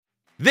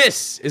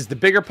This is the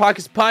Bigger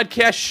Pockets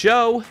Podcast,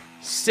 show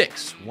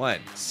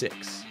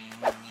 616.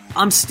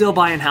 I'm still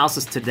buying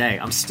houses today.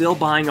 I'm still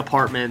buying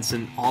apartments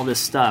and all this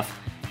stuff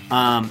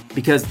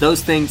because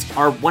those things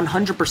are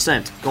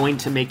 100% going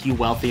to make you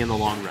wealthy in the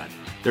long run.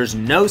 There's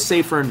no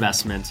safer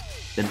investment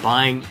than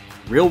buying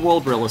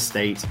real-world real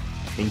estate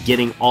and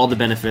getting all the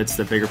benefits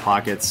that Bigger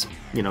Pockets,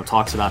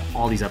 talks about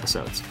all these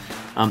episodes.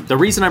 The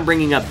reason I'm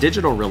bringing up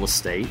digital real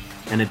estate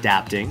and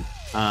adapting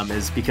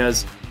is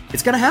because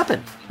it's going to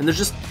happen, and there's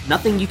just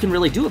nothing you can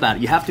really do about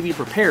it. You have to be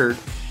prepared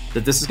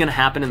that this is going to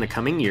happen in the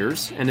coming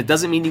years, and it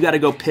doesn't mean you got to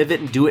go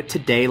pivot and do it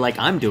today like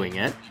I'm doing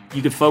it.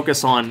 You could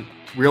focus on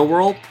real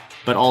world,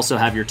 but also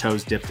have your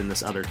toes dipped in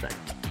this other thing.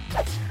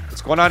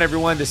 What's going on,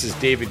 everyone? This is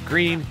David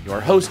Green, your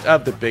host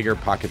of the Bigger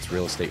Pockets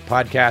Real Estate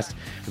Podcast.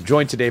 I'm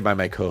joined today by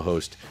my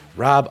co-host,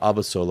 Rob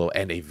Abasolo,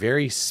 and a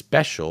very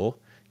special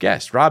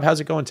guest. Rob, how's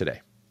it going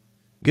today?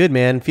 Good,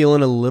 man.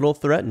 Feeling a little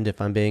threatened, if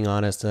I'm being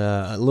honest.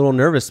 A little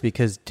nervous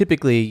because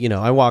typically,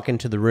 I walk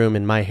into the room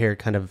and my hair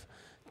kind of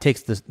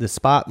takes the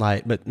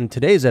spotlight. But in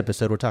today's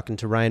episode, we're talking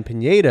to Ryan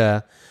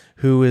Pineda,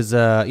 who is,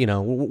 we're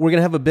going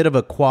to have a bit of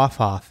a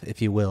quaff-off,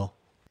 if you will.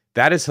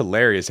 That is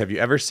hilarious. Have you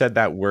ever said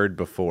that word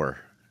before?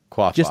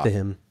 Quaff-off. Just to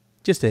him.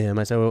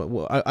 I say,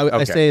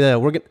 I say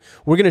that we're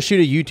going to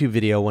shoot a YouTube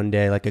video one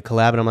day, like a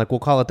collab, and I'm like,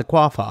 we'll call it the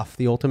quaff-off,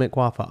 the ultimate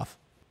quaff-off.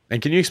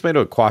 And can you explain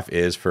what quaff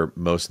is for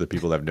most of the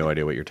people that have no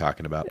idea what you're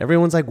talking about?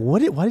 Everyone's like, why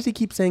does he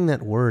keep saying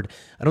that word?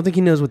 I don't think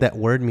he knows what that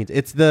word means.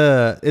 It's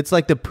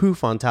like the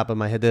poof on top of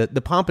my head,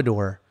 the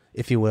pompadour,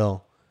 if you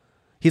will.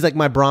 He's like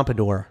my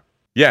brompadour.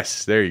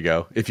 Yes, there you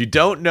go. If you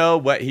don't know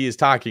what he is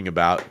talking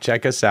about,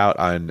 check us out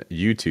on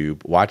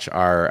YouTube. Watch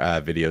our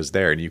videos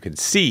there, and you can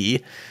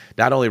see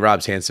not only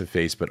Rob's handsome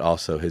face, but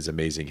also his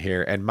amazing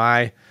hair and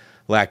my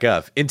lack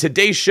of. In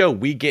today's show,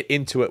 we get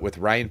into it with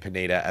Ryan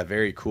Pineda, a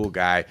very cool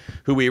guy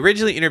who we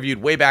originally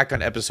interviewed way back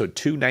on episode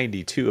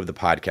 292 of the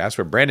podcast,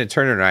 where Brandon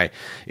Turner and I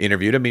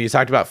interviewed him, and he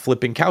talked about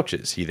flipping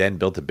couches. He then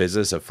built a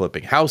business of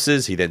flipping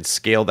houses. He then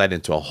scaled that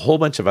into a whole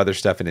bunch of other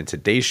stuff. And in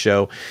today's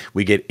show,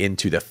 we get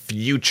into the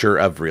future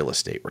of real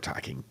estate. We're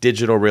talking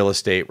digital real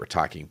estate. We're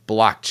talking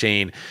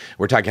blockchain.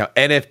 We're talking how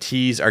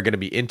NFTs are going to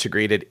be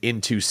integrated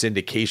into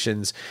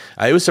syndications.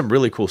 It was some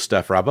really cool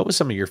stuff. Rob, what was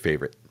some of your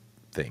favorite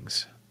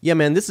things? Yeah,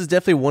 man, this is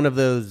definitely one of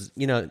those,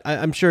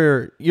 I'm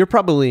sure you're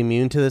probably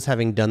immune to this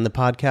having done the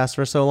podcast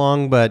for so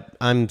long, but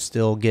I'm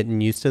still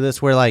getting used to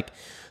this where like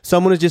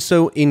someone is just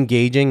so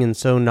engaging and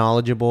so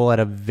knowledgeable at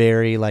a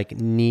very like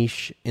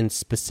niche and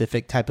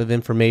specific type of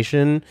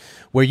information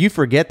where you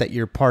forget that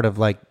you're part of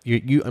like,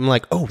 I'm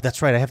like, oh,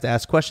 that's right. I have to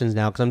ask questions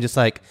now because I'm just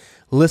like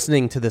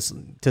listening to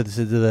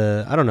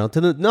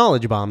the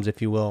knowledge bombs,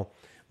 if you will.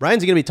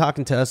 Ryan's going to be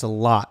talking to us a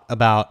lot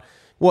about,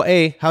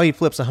 well, how he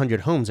flips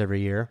 100 homes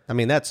every year. I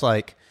mean, that's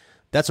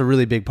a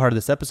really big part of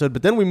this episode.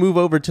 But then we move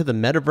over to the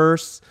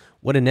metaverse,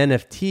 what an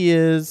NFT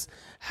is,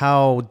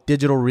 how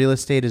digital real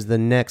estate is the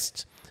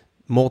next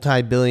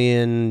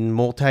multi-billion,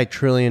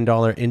 multi-trillion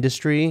dollar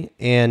industry.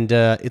 And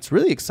it's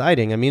really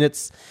exciting. I mean,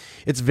 it's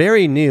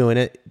very new.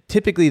 And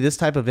typically this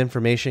type of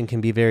information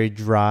can be very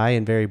dry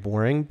and very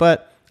boring.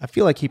 But I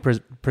feel like he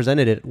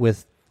presented it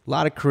with a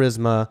lot of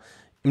charisma.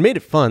 It made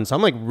it fun. So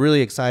I'm like really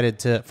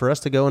excited for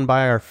us to go and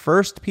buy our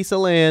first piece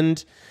of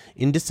land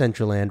in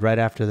Decentraland right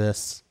after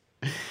this.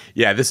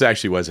 Yeah, this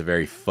actually was a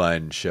very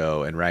fun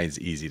show, and Ryan's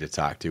easy to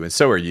talk to, and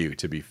so are you,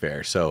 to be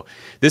fair. So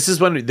this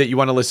is one that you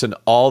want to listen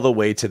all the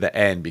way to the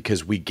end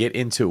because we get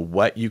into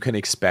what you can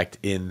expect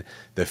in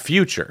the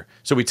future.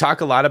 So we talk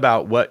a lot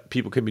about what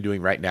people can be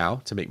doing right now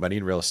to make money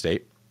in real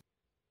estate.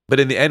 But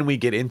in the end, we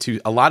get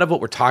into a lot of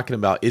what we're talking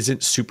about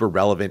isn't super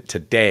relevant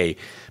today,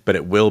 but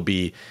it will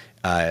be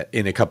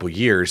in a couple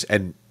years.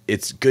 And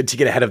it's good to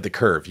get ahead of the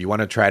curve. You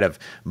want to try to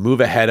move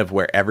ahead of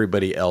where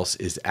everybody else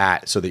is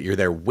at so that you're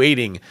there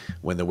waiting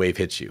when the wave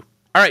hits you.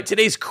 All right,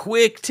 today's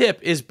quick tip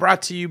is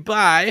brought to you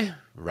by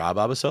Rob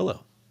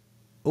Abasolo.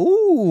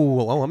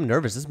 Ooh, I'm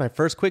nervous. This is my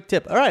first quick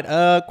tip. All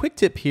right, quick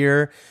tip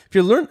here. If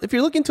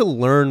you're looking to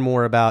learn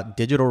more about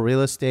digital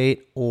real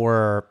estate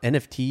or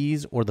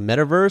NFTs or the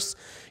metaverse,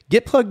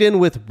 get plugged in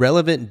with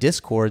relevant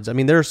Discords. I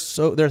mean, there are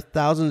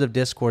thousands of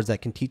Discords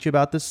that can teach you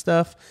about this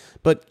stuff,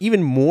 but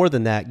even more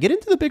than that, get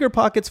into the Bigger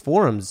Pockets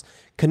forums.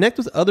 Connect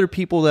with other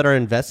people that are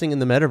investing in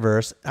the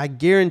metaverse. I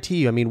guarantee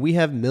you, I mean, we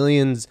have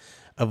millions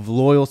of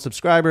loyal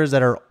subscribers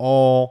that are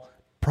all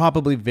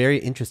probably very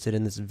interested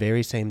in this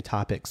very same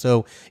topic.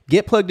 So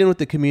get plugged in with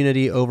the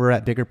community over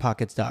at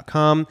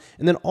biggerpockets.com.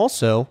 And then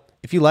also,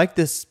 if you like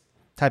this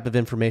type of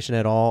information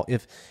at all,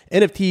 if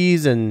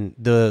NFTs and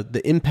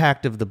the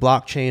impact of the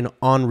blockchain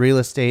on real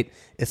estate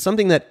is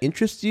something that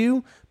interests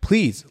you,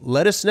 please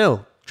let us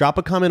know. Drop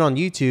a comment on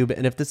YouTube,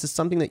 and if this is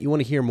something that you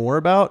want to hear more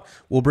about,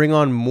 we'll bring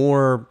on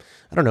more,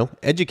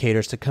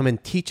 educators to come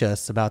and teach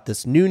us about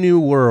this new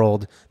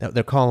world that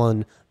they're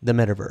calling the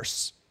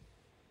metaverse.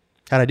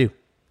 How'd I do?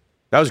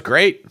 That was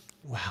great.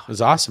 Wow. It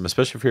was awesome,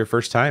 especially for your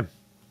first time.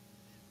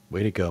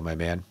 Way to go, my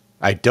man.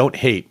 I don't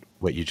hate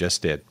what you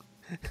just did.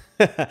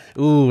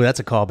 Ooh, that's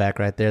a callback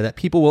right there that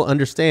people will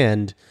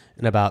understand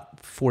in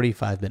about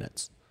 45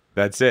 minutes.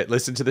 That's it.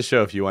 Listen to the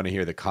show if you want to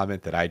hear the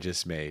comment that I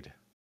just made.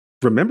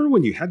 Remember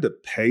when you had to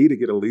pay to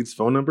get a lead's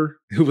phone number?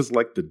 It was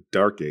like the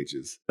dark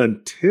ages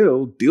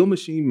until Deal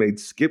Machine made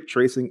skip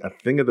tracing a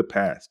thing of the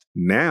past.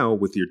 Now,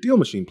 with your Deal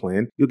Machine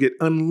plan, you'll get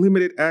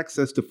unlimited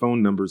access to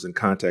phone numbers and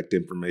contact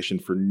information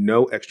for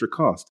no extra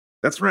cost.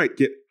 That's right,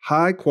 get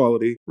high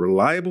quality,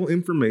 reliable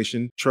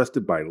information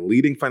trusted by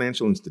leading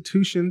financial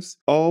institutions,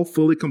 all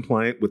fully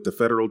compliant with the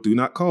federal Do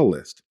Not Call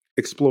list.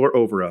 Explore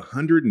over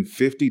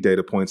 150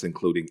 data points,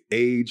 including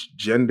age,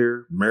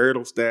 gender,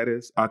 marital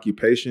status,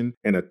 occupation,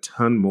 and a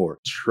ton more.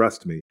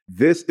 Trust me,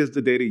 this is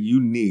the data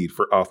you need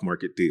for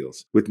off-market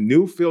deals. With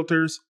new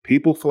filters,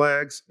 people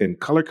flags,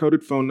 and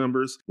color-coded phone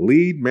numbers,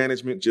 lead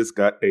management just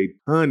got a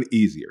ton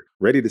easier.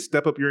 Ready to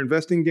step up your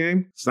investing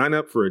game? Sign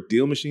up for a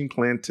Deal Machine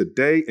plan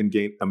today and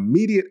gain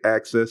immediate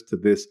access to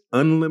this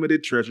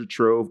unlimited treasure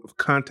trove of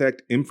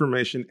contact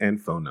information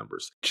and phone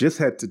numbers. Just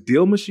head to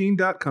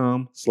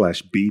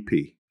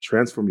DealMachine.com/BP.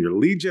 Transform your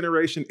lead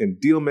generation and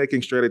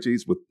deal-making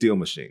strategies with Deal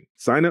Machine.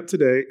 Sign up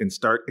today and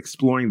start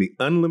exploring the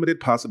unlimited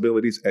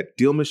possibilities at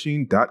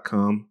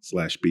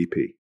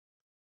DealMachine.com/BP.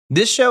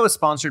 This show is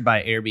sponsored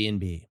by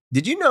Airbnb.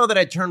 Did you know that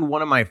I turned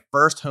one of my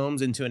first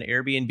homes into an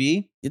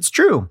Airbnb? It's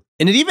true.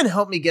 And it even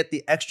helped me get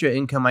the extra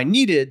income I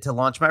needed to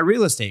launch my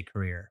real estate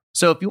career.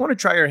 So if you want to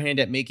try your hand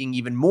at making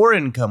even more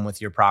income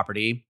with your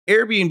property,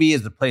 Airbnb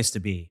is the place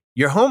to be.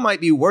 Your home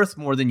might be worth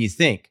more than you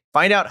think.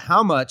 Find out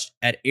how much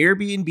at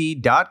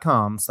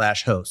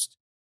airbnb.com/host.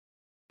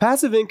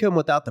 Passive income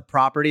without the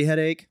property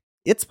headache?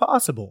 It's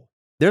possible.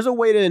 There's a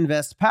way to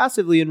invest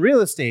passively in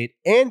real estate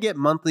and get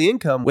monthly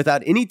income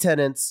without any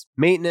tenants,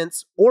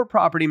 maintenance, or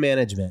property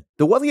management.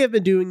 The Wealthy have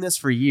been doing this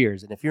for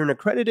years, and if you're an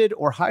accredited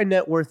or high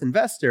net worth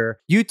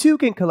investor, you too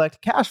can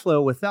collect cash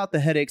flow without the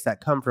headaches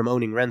that come from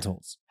owning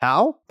rentals.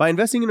 How? By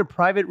investing in a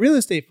private real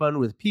estate fund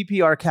with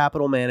PPR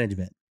Capital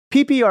Management.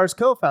 PPR's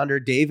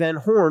co-founder, Dave Van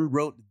Horn,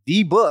 wrote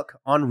the book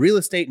on real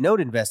estate note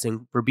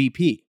investing for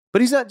BP.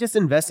 But he's not just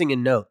investing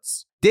in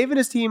notes. Dave and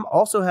his team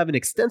also have an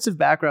extensive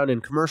background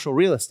in commercial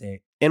real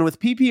estate. And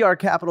with PPR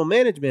Capital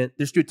Management,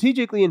 they're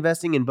strategically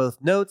investing in both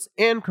notes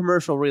and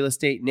commercial real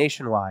estate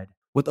nationwide.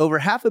 With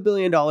over $500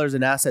 million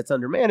in assets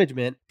under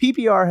management,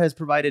 PPR has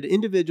provided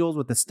individuals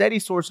with a steady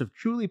source of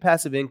truly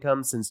passive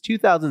income since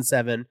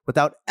 2007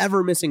 without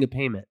ever missing a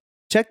payment.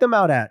 Check them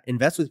out at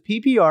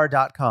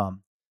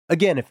investwithppr.com.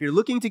 Again, if you're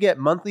looking to get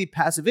monthly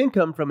passive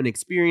income from an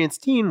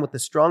experienced team with a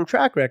strong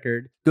track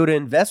record, go to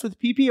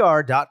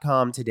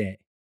investwithppr.com today.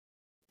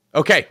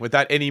 Okay,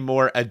 without any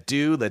more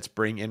ado, let's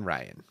bring in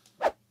Ryan.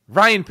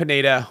 Ryan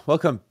Pineda,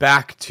 welcome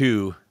back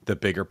to the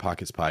Bigger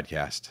Pockets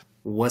podcast.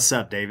 What's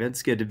up, David?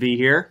 It's good to be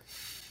here.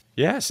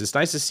 Yes, it's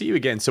nice to see you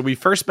again. So we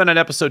first been on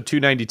episode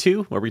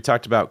 292, where we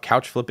talked about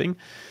couch flipping.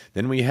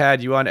 Then we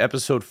had you on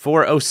episode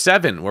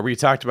 407, where we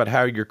talked about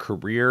how your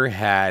career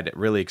had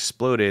really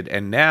exploded.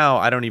 And now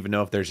I don't even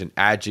know if there's an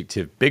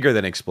adjective bigger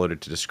than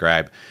exploded to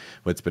describe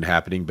what's been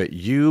happening. But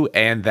you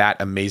and that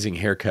amazing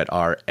haircut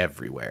are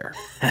everywhere.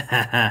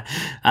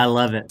 I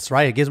love it. That's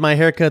right. It gives my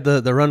haircut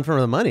the run for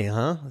the money,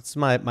 huh? It's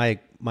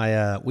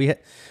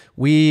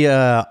we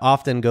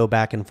often go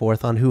back and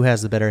forth on who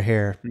has the better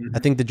hair. I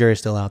think the jury's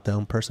still out,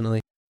 though,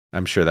 personally.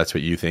 I'm sure that's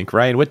what you think.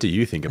 Ryan, what do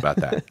you think about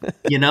that?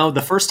 You know,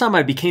 the first time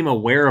I became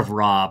aware of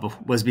Rob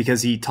was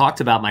because he talked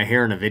about my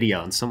hair in a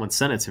video and someone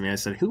sent it to me. I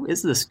said, who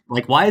is this?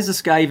 Like, why does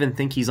this guy even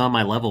think he's on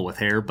my level with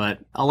hair? But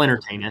I'll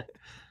entertain it.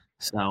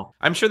 So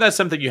I'm sure that's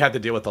something you have to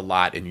deal with a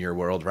lot in your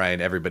world, Ryan.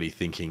 Everybody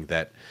thinking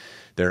that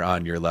they're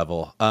on your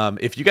level.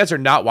 If you guys are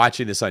not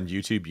watching this on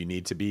YouTube, you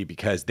need to be,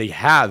 because they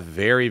have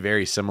very,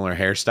 very similar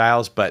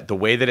hairstyles, but the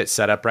way that it's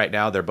set up right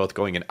now, they're both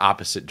going in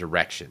opposite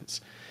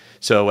directions.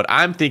 So what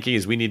I'm thinking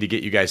is we need to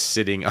get you guys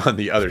sitting on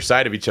the other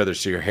side of each other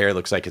so your hair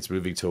looks like it's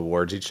moving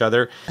towards each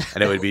other,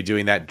 and it would be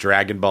doing that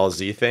Dragon Ball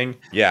Z thing.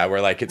 Yeah, where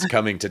like it's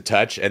coming to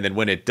touch, and then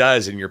when it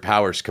does and your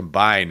powers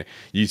combine,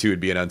 you two would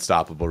be an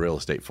unstoppable real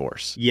estate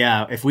force.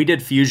 Yeah, if we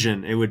did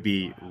fusion, it would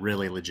be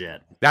really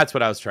legit. That's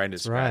what I was trying to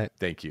describe. Right.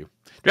 Thank you.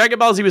 Dragon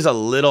Ball Z was a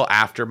little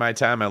after my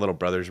time. My little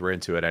brothers were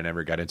into it. I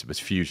never got into it. It was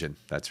fusion.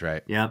 That's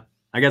right. Yeah.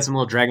 I got some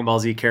little Dragon Ball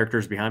Z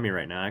characters behind me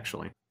right now,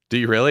 actually. Do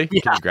you really?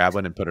 Yeah. Can you grab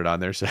one and put it on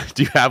there? So,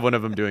 do you have one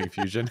of them doing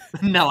fusion?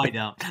 No, I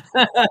don't.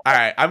 All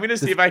right. I'm going to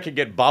see if I can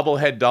get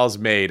bobblehead dolls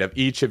made of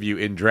each of you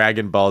in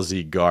Dragon Ball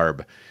Z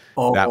garb.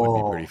 That would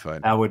be pretty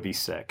fun. That would be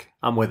sick.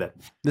 I'm with it.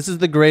 This is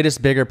the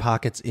greatest Bigger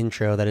Pockets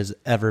intro that has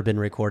ever been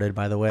recorded,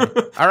 by the way.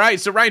 All right.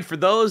 So, Ryan, for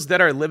those that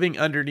are living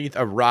underneath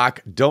a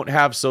rock, don't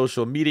have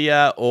social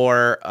media,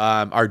 or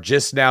are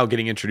just now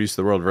getting introduced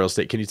to the world of real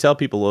estate, can you tell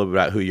people a little bit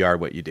about who you are,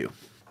 what you do?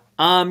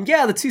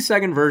 Yeah, the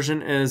 2-second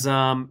version is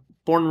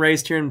born and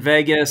raised here in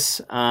Vegas.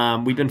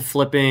 We've been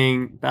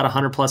flipping about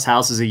 100 plus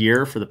houses a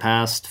year for the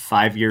past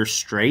 5 years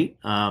straight.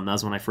 That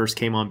was when I first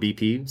came on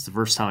BP. It was the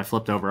first time I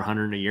flipped over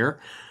 100 a year.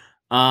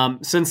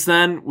 Since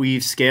then,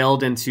 we've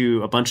scaled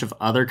into a bunch of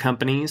other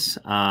companies.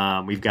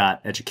 We've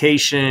got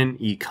education,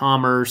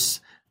 e-commerce.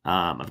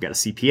 I've got a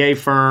CPA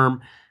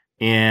firm,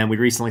 and we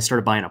recently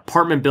started buying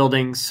apartment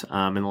buildings.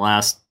 In the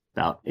last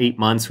about 8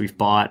 months, we've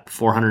bought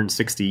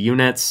 460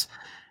 units.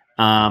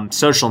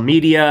 Social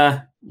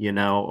media,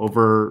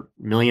 over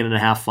 1.5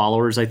 million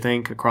followers, I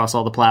think, across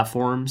all the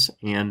platforms,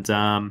 and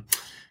a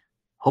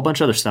whole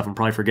bunch of other stuff I'm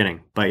probably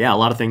forgetting. But yeah, a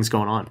lot of things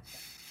going on.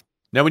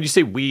 Now, when you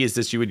say we, is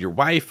this you and your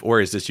wife,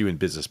 or is this you and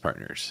business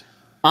partners?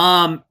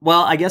 Well,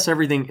 I guess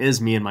everything is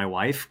me and my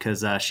wife,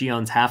 because she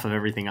owns half of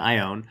everything I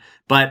own.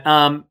 But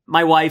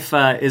my wife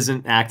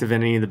isn't active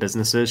in any of the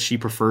businesses. She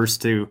prefers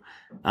to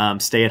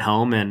stay at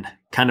home and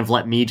kind of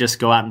let me just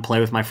go out and play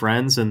with my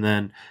friends, and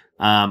then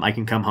I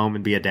can come home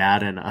and be a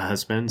dad and a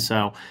husband.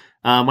 So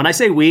when I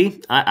say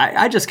we,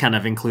 I just kind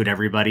of include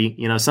everybody.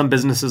 Some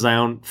businesses I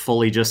own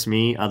fully just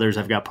me. Others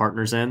I've got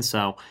partners in.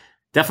 So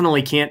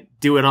definitely can't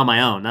do it on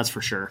my own. That's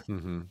for sure.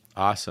 Mm-hmm.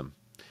 Awesome.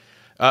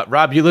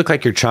 Rob, you look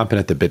like you're chomping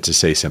at the bit to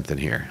say something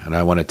here, and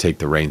I want to take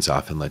the reins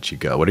off and let you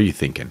go. What are you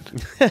thinking?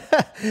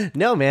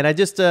 No, man. I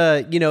just,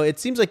 it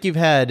seems like you've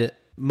had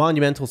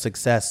monumental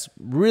success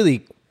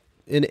really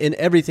in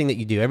everything that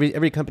you do.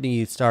 Every company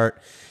you start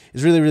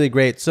is really, really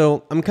great.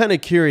 So I'm kind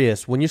of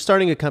curious, when you're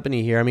starting a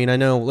company here, I mean, I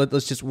know,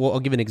 I'll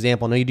give an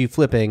example. I know you do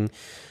flipping,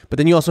 but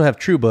then you also have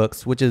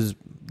TrueBooks, which is,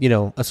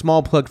 a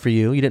small plug for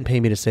you. You didn't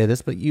pay me to say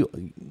this, but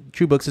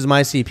TrueBooks is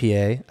my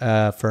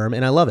CPA firm,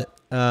 and I love it.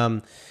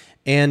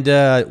 And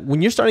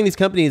when you're starting these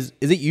companies,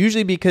 is it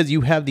usually because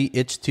you have the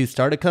itch to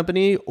start a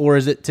company, or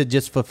is it to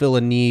just fulfill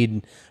a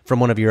need from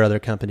one of your other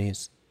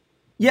companies?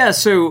 Yeah,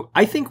 so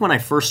I think when I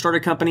first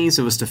started companies,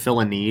 it was to fill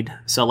a need.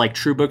 So like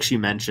TrueBooks you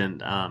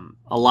mentioned,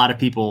 a lot of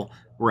people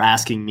were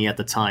asking me at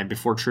the time,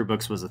 before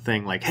TrueBooks was a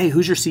thing, like, hey,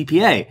 who's your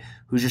CPA?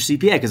 Who's your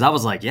CPA? Because I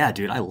was like, yeah,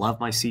 dude, I love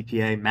my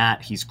CPA,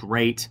 Matt, he's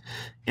great.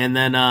 And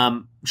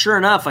then sure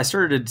enough, I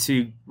started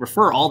to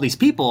refer all these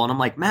people, and I'm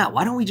like, Matt,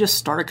 why don't we just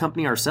start a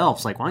company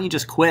ourselves? Like, why don't you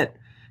just quit,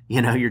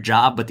 your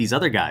job with these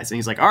other guys? And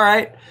he's like, all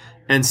right.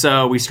 And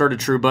so we started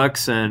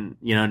TrueBooks, and,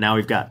 now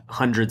we've got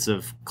hundreds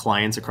of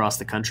clients across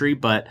the country.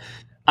 But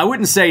I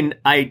wouldn't say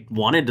I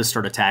wanted to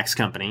start a tax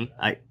company.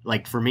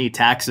 For me,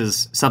 tax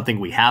is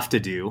something we have to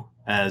do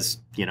as,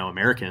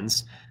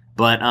 Americans.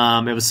 But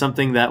it was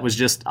something that was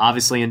just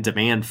obviously in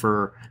demand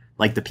for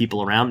like the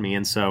people around me.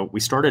 And so we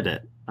started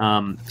it.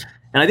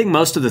 And I think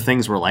most of the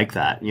things were like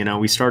that.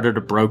 We started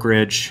a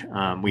brokerage.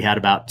 We had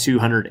about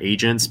 200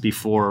 agents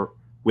before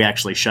we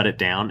actually shut it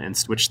down and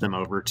switched them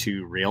over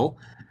to Real.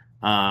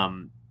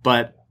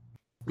 But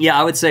yeah,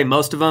 I would say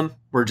most of them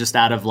were just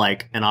out of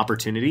like an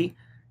opportunity.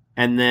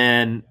 And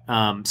then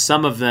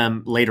some of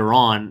them later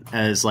on,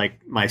 as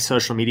like my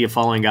social media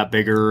following got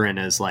bigger, and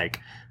as like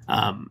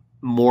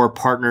more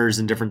partners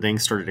and different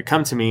things started to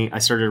come to me, I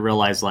started to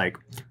realize like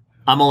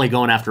I'm only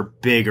going after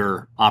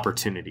bigger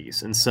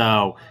opportunities. And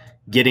so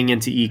getting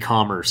into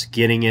e-commerce,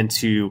 getting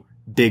into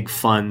big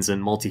funds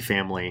and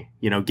multifamily,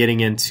 getting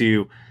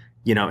into,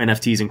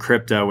 NFTs and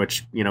crypto,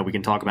 which, we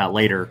can talk about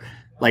later.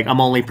 Like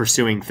I'm only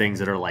pursuing things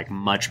that are like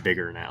much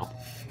bigger now.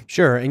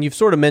 Sure. And you've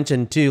sort of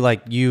mentioned too,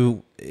 like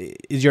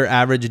is your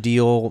average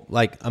deal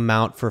like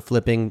amount for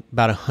flipping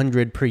about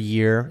 100 per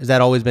year? Has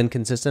that always been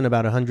consistent,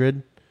 about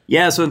 100?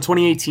 Yeah. So in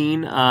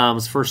 2018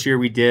 was the first year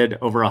we did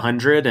over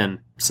 100. And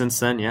since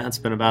then, yeah, it's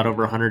been about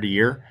over 100 a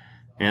year.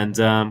 And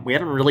we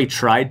haven't really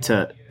tried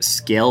to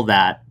scale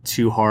that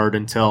too hard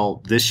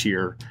until this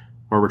year,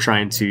 where we're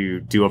trying to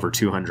do over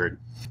 200.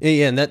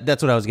 Yeah, and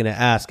that's what I was going to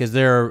ask. Is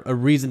there a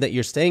reason that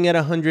you're staying at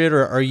 100,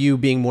 or are you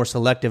being more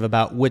selective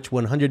about which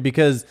 100?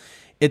 Because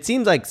it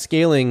seems like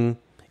scaling,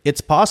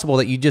 it's possible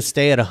that you just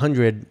stay at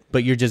 100,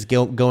 but you're just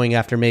going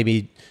after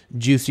maybe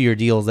juicier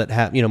deals that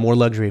have, more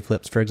luxury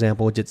flips, for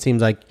example, which it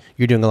seems like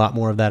you're doing a lot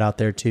more of that out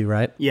there too,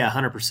 right? Yeah,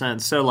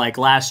 100%. So like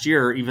last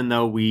year, even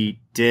though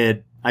we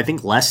did, I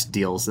think, less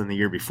deals than the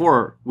year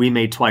before, we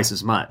made twice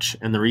as much.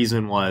 And the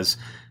reason was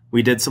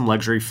we did some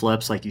luxury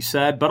flips, like you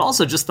said, but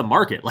also just the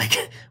market.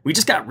 Like we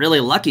just got really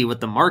lucky with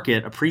the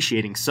market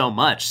appreciating so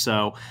much.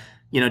 So,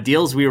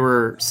 deals we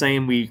were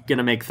saying we going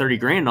to make 30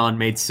 grand on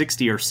made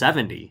 60 or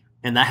 70.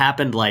 And that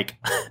happened like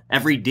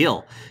every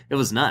deal. It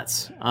was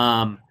nuts.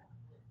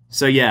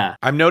 So yeah.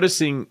 I'm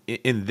noticing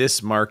in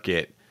this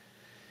market,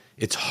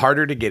 it's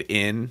harder to get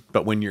in,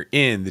 but when you're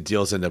in, the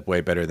deals end up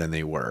way better than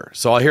they were.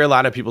 So I'll hear a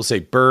lot of people say,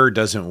 BRRRR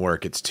doesn't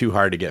work. It's too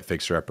hard to get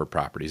fixer-upper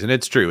properties. And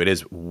it's true. It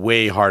is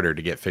way harder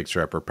to get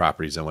fixer-upper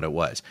properties than what it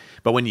was.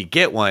 But when you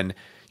get one,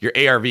 your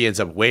ARV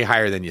ends up way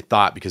higher than you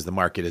thought because the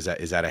market is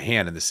at a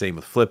hand, and the same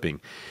with flipping.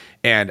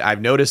 And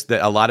I've noticed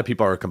that a lot of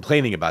people are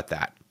complaining about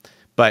that.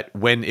 But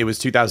when it was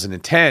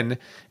 2010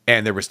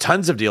 and there was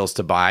tons of deals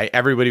to buy,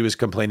 everybody was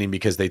complaining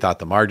because they thought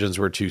the margins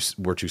were too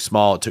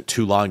small. It took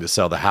too long to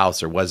sell the house.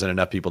 There wasn't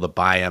enough people to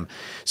buy them.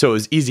 So it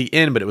was easy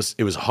in, but it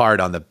was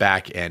hard on the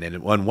back end.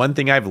 And one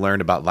thing I've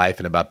learned about life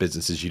and about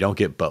business is you don't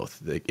get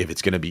both. If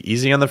it's going to be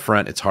easy on the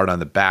front, it's hard on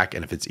the back.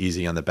 And if it's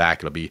easy on the back,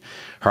 it'll be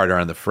harder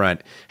on the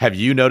front. Have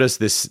you noticed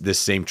this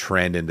same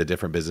trend in the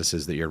different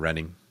businesses that you're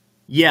running?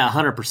 Yeah,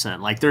 100%.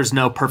 Like there's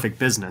no perfect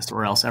business,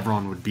 or else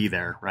everyone would be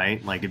there,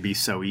 right? Like it'd be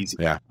so easy.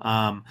 Yeah.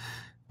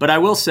 But I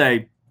will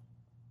say,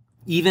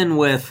 even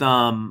with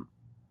the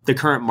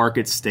current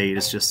market state,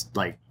 it's just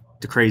like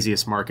the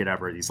craziest market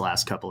ever these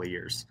last couple of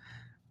years.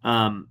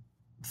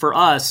 For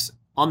us,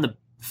 on the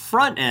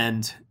front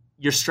end,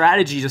 your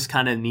strategy just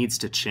kind of needs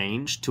to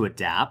change to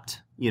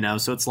adapt,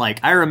 So it's like,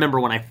 I remember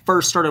when I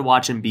first started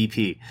watching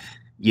BP,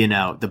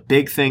 the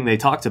big thing they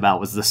talked about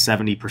was the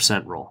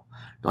 70% rule.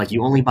 Like,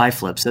 you only buy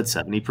flips at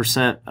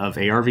 70% of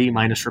ARV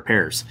minus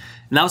repairs.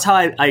 And that was how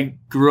I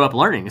grew up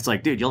learning. It's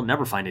like, dude, you'll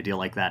never find a deal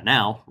like that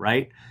now,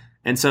 right?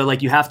 And so,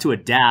 like, you have to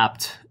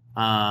adapt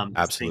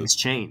as things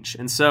change.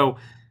 And so,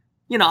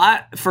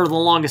 for the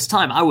longest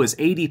time, I was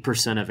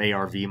 80% of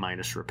ARV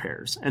minus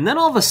repairs. And then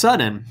all of a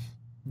sudden,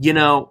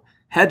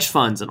 hedge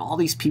funds and all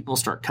these people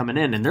start coming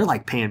in and they're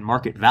like paying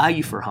market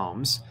value for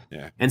homes.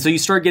 Yeah. And so you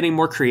start getting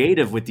more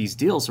creative with these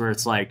deals where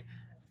it's like,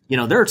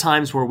 there are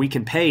times where we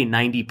can pay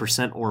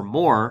 90% or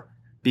more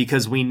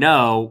because we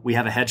know we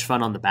have a hedge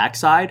fund on the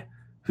backside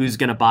who's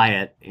going to buy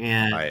it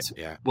and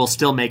we'll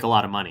still make a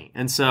lot of money.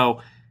 And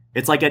so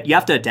it's like you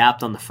have to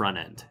adapt on the front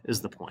end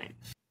is the point.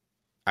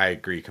 I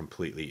agree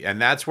completely.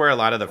 And that's where a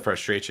lot of the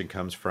frustration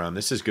comes from.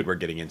 This is good we're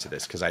getting into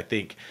this because I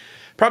think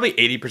probably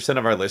 80%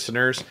 of our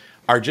listeners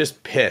are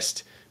just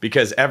pissed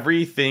because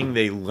everything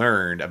they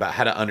learned about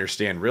how to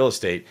understand real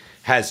estate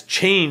has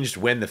changed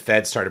when the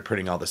Fed started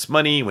printing all this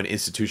money, when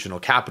institutional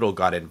capital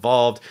got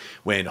involved,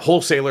 when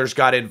wholesalers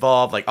got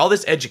involved. Like, all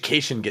this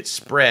education gets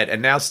spread,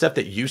 and now stuff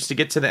that used to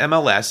get to the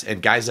MLS,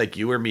 and guys like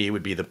you or me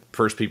would be the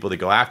first people to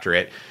go after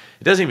it,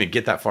 it doesn't even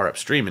get that far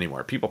upstream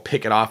anymore. People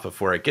pick it off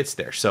before it gets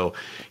there. So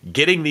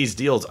getting these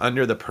deals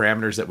under the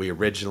parameters that we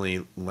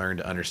originally learned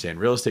to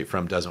understand real estate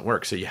from doesn't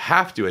work. So you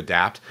have to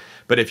adapt.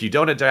 But if you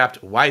don't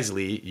adapt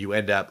wisely, you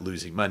end up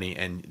losing money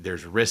and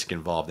there's risk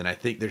involved. And I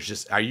think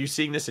are you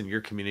seeing this in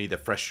your community, the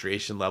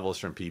frustration levels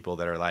from people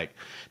that are like,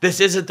 this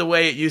isn't the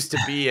way it used to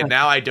be and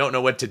now I don't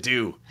know what to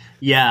do?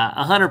 Yeah,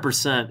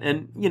 100%.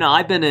 And,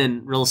 I've been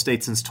in real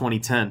estate since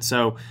 2010.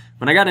 So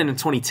when I got in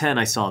 2010,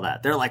 I saw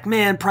that. They're like,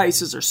 man,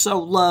 prices are so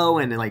low.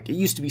 And like, it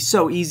used to be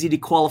so easy to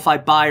qualify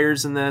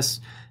buyers in this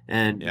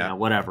and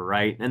whatever,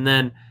 right? And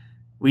then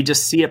we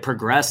just see it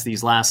progress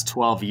these last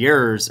 12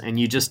 years. And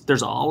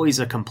there's always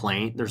a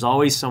complaint. There's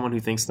always someone who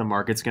thinks the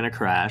market's going to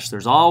crash.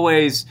 There's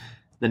always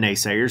the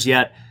naysayers,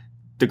 yet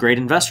the great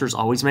investors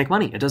always make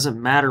money. It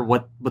doesn't matter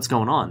what's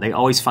going on. They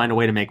always find a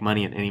way to make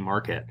money in any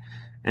market.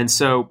 And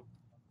so,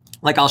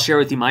 like, I'll share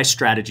with you my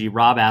strategy.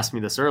 Rob asked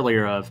me this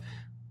earlier of,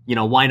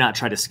 why not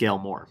try to scale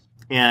more?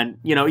 And,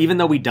 even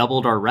though we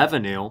doubled our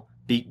revenue,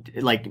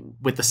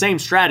 with the same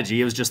strategy,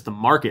 it was just the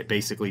market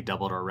basically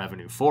doubled our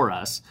revenue for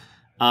us.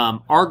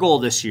 Our goal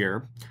this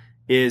year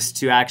is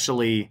to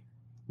actually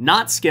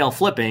not scale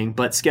flipping,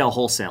 but scale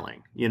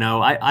wholesaling.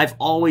 I've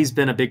always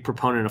been a big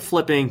proponent of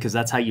flipping because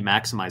that's how you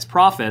maximize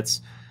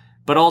profits.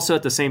 But also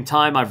at the same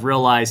time, I've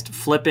realized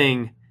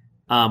flipping,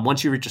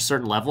 once you reach a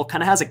certain level,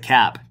 kind of has a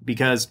cap,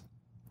 because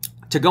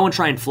to go and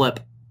try and flip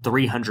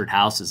 300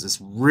 houses is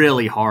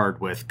really hard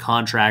with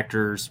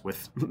contractors,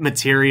 with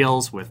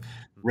materials, with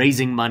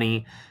raising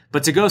money.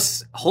 But to go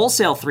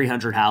wholesale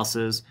 300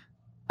 houses,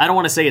 I don't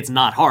want to say it's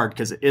not hard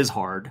because it is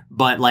hard,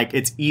 but like,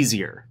 it's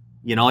easier.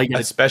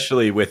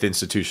 Especially with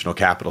institutional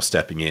capital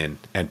stepping in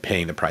and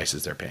paying the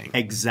prices they're paying.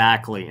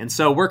 Exactly. And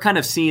so we're kind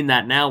of seeing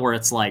that now where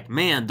it's like,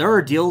 man, there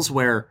are deals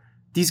where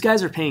these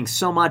guys are paying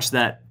so much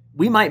that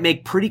we might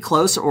make pretty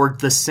close or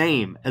the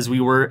same as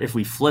we were if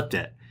we flipped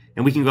it,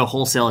 and we can go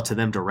wholesale it to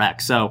them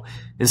direct. So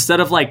instead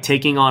of like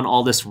taking on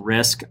all this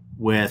risk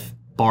with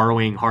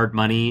borrowing hard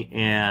money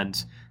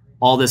and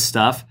all this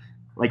stuff,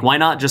 like, why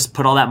not just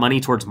put all that money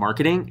towards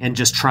marketing and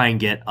just try and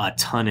get a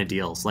ton of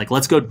deals? Like,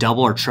 let's go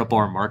double or triple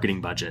our marketing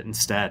budget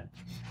instead.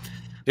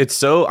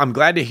 I'm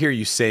glad to hear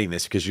you saying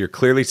this because you're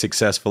clearly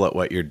successful at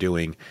what you're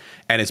doing,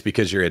 and it's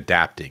because you're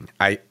adapting.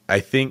 I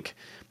think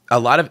a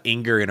lot of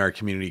anger in our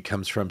community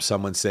comes from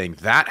someone saying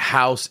that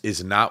house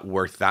is not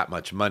worth that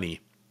much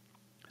money.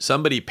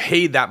 Somebody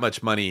paid that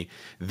much money,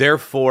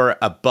 therefore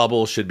a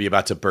bubble should be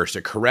about to burst.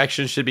 A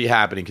correction should be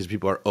happening because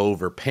people are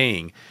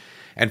overpaying.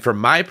 And from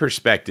my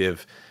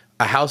perspective,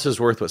 a house is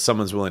worth what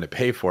someone's willing to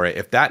pay for it.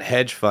 If that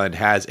hedge fund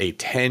has a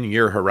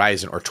 10-year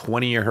horizon or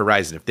 20-year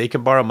horizon, if they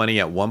can borrow money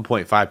at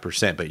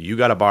 1.5%, but you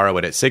got to borrow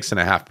it at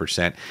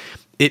 6.5%,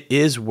 it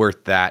is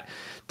worth that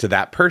to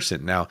that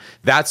person. Now,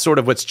 that's sort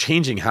of what's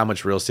changing how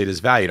much real estate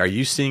is valued. Are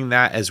you seeing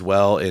that as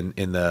well in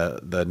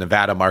the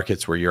Nevada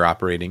markets where you're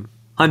operating?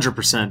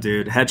 100%,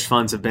 dude. Hedge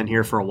funds have been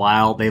here for a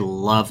while. They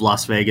love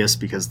Las Vegas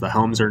because the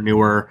homes are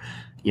newer.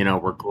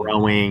 We're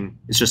growing.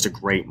 It's just a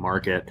great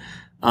market.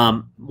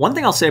 One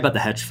thing I'll say about the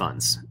hedge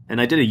funds,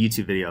 and I did a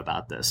YouTube video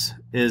about this,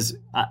 is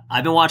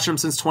I've been watching them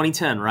since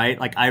 2010, right?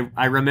 Like,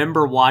 I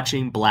remember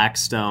watching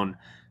Blackstone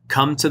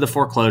come to the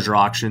foreclosure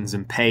auctions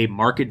and pay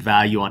market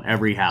value on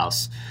every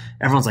house.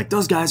 Everyone's like,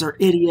 those guys are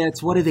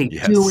idiots. What are they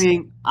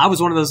doing? I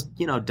was one of those,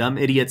 dumb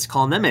idiots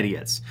calling them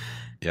idiots.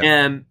 Yep.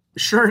 And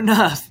sure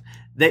enough,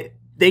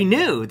 they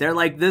knew. They're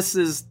like, this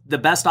is the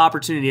best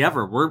opportunity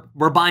ever.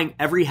 We're buying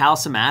every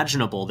house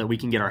imaginable that we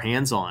can get our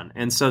hands on.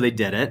 And so they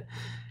did it.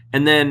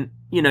 And then,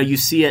 you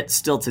see it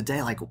still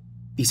today. Like,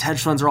 these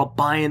hedge funds are all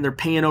buying. They're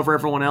paying over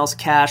everyone else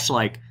cash.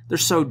 Like, they're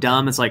so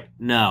dumb. It's like,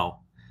 no,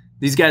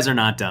 These guys are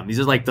not dumb. These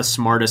are like the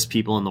smartest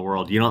people in the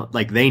world. You don't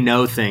like, they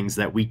know things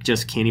that we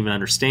just can't even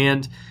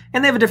understand.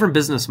 And they have a different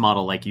business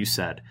model, like you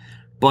said.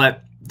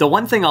 But the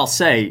one thing I'll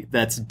say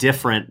that's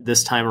different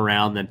this time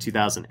around than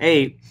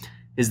 2008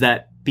 is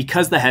that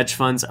because the hedge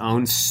funds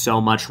own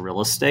so much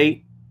real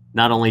estate,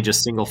 not only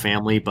just single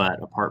family,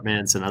 but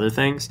apartments and other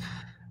things,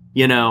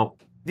 you know,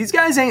 these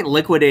guys ain't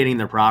liquidating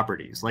their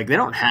properties. Like, they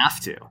don't have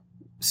to.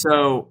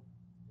 So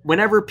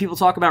whenever people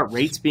talk about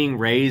rates being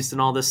raised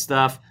and all this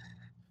stuff,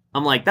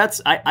 I'm like,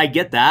 I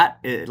get that.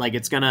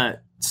 It's going to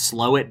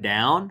slow it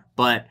down.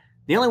 But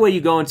the only way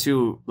you go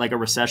into like a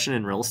recession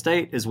in real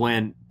estate is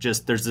when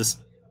just there's this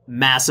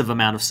massive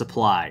amount of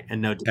supply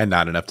and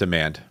not enough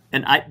demand.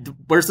 And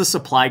where's the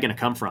supply going to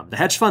come from? The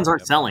hedge funds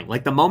aren't selling.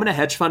 Like, the moment a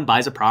hedge fund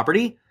buys a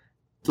property,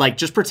 like,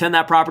 just pretend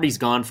that property's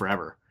gone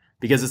forever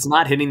because it's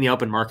not hitting the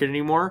open market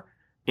anymore.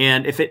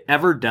 And if it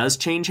ever does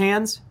change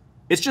hands,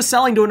 it's just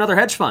selling to another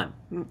hedge fund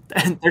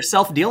and they're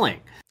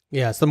self-dealing.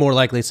 Yeah, it's the more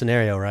likely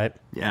scenario, right?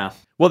 Yeah.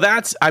 Well,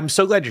 I'm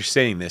so glad you're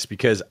saying this,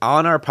 because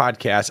on our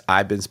podcast,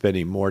 I've been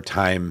spending more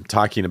time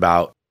talking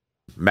about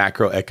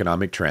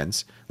macroeconomic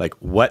trends, like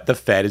what the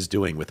Fed is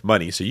doing with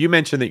money. So you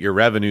mentioned that your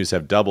revenues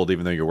have doubled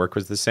even though your work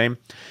was the same.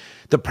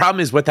 The problem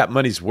is what that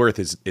money's worth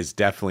is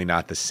definitely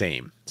not the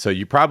same. So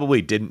you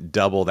probably didn't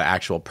double the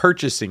actual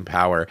purchasing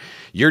power.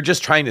 You're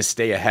just trying to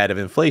stay ahead of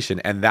inflation.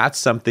 And that's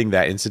something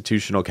that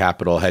institutional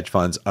capital hedge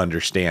funds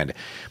understand.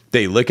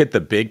 They look at the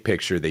big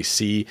picture. They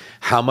see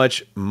how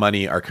much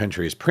money our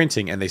country is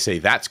printing, and they say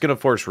that's going to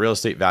force real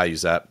estate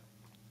values up.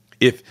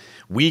 If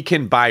we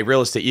can buy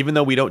real estate, even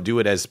though we don't do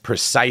it as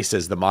precise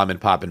as the mom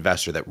and pop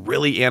investor that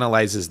really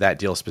analyzes that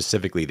deal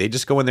specifically, they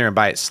just go in there and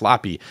buy it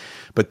sloppy.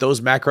 But those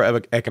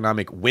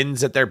macroeconomic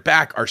winds at their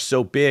back are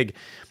so big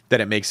that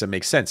it makes them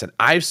make sense. And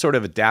I've sort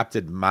of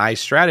adapted my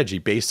strategy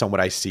based on what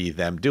I see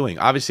them doing.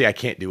 Obviously, I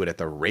can't do it at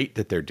the rate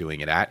that they're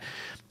doing it at.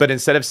 But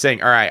instead of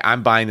saying, all right,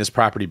 I'm buying this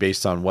property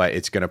based on what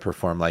it's going to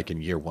perform like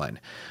in year one,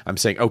 I'm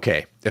saying,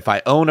 okay, if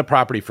I own a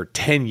property for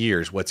 10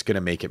 years, what's going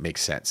to make it make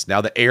sense?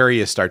 Now the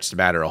area starts to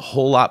matter a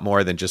whole lot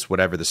more than just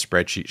whatever the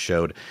spreadsheet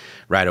showed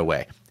right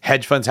away.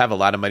 Hedge funds have a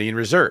lot of money in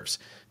reserves.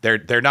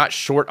 They're not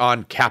short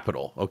on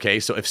capital, okay?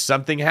 So if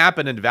something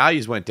happened and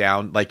values went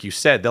down, like you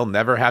said, they'll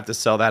never have to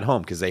sell that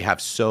home because they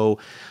have so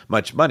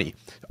much money.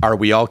 Are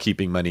we all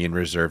keeping money in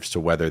reserves to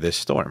weather this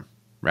storm?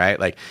 Right?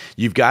 Like,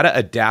 you've got to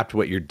adapt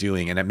what you're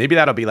doing. And maybe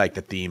that'll be like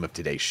the theme of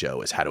today's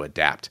show, is how to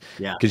adapt.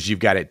 Yeah. Because you've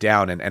got it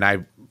down. And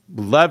I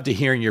love to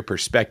hearing your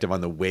perspective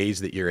on the ways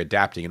that you're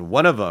adapting. And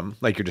one of them,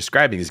 like you're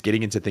describing, is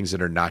getting into things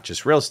that are not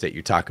just real estate.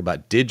 You talk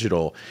about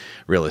digital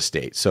real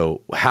estate.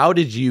 So how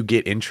did you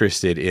get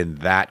interested in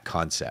that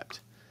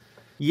concept?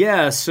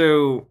 Yeah.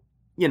 So,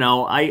 you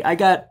know, I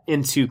got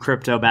into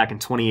crypto back in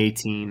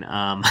 2018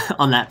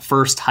 on that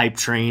first hype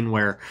train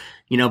where,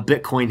 you know,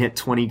 Bitcoin hit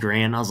 20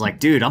 grand. I was like,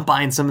 dude, I'm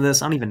buying some of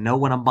this. I don't even know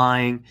what I'm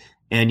buying.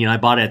 And, you know, I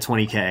bought it at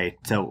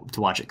 20K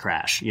to watch it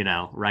crash, you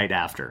know, right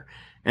after.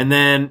 And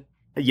then,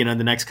 you know,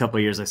 the next couple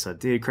of years I said,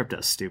 dude,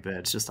 crypto's stupid.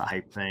 It's just a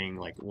hype thing,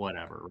 like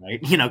whatever, right?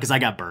 You know, because I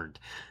got burned.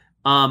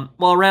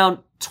 Well, around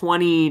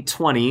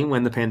 2020,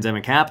 when the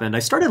pandemic happened, I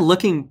started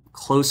looking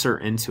closer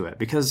into it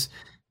because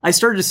I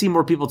started to see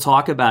more people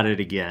talk about it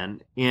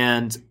again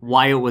and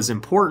why it was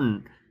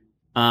important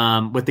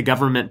with the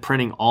government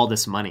printing all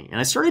this money. And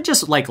I started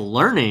just like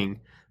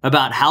learning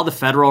about how the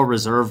Federal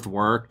Reserve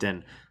worked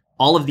and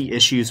all of the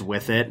issues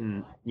with it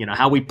and, you know,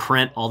 how we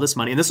print all this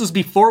money. And this was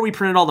before we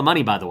printed all the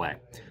money, by the way.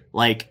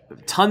 Like,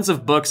 tons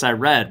of books I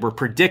read were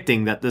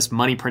predicting that this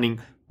money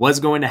printing was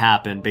going to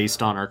happen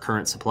based on our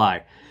current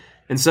supply.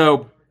 And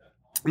so,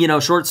 you know,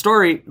 short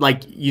story,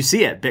 like, you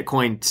see it,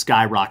 Bitcoin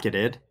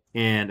skyrocketed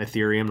and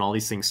Ethereum and all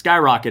these things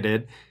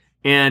skyrocketed.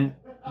 And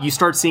you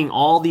start seeing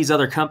all these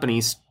other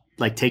companies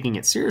like taking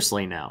it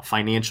seriously now,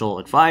 financial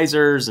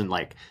advisors and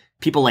like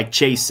people like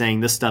Chase saying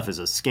this stuff is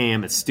a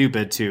scam, it's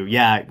stupid, to,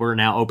 yeah, we're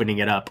now opening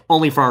it up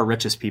only for our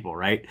richest people,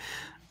 right?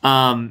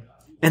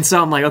 And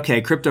so I'm like,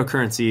 okay,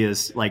 cryptocurrency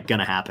is like going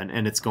to happen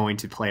and it's going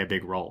to play a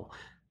big role.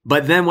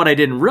 But then what I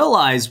didn't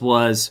realize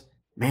was,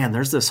 man,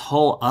 there's this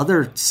whole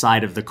other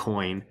side of the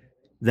coin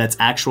that's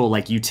actual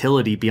like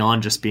utility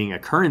beyond just being a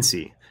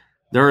currency.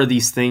 There are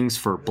these things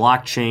for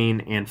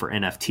blockchain and for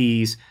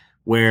NFTs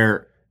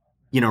where,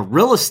 you know,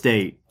 real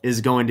estate is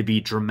going to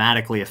be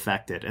dramatically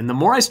affected. And the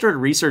more I started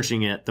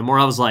researching it, the more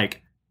I was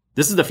like,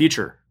 this is the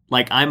future.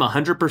 Like, I'm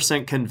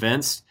 100%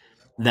 convinced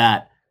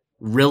that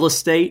real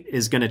estate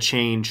is going to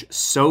change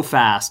so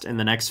fast in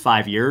the next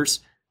 5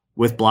 years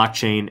with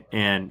blockchain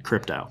and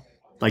crypto.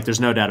 Like, there's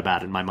no doubt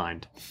about it in my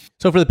mind.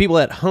 So for the people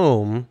at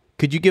home,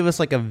 could you give us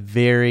like a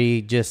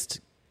very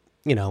just,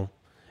 you know,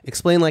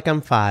 explain like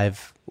I'm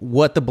 5,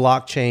 what the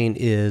blockchain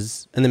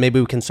is, and then maybe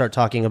we can start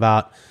talking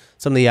about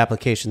some of the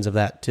applications of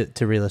that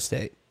to real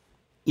estate.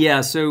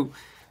 Yeah. So,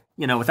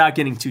 you know, without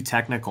getting too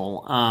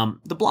technical,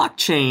 the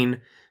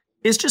blockchain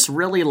is just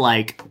really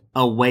like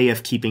a way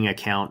of keeping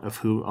account of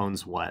who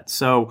owns what.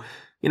 So,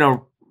 you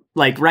know,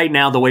 like right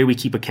now, the way we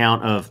keep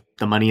account of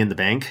the money in the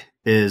bank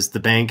is the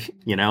bank,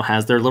 you know,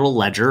 has their little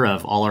ledger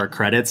of all our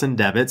credits and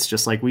debits,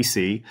 just like we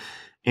see.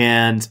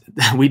 And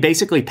we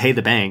basically pay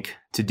the bank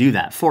to do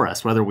that for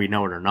us, whether we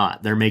know it or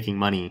not. They're making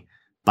money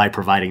by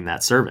providing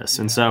that service.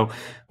 And so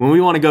when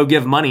we want to go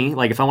give money,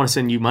 like if I want to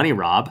send you money,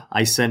 Rob,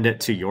 I send it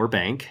to your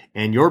bank,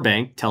 and your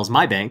bank tells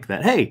my bank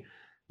that, hey,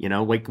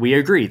 like we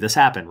agree, this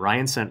happened.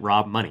 Ryan sent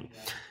Rob money.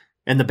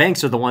 And the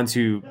banks are the ones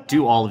who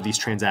do all of these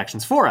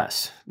transactions for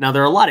us. Now,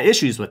 there are a lot of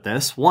issues with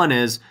this. One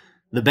is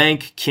the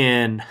bank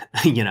can,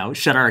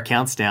 shut our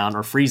accounts down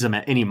or freeze them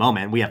at any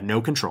moment. We have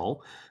no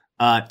control.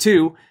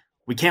 Two,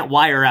 we can't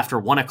wire after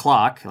 1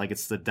 o'clock. Like,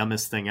 it's the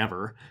dumbest thing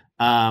ever.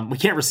 We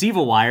can't receive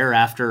a wire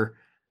after,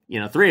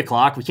 3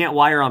 o'clock. We can't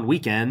wire on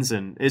weekends.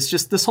 And it's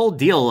just this whole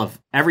deal of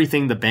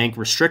everything the bank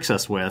restricts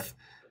us with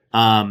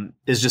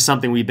is just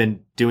something we've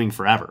been doing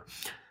forever.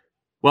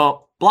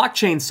 Well,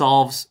 blockchain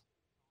solves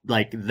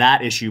like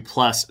that issue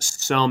plus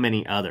so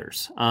many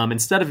others.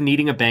 Instead of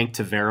needing a bank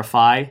to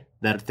verify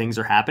that things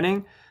are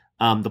happening,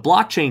 the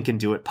blockchain can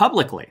do it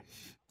publicly.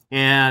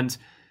 And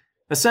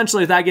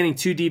essentially, without getting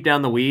too deep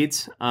down the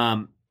weeds,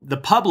 the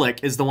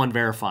public is the one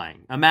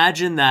verifying.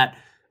 Imagine that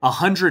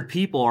 100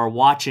 people are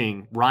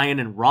watching Ryan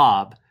and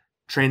Rob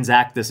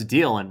transact this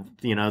deal, and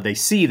they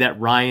see that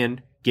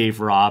Ryan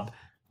gave Rob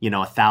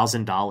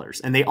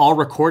 $1,000, and they all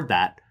record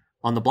that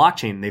on the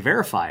blockchain and they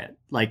verify it.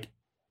 Like,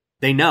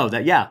 they know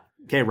that, yeah,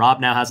 okay, Rob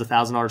now has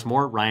 $1,000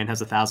 more, Ryan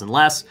has 1,000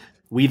 less.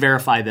 We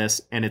verify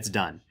this and it's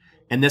done.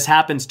 And this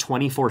happens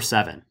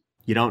 24/7.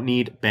 You don't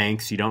need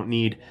banks. You don't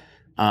need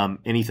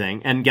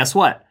anything. And guess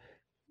what?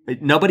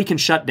 Nobody can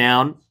shut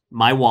down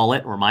my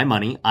wallet or my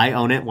money. I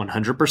own it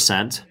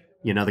 100%.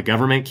 The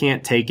government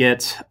can't take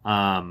it.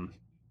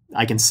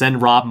 I can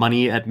send Rob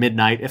money at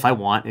midnight if I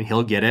want, and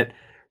he'll get it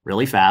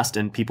really fast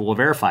and people will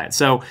verify it.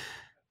 So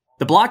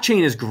the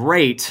blockchain is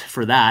great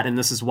for that. And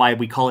this is why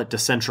we call it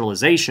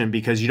decentralization,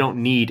 because you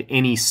don't need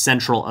any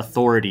central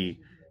authority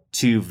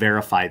to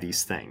verify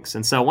these things.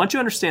 And so once you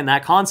understand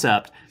that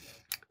concept,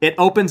 it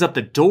opens up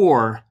the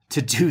door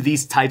to do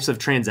these types of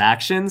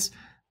transactions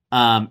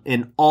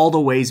in all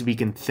the ways we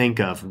can think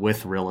of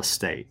with real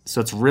estate.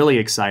 So it's really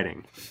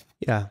exciting.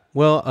 Yeah.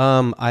 Well,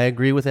 I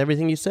agree with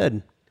everything you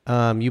said.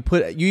 I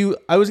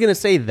was going to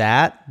say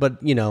that, but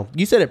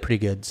you said it pretty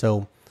good.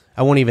 So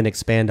I won't even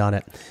expand on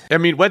it. I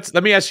mean,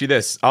 let me ask you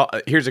this.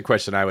 Here's a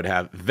question I would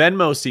have.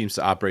 Venmo seems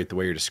to operate the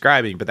way you're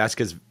describing, but that's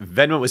because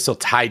Venmo is still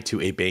tied to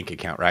a bank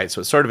account, right?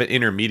 So it's sort of an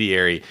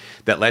intermediary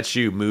that lets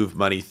you move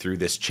money through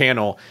this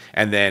channel,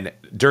 and then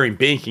during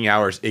banking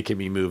hours, it can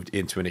be moved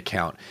into an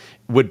account.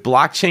 Would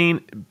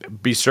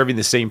blockchain be serving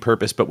the same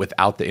purpose, but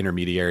without the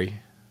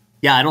intermediary?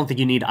 Yeah, I don't think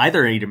you need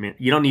either.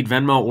 You don't need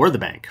Venmo or the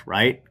bank,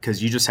 right?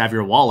 Because you just have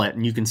your wallet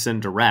and you can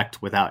send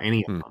direct without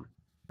any of them.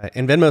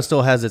 And Venmo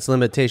still has its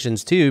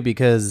limitations too,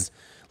 because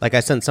like I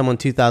sent someone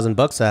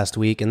 $2,000 last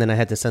week, and then I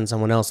had to send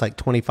someone else like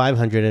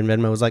 $2,500, and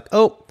Venmo was like,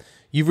 "Oh,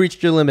 you've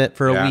reached your limit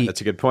for a week." That's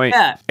a good point.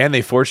 Yeah. And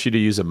they force you to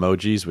use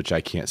emojis, which I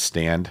can't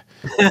stand.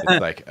 It's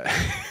like,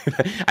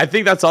 I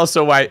think that's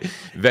also why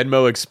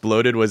Venmo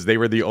exploded, was they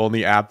were the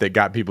only app that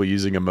got people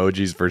using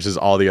emojis versus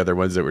all the other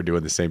ones that were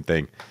doing the same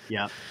thing.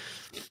 Yeah.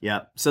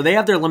 Yeah. So they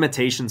have their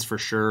limitations for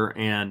sure.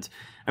 And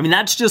I mean,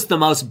 that's just the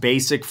most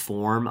basic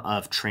form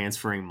of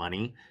transferring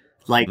money.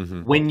 Like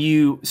when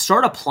you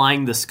start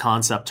applying this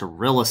concept to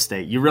real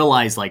estate, you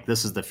realize like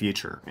this is the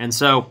future. And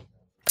so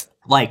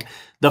like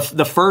the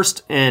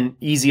first and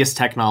easiest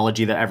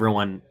technology that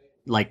everyone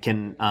like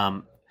can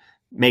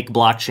make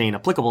blockchain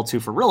applicable to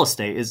for real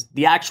estate is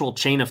the actual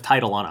chain of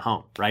title on a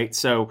home, right?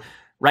 So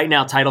right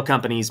now, title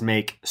companies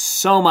make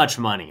so much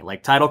money.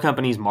 Like title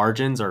companies'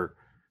 margins are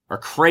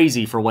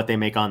crazy for what they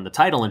make on the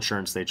title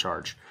insurance they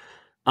charge.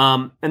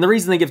 And the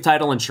reason they give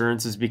title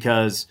insurance is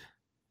because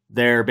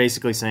they're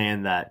basically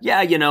saying that,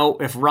 yeah,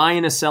 if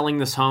Ryan is selling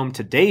this home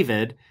to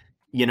David,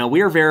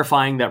 we are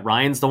verifying that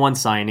Ryan's the one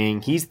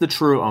signing, he's the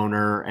true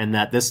owner, and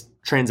that this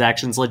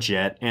transaction's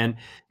legit. And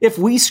if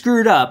we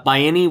screwed up by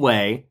any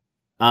way,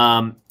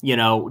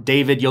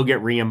 David, you'll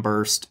get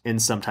reimbursed in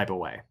some type of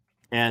way.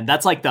 And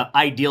that's like the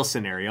ideal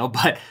scenario,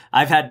 but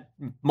I've had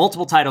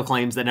multiple title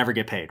claims that never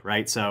get paid,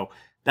 right? So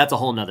that's a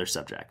whole nother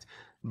subject.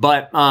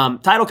 But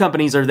title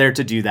companies are there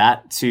to do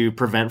that, to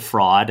prevent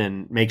fraud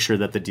and make sure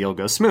that the deal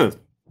goes smooth.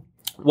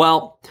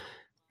 Well,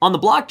 on the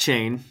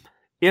blockchain,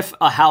 if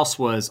a house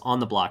was on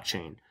the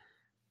blockchain,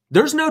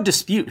 there's no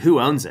dispute who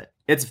owns it.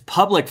 It's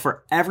public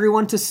for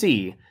everyone to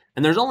see,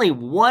 and there's only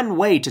one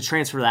way to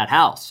transfer that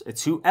house.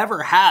 It's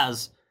whoever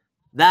has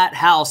that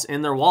house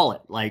in their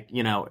wallet. Like,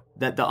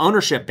 that the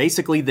ownership,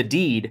 basically the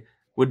deed,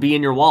 would be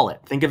in your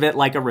wallet. Think of it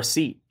like a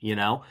receipt,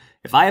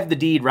 If I have the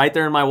deed right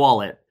there in my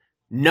wallet,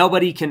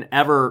 nobody can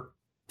ever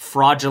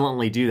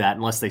fraudulently do that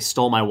unless they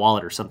stole my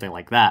wallet or something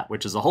like that,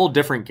 which is a whole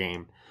different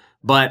game.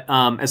 But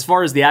as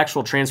far as the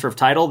actual transfer of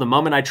title, the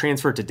moment I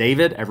transfer to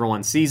David,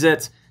 everyone sees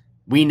it.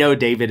 We know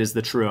David is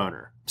the true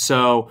owner.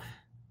 So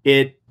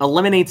it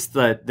eliminates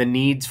the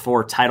needs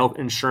for title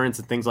insurance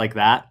and things like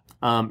that.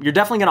 You're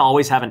definitely going to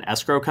always have an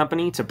escrow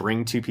company to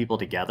bring two people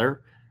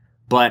together.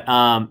 But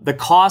the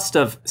cost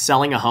of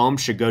selling a home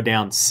should go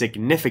down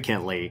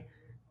significantly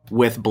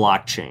with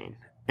blockchain.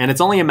 And it's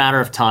only a matter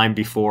of time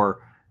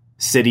before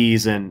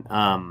cities and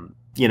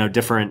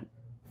different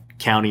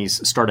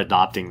counties start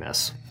adopting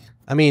this.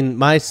 I mean,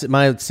 my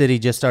city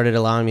just started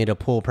allowing me to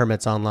pull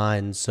permits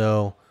online,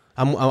 so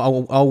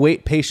I'll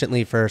wait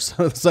patiently for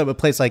some a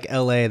place like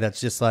LA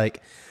that's just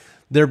like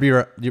their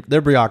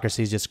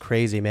bureaucracy is just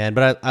crazy, man.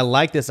 But I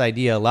like this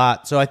idea a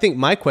lot. So I think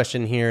my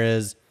question here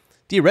is,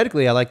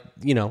 theoretically,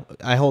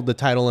 I hold the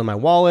title in my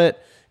wallet,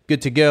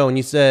 good to go. And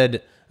you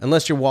said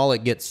unless your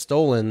wallet gets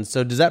stolen,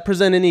 so does that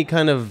present any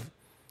kind of,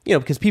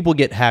 because people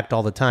get hacked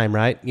all the time,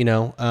 right?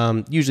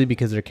 Usually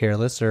because they're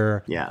careless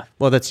or,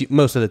 well, that's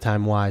most of the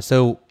time why.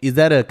 So is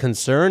that a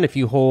concern if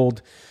you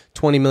hold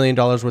 $20 million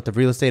worth of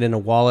real estate in a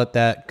wallet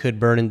that could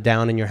burn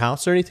down in your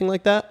house or anything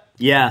like that?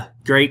 Yeah,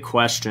 great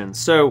question.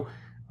 So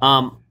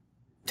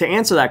to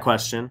answer that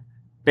question,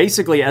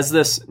 basically as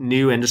this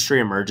new industry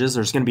emerges,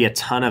 there's going to be a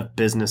ton of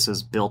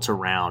businesses built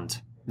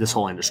around this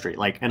whole industry.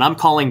 And I'm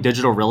calling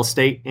digital real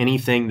estate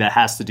anything that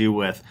has to do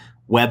with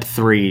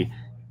Web3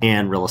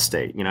 and real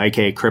estate,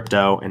 aka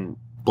crypto and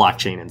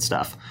blockchain and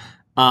stuff.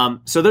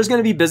 So there's going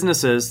to be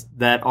businesses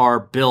that are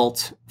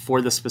built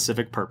for this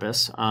specific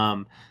purpose.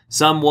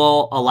 Some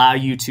will allow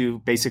you to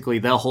basically,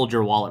 they'll hold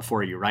your wallet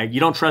for you, right? You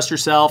don't trust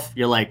yourself.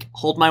 You're like,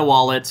 hold my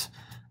wallet.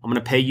 I'm going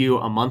to pay you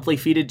a monthly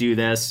fee to do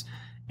this.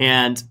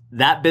 And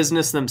that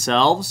business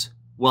themselves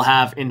will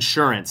have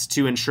insurance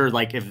to ensure,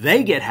 if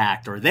they get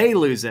hacked or they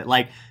lose it,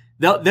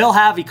 they'll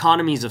have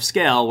economies of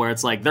scale where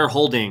it's like they're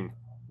holding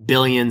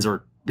billions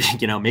or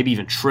maybe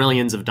even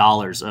trillions of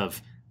dollars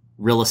of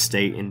real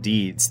estate and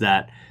deeds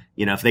that,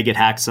 if they get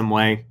hacked some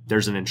way,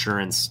 there's an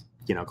insurance,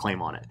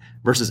 claim on it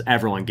versus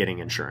everyone getting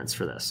insurance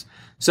for this.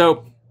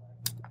 So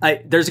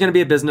there's going to be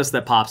a business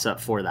that pops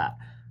up for that.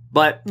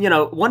 But,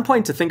 one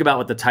point to think about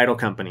with the title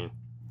company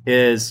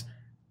is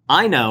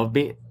I know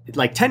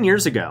 10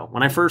 years ago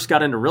when I first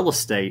got into real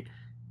estate,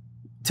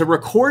 to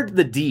record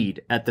the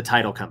deed at the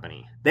title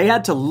company, they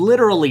had to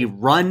literally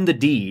run the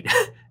deed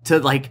to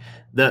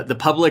the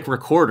public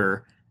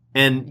recorder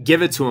and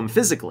give it to them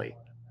physically.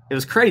 It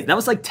was crazy. That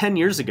was 10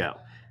 years ago.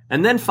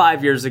 And then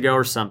 5 years ago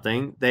or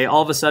something, they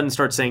all of a sudden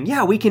start saying,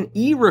 yeah, we can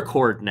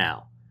e-record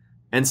now.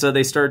 And so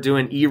they start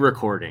doing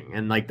e-recording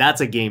and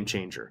that's a game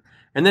changer.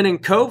 And then in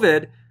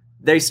COVID,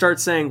 they start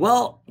saying,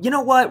 well, you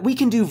know what? We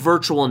can do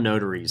virtual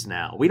notaries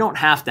now. We don't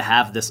have to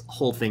have this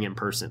whole thing in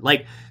person.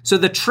 So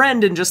the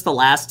trend in just the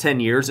last 10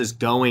 years is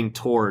going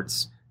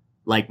towards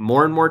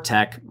more and more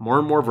tech, more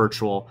and more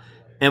virtual.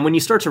 And when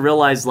you start to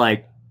realize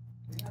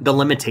the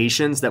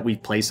limitations that we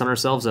place on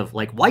ourselves of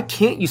why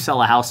can't you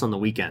sell a house on the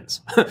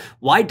weekends?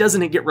 Why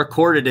doesn't it get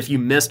recorded if you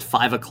missed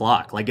 5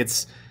 o'clock?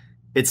 It's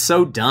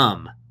so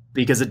dumb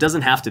because it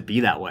doesn't have to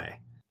be that way.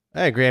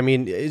 I agree. I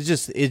mean, it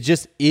just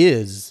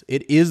is.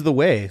 It is the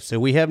way. So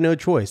we have no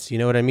choice. You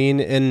know what I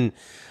mean? And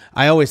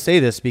I always say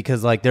this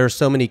because there are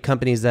so many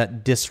companies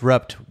that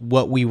disrupt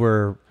what we've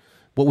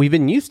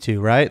been used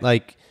to,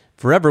 right?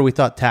 Forever we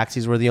thought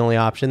taxis were the only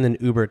option. Then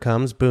Uber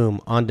comes,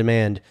 boom, on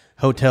demand.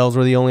 Hotels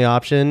were the only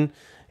option.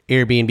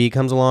 Airbnb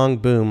comes along,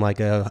 boom,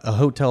 a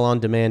hotel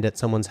on demand at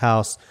someone's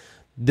house.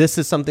 This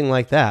is something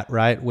like that,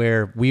 right?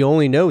 Where we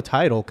only know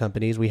title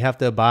companies. We have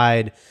to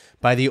abide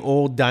by the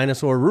old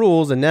dinosaur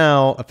rules. And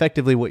now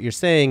effectively what you're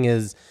saying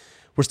is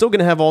we're still going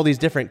to have all these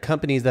different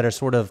companies that are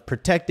sort of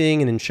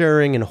protecting and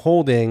insuring and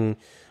holding,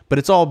 but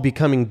it's all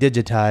becoming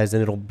digitized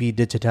and it'll be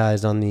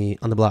digitized on the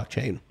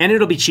blockchain. And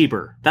it'll be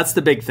cheaper. That's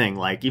the big thing.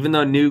 Even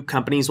though new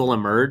companies will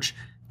emerge,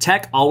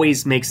 tech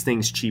always makes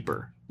things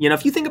cheaper.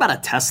 If you think about a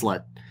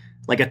Tesla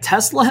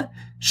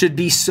should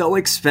be so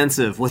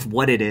expensive with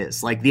what it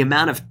is, the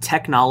amount of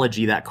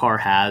technology that car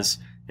has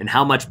and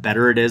how much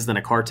better it is than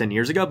a car 10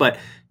 years ago. But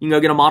you can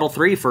go get a Model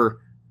 3 for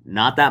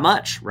not that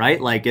much, right?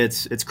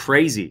 It's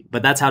crazy,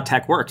 but that's how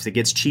tech works. It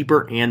gets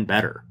cheaper and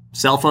better.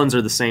 Cell phones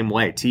are the same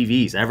way.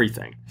 TVs,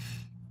 everything.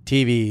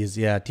 TVs,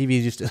 yeah.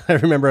 TVs I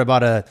remember I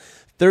bought a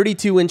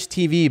 32-inch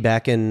TV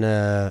back in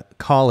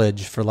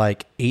college for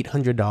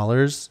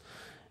 $800.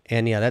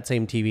 And yeah, that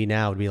same TV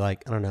now would be I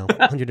don't know,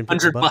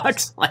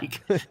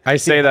 $150. I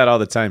say that all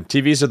the time.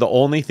 TVs are the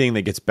only thing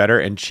that gets better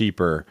and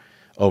cheaper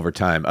over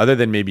time, other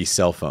than maybe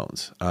cell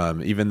phones.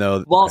 Even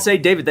though, well, I'll say,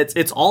 David,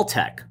 it's all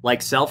tech.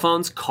 Cell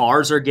phones,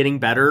 cars are getting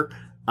better.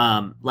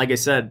 Like I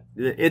said,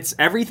 it's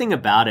everything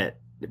about it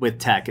with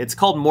tech. It's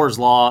called Moore's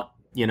Law.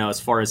 As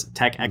far as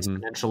tech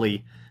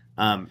exponentially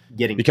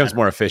getting becomes better.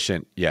 More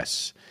efficient.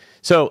 Yes.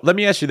 So let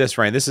me ask you this,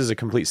 Ryan. This is a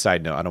complete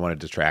side note. I don't want to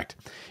distract.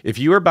 If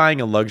you were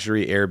buying a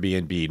luxury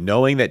Airbnb,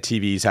 knowing that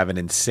TVs have an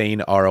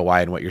insane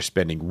ROI in what you're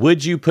spending,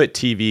 would you put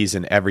TVs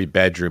in every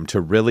bedroom to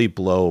really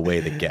blow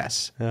away the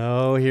guests?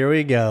 Oh, here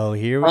we go.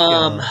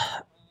 Go.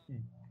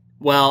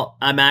 Well,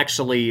 I'm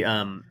actually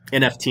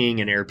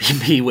NFTing an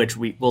Airbnb, which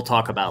we'll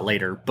talk about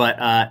later. But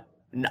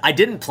I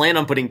didn't plan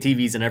on putting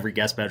TVs in every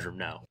guest bedroom,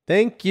 no.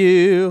 Thank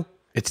you.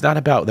 It's not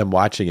about them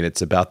watching it.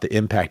 It's about the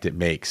impact it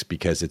makes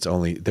because their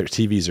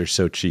TVs are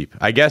so cheap.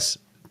 I guess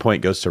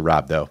point goes to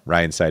Rob, though.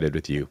 Ryan sided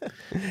with you.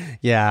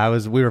 Yeah,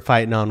 we were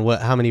fighting on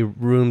how many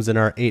rooms in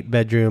our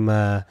 8-bedroom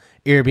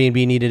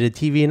Airbnb needed a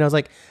TV. And I was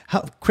like,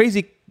 how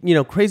crazy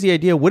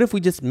idea. What if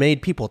we just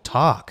made people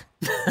talk,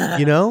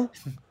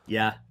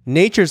 Yeah.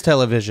 Nature's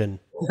television.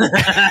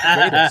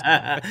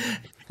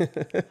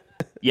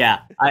 Yeah,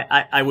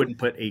 I wouldn't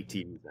put 8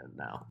 TVs in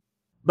now.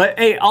 But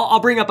hey, I'll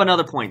bring up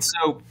another point.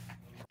 So,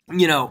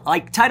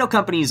 like title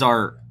companies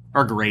are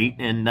great,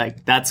 and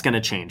that's going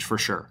to change for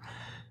sure.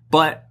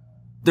 But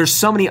there's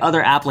so many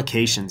other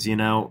applications.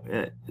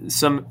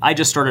 I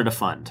just started a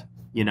fund.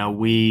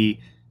 We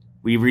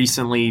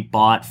recently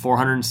bought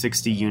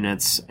 460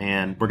 units,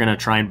 and we're going to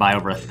try and buy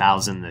over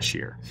 1,000 this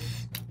year.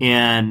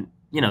 And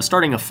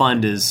starting a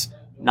fund is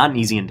not an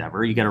easy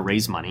endeavor. You got to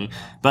raise money.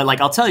 But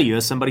I'll tell you,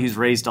 as somebody who's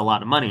raised a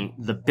lot of money,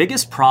 the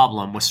biggest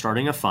problem with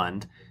starting a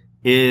fund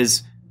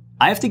is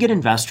I have to get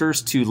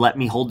investors to let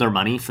me hold their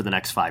money for the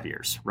next 5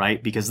 years,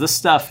 right? Because this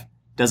stuff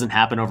doesn't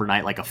happen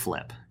overnight like a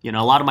flip. A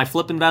lot of my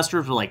flip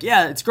investors were like,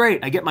 yeah, it's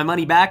great. I get my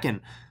money back in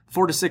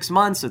 4 to 6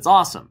 months. It's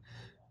awesome.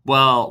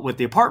 Well, with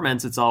the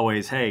apartments, it's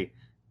always, hey,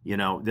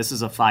 this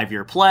is a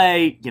 5-year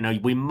play.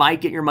 We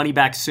might get your money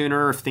back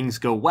sooner if things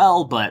go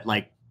well, but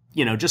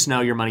just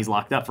know your money's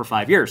locked up for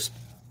 5 years.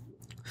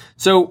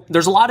 So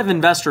there's a lot of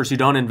investors who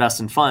don't invest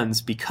in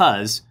funds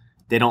because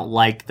they don't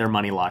like their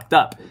money locked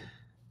up.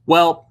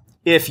 Well,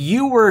 if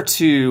you were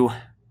to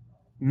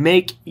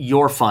make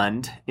your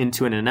fund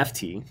into an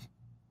NFT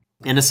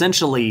and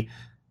essentially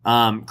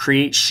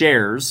create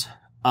shares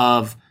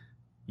of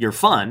your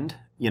fund,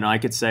 I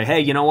could say,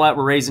 hey, you know what?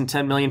 We're raising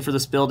 $10 million for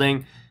this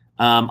building.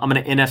 I'm going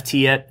to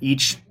NFT it.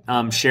 Each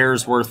share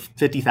is worth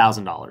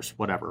 $50,000,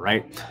 whatever,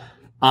 right?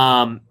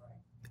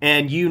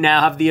 And you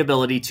now have the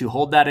ability to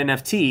hold that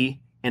NFT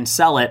and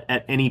sell it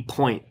at any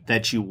point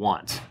that you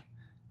want.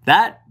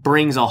 That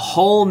brings a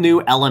whole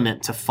new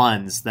element to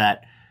funds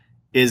that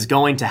is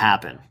going to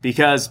happen.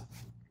 Because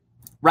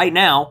right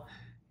now,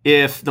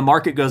 if the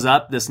market goes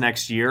up this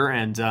next year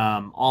and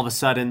all of a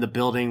sudden the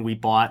building we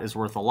bought is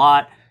worth a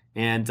lot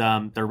and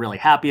they're really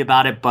happy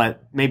about it,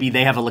 but maybe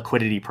they have a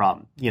liquidity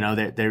problem.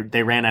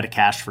 They ran out of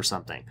cash for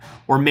something.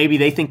 Or maybe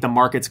they think the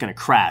market's going to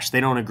crash.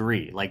 They don't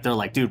agree. They're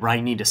like, dude,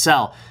 Ryan, you need to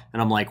sell.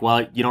 And I'm like,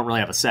 well, you don't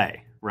really have a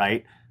say,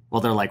 right? Well,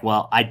 they're like,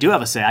 well, I do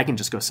have a say. I can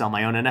just go sell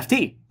my own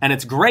NFT. And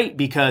it's great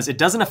because it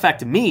doesn't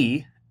affect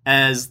me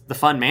as the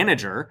fund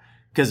manager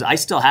because I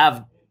still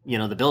have,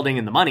 the building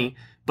and the money,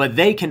 but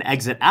they can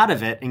exit out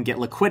of it and get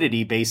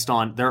liquidity based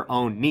on their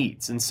own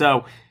needs. And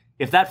so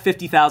if that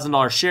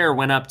 $50,000 share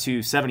went up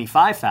to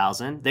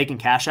 $75,000, they can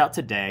cash out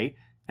today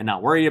and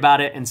not worry about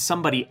it. And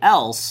somebody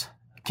else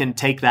can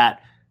take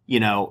that,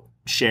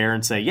 share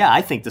and say, yeah,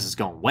 I think this is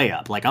going way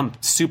up. I'm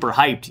super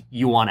hyped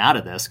you want out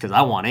of this because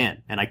I want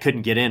in and I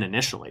couldn't get in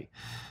initially.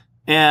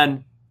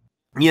 And,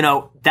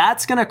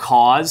 that's going to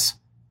cause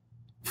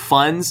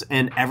funds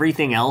and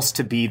everything else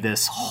to be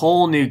this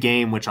whole new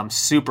game, which I'm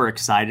super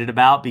excited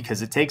about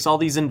because it takes all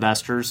these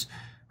investors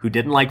who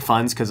didn't like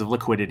funds because of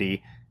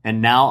liquidity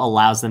and now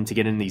allows them to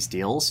get in these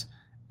deals.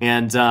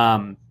 And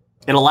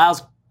it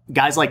allows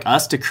guys like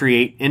us to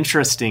create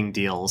interesting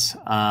deals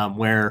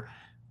where,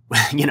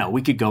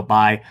 we could go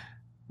buy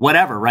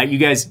whatever, right? You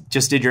guys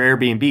just did your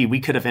Airbnb. We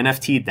could have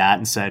NFT'd that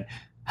and said,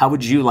 how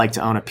would you like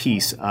to own a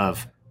piece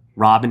of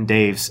Rob and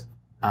Dave's,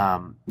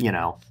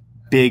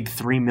 big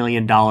 $3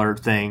 million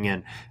thing?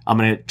 And I'm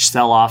going to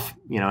sell off,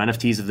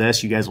 NFTs of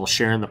this. You guys will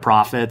share in the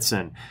profits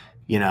and,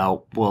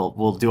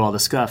 we'll do all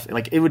this stuff.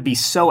 It would be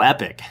so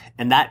epic.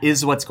 And that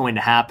is what's going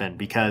to happen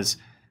because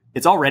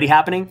it's already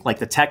happening.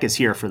 The tech is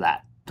here for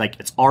that.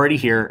 It's already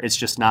here. It's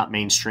just not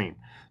mainstream.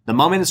 The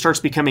moment it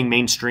starts becoming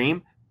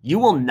mainstream, you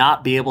will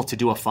not be able to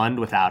do a fund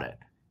without it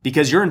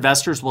because your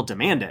investors will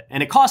demand it.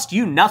 And it costs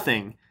you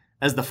nothing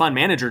as the fund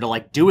manager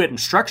to do it and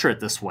structure it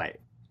this way.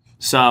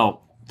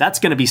 So that's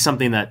going to be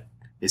something that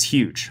is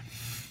huge.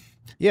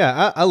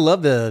 Yeah, I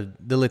love the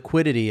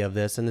liquidity of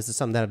this. And this is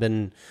something that I've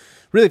been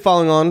really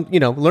following on,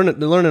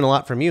 learning a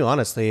lot from you,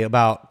 honestly,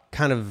 about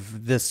kind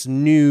of this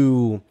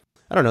new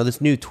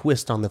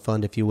twist on the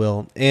fund, if you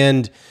will.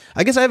 And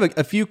I guess I have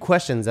a few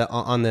questions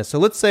on this. So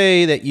let's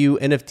say that you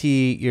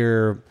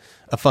NFT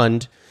a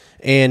fund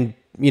and,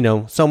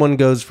 someone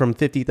goes from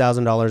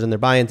 $50,000 and they're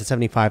buying to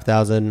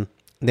 $75,000 and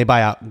they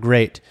buy out.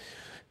 Great.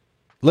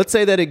 Let's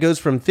say that it goes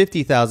from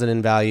 $50,000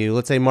 in value.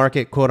 Let's say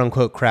market quote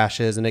unquote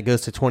crashes and it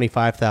goes to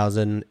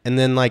 $25,000. And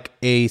then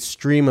a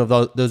stream of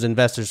those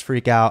investors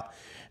freak out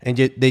and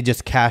they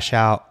just cash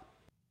out.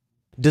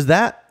 Does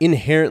that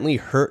inherently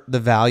hurt the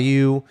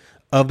value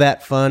of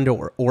that fund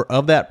or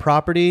of that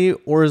property?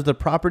 Or is the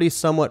property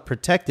somewhat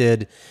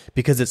protected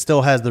because it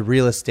still has the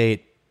real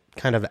estate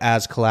kind of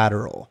as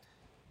collateral?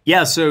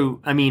 Yeah.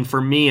 So,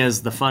 for me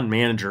as the fund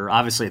manager,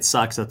 obviously it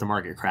sucks that the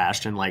market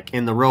crashed. And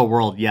in the real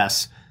world,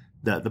 yes,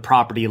 the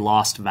property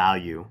lost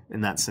value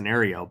in that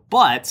scenario.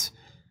 But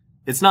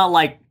it's not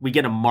like we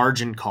get a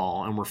margin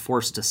call and we're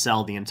forced to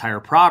sell the entire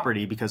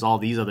property because all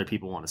these other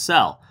people want to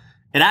sell.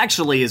 It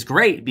actually is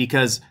great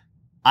because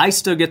I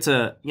still get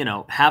to,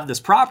 have this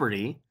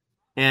property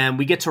and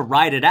we get to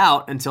ride it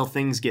out until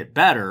things get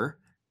better.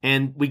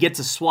 And we get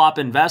to swap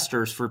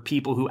investors for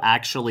people who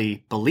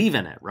actually believe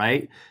in it,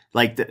 right?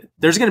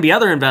 There's going to be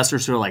other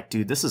investors who are like,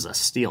 dude, this is a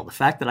steal. The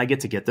fact that I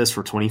get to get this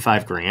for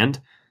 $25,000,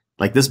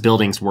 Like this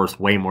building's worth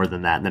way more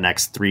than that in the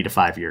next 3 to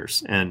 5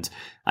 years. And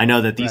I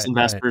know that these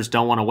investors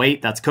don't want to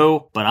wait. That's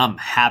cool, but I'm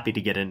happy to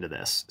get into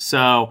this.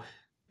 So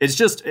it's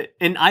just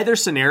in either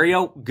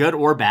scenario, good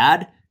or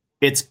bad,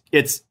 it's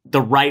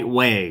the right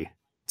way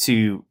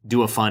to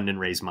do a fund and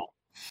raise money.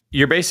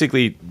 You're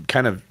basically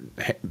kind of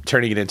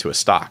turning it into a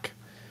stock.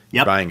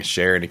 Yep. Buying a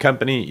share in a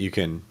company, you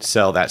can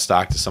sell that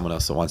stock to someone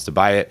else that wants to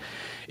buy it.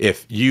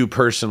 If you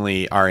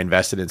personally are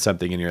invested in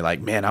something and you're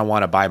like, man, I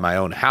want to buy my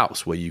own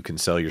house, well, you can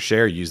sell your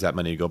share, use that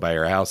money to go buy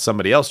your house.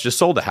 Somebody else just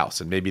sold a house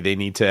and maybe they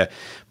need to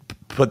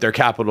put their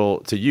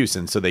capital to use.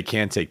 And so they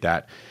can take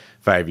that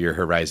 5-year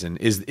horizon.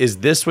 Is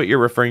this what you're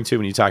referring to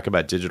when you talk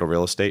about digital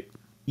real estate?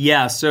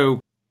 Yeah. So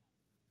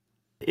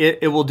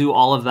it will do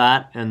all of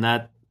that. And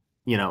that,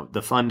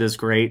 the fund is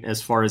great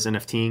as far as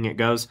NFTing it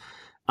goes.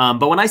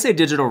 But when I say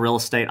digital real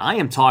estate, I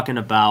am talking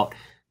about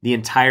the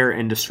entire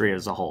industry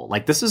as a whole.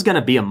 Like this is going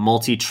to be a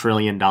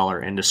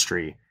multi-trillion-dollar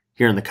industry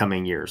here in the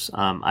coming years.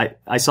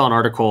 I saw an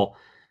article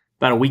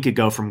about a week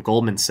ago from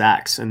Goldman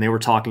Sachs, and they were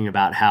talking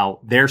about how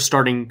they're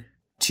starting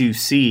to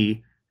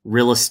see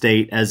real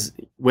estate as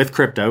with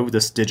crypto,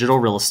 this digital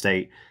real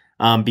estate,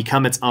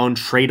 become its own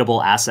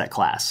tradable asset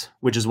class,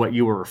 which is what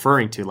you were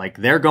referring to. Like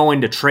they're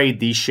going to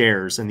trade these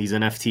shares and these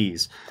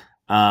NFTs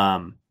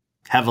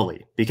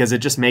heavily because it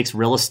just makes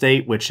real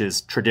estate, which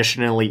is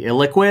traditionally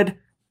illiquid,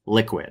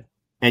 liquid.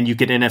 And you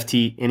could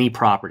NFT any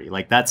property.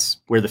 Like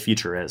that's where the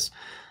future is.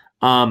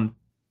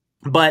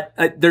 But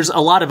there's a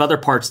lot of other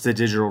parts to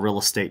digital real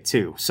estate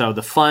too. So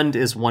the fund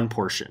is one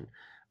portion.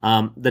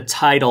 The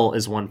title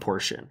is one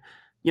portion.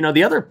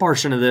 The other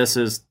portion of this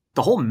is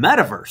the whole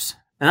metaverse.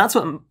 And that's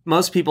what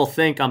most people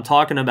think I'm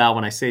talking about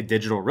when I say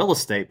digital real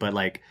estate. But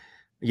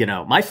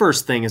my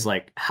first thing is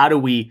like, how do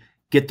we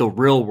get the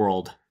real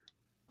world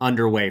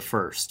underway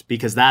first?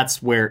 Because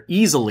that's where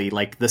easily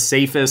like the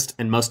safest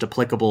and most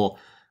applicable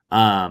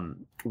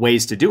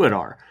ways to do it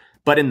are.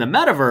 But in the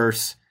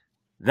metaverse,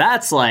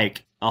 that's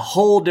like a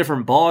whole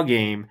different ball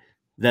game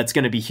that's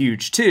going to be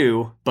huge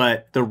too,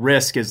 but the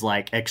risk is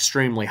like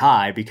extremely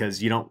high because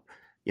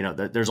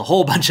there's a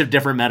whole bunch of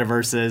different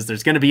metaverses.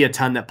 There's going to be a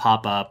ton that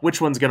pop up.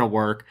 Which one's going to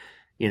work?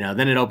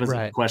 Then it opens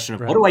up the question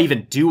of what do I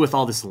even do with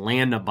all this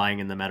land I'm buying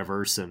in the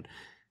metaverse? And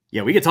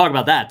yeah, we could talk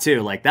about that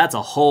too. Like that's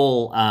a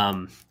whole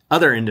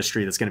other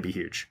industry that's going to be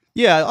huge.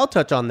 Yeah, I'll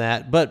touch on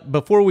that. But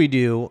before we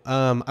do,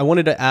 I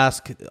wanted to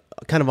ask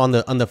kind of on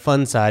the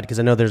fund side, because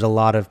I know there's a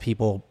lot of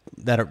people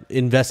that are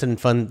invested in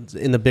funds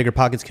in the Bigger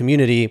Pockets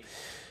community.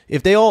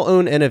 If they all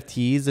own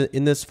NFTs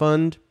in this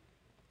fund,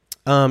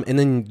 and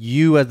then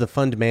you as the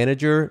fund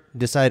manager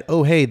decide,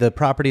 oh, hey, the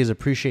property is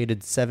appreciated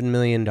 $7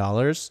 million.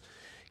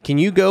 Can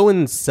you go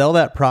and sell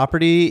that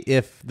property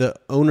if the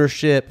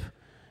ownership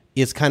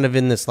is kind of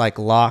in this like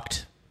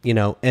locked,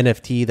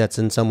 NFT that's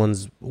in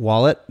someone's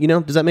wallet?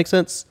 Does that make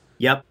sense?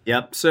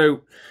 Yep.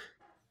 So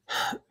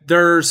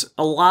there's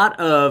a lot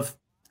of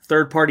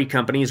third-party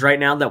companies right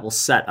now that will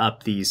set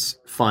up these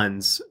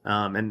funds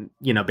and,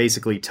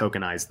 basically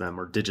tokenize them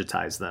or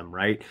digitize them,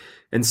 right?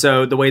 And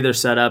so the way they're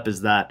set up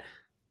is that,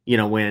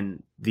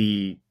 when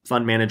the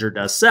fund manager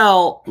does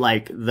sell,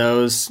 like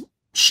those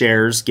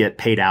shares get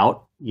paid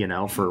out,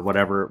 for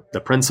whatever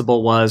the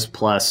principal was,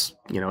 plus,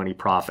 any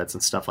profits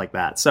and stuff like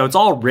that. So it's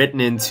all written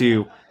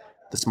into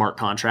the smart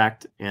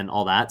contract and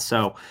all that.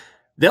 So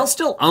they'll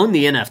still own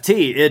the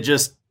NFT. It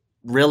just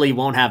really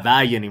won't have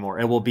value anymore.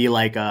 It will be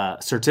like a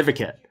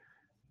certificate.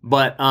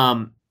 But,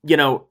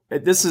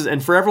 this is,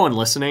 and for everyone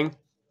listening,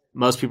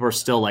 most people are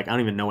still like, I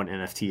don't even know what an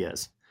NFT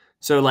is.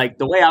 So like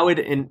the way I would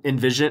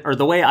envision, or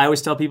the way I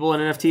always tell people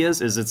an NFT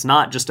is it's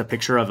not just a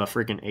picture of a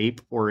freaking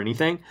ape or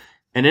anything.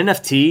 An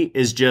NFT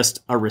is just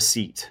a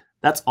receipt.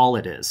 That's all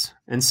it is.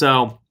 And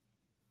so,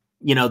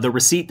 the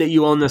receipt that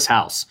you own this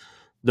house,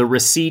 the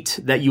receipt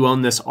that you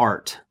own this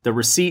art, the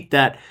receipt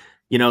that,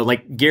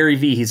 like Gary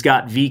Vee, he's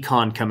got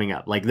VCon coming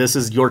up. Like this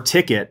is your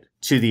ticket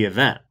to the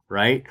event,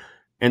 right?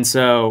 And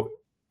so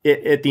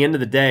at the end of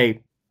the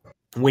day,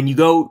 when you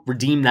go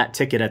redeem that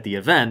ticket at the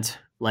event,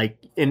 like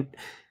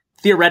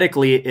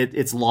theoretically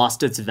it's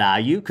lost its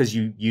value because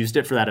you used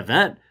it for that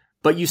event,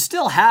 but you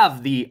still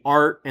have the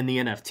art and the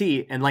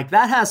NFT, and like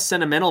that has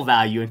sentimental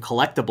value and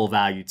collectible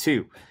value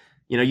too.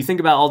 You think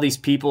about all these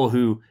people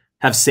who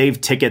have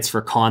saved tickets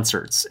for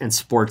concerts and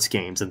sports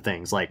games and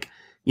things like,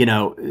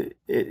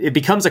 it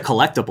becomes a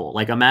collectible.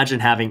 Like imagine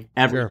having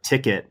every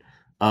ticket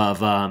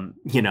of,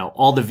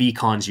 all the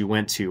VCons you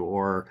went to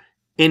or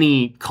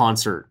any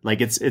concert. Like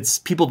it's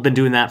people have been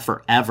doing that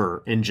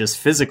forever in just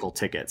physical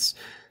tickets.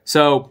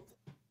 So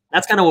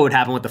that's kind of what would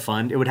happen with the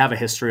fund. It would have a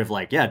history of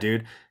like, yeah,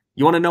 dude,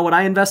 you want to know what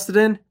I invested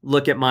in?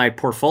 Look at my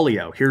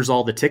portfolio. Here's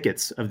all the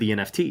tickets of the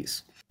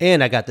NFTs.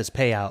 And I got this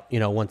payout,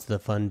 once the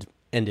fund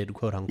ended,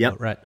 quote unquote,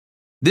 right?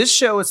 This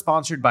show is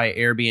sponsored by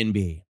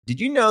Airbnb.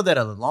 Did you know that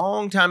a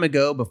long time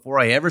ago,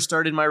 before I ever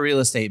started my real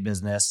estate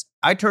business,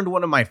 I turned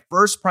one of my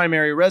first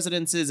primary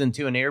residences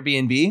into an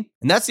Airbnb?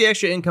 And that's the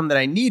extra income that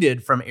I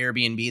needed from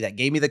Airbnb that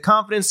gave me the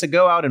confidence to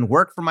go out and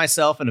work for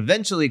myself and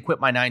eventually quit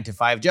my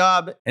 9-to-5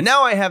 job. And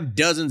now I have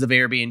dozens of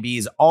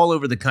Airbnbs all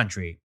over the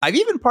country. I've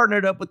even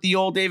partnered up with the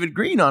old David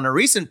Green on a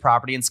recent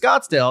property in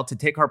Scottsdale to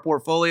take our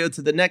portfolio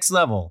to the next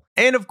level.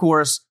 And of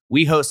course,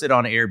 we host it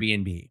on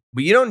Airbnb.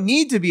 But you don't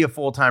need to be a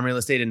full-time real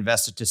estate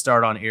investor to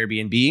start on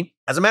Airbnb.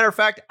 As a matter of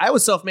fact, I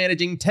was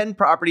self-managing 10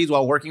 properties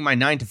while working my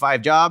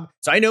 9-to-5 job,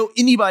 so I know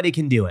anybody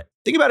can do it.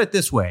 Think about it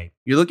this way.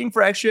 You're looking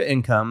for extra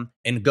income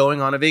and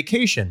going on a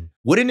vacation.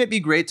 Wouldn't it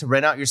be great to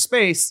rent out your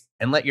space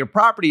and let your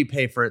property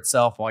pay for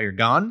itself while you're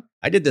gone?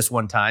 I did this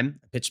one time.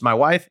 I pitched my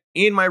wife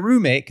and my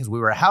roommate, because we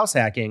were house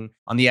hacking,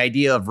 on the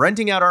idea of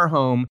renting out our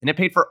home, and it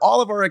paid for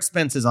all of our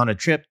expenses on a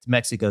trip to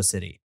Mexico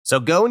City. So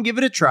go and give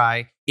it a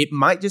try. It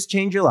might just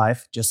change your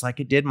life, just like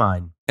it did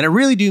mine. And I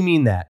really do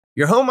mean that.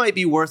 Your home might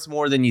be worth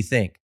more than you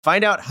think.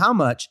 Find out how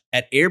much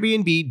at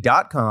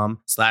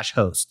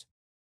airbnb.com/host.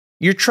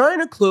 You're trying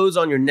to close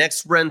on your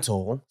next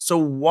rental, so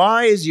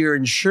why is your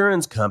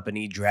insurance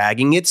company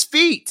dragging its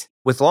feet?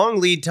 With long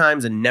lead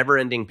times and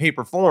never-ending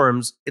paper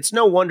forms, it's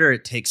no wonder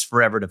it takes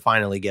forever to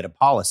finally get a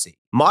policy.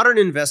 Modern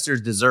investors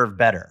deserve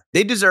better.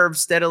 They deserve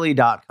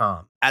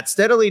Steadily.com. At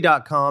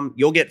Steadily.com,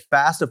 you'll get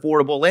fast,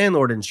 affordable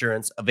landlord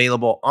insurance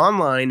available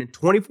online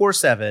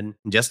 24/7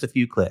 in just a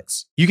few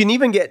clicks. You can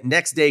even get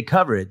next-day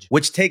coverage,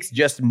 which takes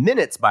just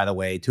minutes, by the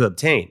way, to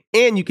obtain.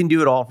 And you can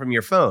do it all from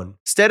your phone.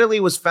 Steadily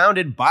was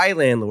founded by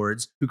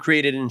landlords who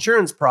created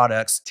insurance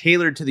products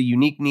tailored to the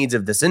unique needs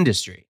of this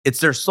industry. It's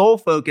their sole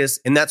focus,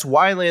 and that's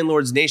why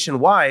landlords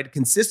nationwide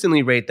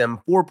consistently rate them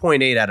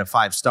 4.8 out of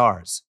 5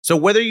 stars. So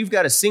whether you've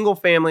got a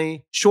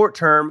single-family,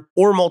 short-term,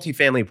 or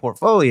multifamily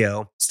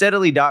portfolio,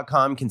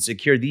 Steadily.com can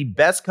secure the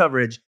best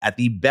coverage at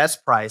the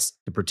best price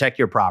to protect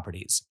your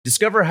properties.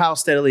 Discover how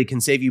Steadily can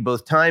save you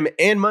both time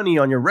and money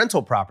on your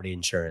rental property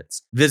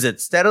insurance. Visit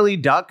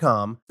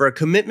Steadily.com for a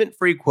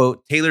commitment-free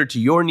quote tailored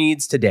to your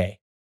needs today.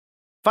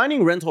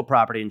 Finding rental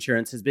property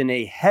insurance has been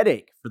a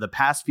headache for the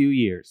past few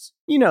years.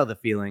 You know the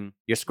feeling.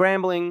 You're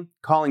scrambling,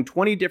 calling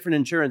 20 different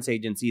insurance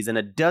agencies in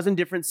a dozen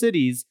different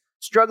cities,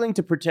 struggling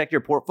to protect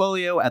your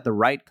portfolio at the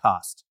right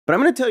cost. But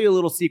I'm going to tell you a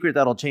little secret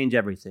that'll change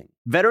everything.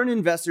 Veteran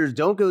investors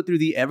don't go through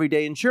the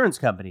everyday insurance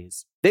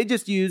companies. They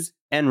just use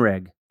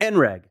NREG.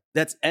 NREG,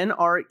 that's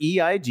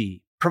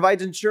NREIG,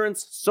 provides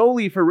insurance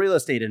solely for real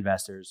estate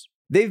investors.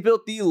 They've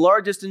built the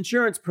largest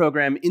insurance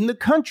program in the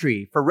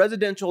country for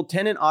residential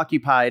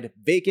tenant-occupied,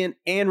 vacant,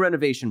 and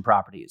renovation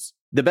properties.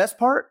 The best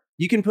part?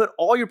 You can put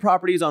all your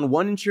properties on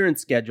one insurance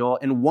schedule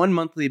and one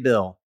monthly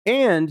bill.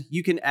 And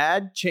you can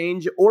add,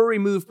 change, or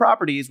remove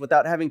properties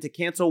without having to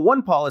cancel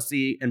one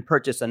policy and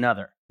purchase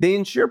another. They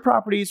insure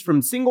properties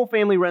from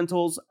single-family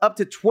rentals up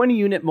to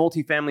 20-unit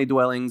multifamily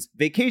dwellings,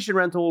 vacation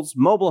rentals,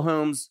 mobile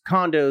homes,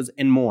 condos,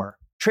 and more.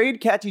 Trade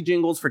catchy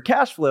jingles for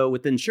cash flow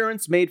with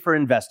insurance made for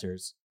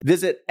investors.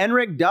 Visit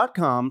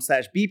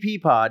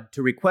nreg.com/bppod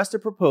to request a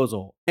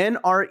proposal.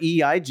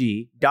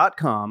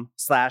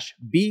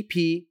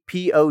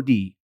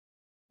 nreg.com/bppod.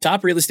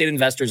 Top real estate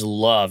investors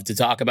love to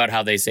talk about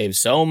how they save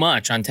so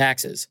much on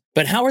taxes.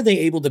 But how are they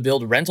able to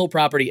build rental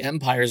property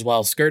empires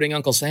while skirting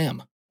Uncle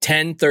Sam?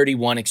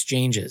 1031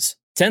 exchanges.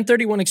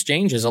 1031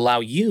 exchanges allow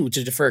you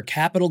to defer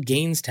capital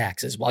gains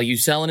taxes while you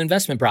sell an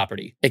investment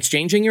property,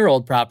 exchanging your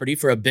old property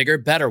for a bigger,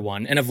 better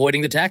one and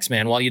avoiding the tax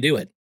man while you do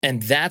it.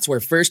 And that's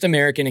where First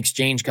American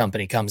Exchange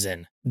Company comes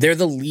in. They're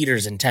the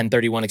leaders in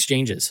 1031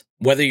 exchanges.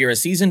 Whether you're a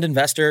seasoned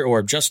investor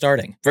or just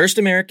starting, First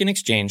American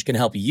Exchange can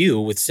help you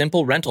with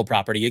simple rental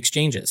property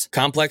exchanges,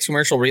 complex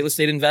commercial real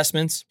estate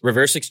investments,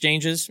 reverse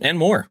exchanges, and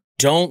more.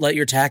 Don't let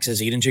your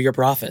taxes eat into your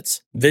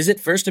profits. Visit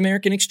First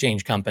American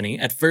Exchange Company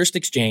at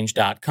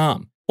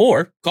firstexchange.com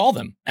or call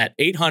them at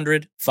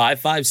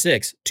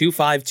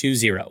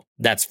 800-556-2520.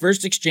 That's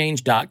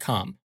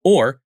firstexchange.com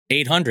or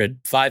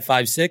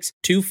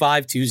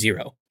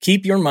 800-556-2520.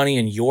 Keep your money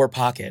in your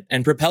pocket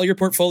and propel your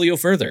portfolio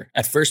further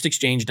at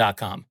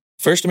firstexchange.com.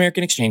 First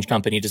American Exchange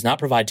Company does not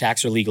provide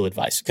tax or legal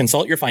advice.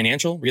 Consult your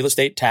financial, real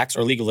estate, tax,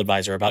 or legal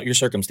advisor about your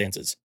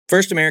circumstances.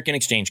 First American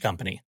Exchange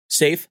Company.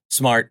 Safe,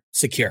 smart,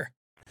 secure.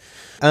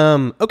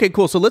 Okay,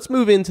 cool. So let's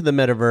move into the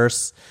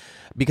metaverse,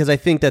 because I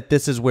think that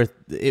this is where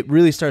it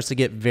really starts to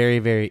get very,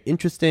 very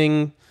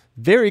interesting,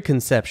 very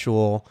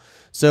conceptual.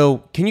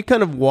 So can you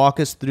kind of walk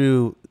us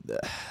through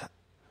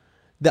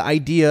the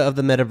idea of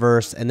the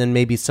metaverse and then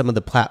maybe some of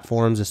the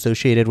platforms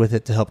associated with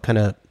it to help kind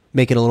of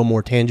make it a little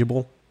more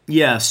tangible?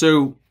 Yeah.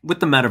 So with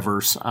the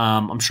metaverse,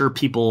 I'm sure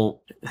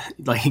people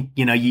if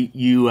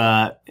you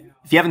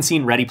haven't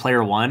seen Ready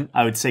Player One,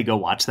 I would say go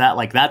watch that.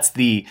 Like, that's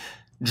the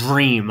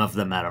dream of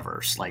the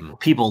metaverse. Like,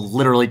 people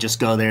literally just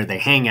go there, they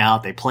hang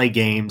out, they play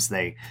games,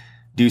 they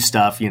do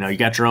stuff. You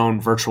got your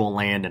own virtual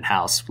land and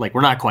house. Like,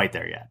 we're not quite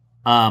there yet.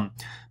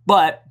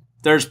 But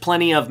there's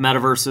plenty of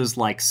metaverses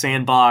like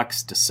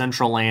Sandbox,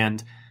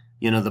 Decentraland.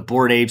 The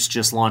Bored Apes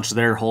just launched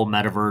their whole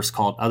metaverse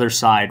called Other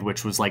Side,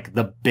 which was like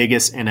the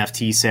biggest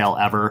NFT sale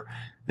ever.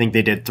 I think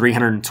they did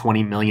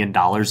 $320 million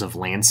of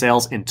land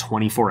sales in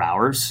 24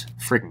 hours.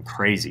 Freaking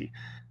crazy.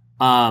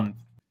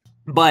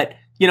 But,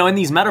 in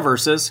these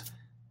metaverses,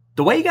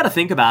 the way you got to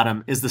think about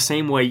them is the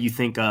same way you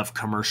think of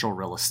commercial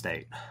real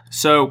estate.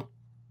 So,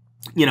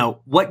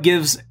 what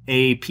gives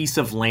a piece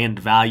of land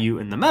value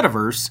in the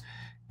metaverse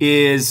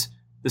is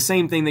the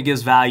same thing that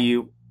gives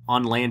value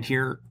on land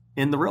here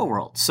in the real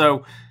world.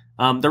 So,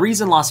 the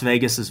reason Las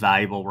Vegas is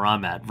valuable where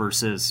I'm at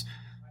versus,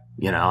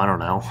 I don't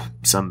know,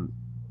 some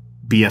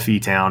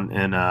BFE town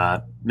in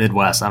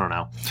Midwest, I don't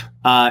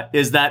know,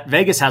 is that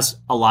Vegas has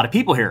a lot of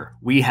people here.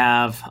 We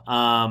have,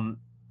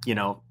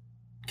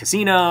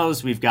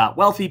 casinos, we've got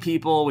wealthy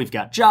people, we've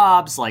got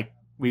jobs, like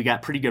we've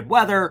got pretty good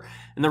weather.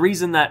 And the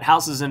reason that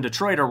houses in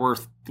Detroit are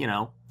worth,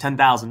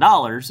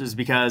 $10,000 is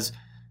because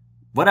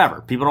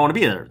whatever, people don't want to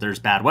be there. There's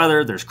bad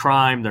weather, there's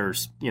crime,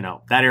 there's,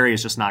 that area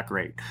is just not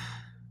great.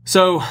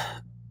 So,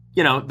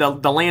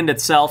 the land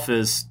itself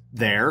is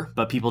there,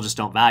 but people just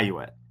don't value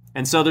it.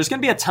 And so there's going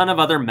to be a ton of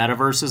other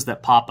metaverses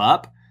that pop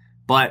up,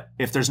 but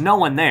if there's no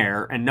one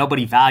there and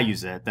nobody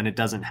values it, then it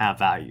doesn't have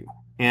value.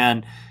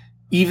 And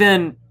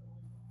even,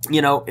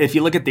 if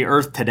you look at the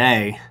earth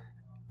today,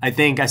 I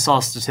think I saw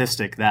a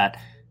statistic that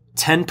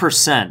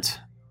 10%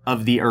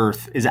 of the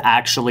earth is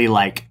actually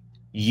like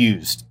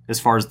used as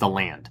far as the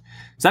land.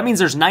 So that means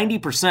there's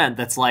 90%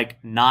 that's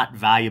like not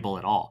valuable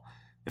at all.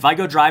 If I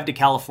go drive to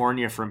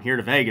California from here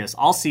to Vegas,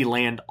 I'll see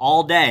land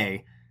all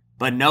day,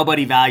 but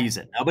nobody values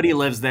it. Nobody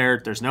lives there.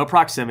 There's no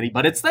proximity,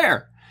 but it's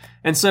there.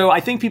 And so I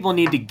think people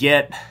need to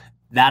get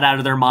that out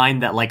of their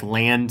mind that like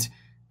land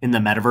in the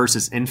metaverse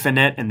is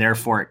infinite and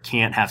therefore it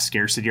can't have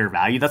scarcity or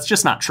value. That's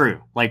just not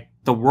true. Like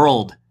the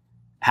world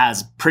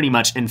has pretty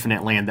much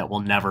infinite land that we'll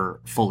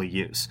never fully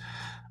use.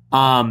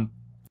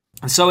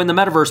 So in the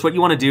metaverse, what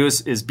you want to do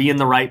is be in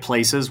the right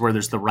places where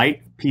there's the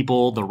right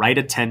people, the right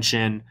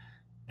attention,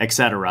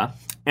 etc.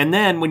 And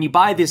then when you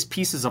buy these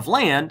pieces of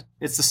land,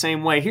 it's the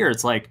same way here.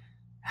 It's like,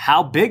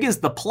 how big is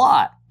the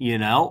plot?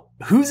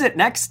 Who's it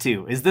next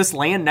to? Is this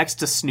land next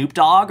to Snoop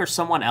Dogg or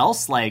someone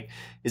else? Like,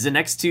 is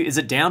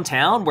it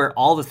downtown where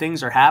all the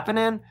things are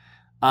happening?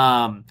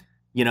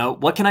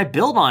 What can I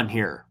build on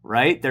here?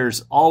 Right?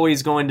 There's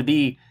always going to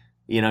be,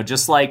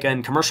 just like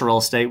in commercial real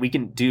estate, we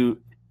can do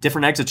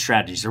different exit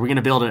strategies. Are we going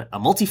to build a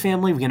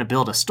multifamily? Are we going to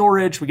build a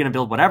storage? Are we going to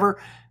build whatever?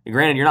 And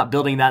granted, you're not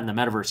building that in the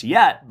metaverse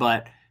yet,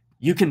 but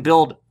you can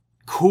build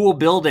cool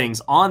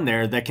buildings on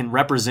there that can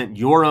represent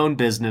your own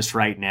business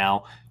right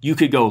now. You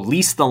could go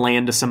lease the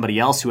land to somebody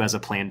else who has a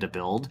plan to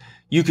build.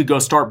 You could go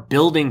start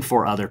building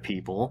for other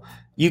people.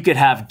 You could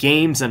have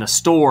games and a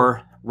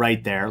store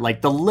right there.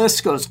 Like the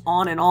list goes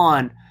on and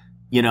on,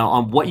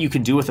 on what you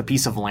can do with a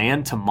piece of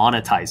land to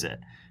monetize it.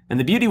 And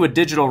the beauty with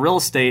digital real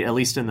estate, at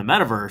least in the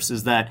metaverse,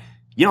 is that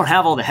you don't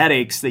have all the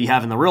headaches that you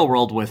have in the real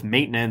world with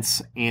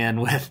maintenance and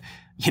with,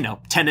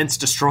 tenants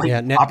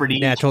destroying property.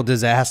 Natural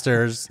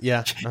disasters.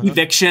 Yeah.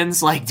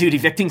 Evictions. Like, dude,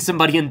 evicting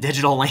somebody in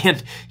digital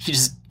land, you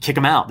just kick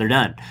them out. They're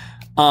done.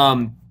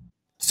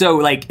 So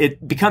like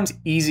it becomes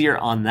easier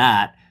on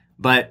that.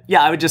 But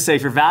yeah, I would just say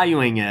if you're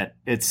valuing it,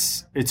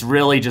 it's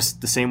really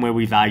just the same way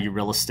we value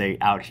real estate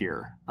out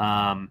here.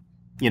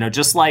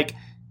 Just like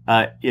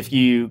if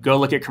you go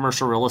look at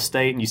commercial real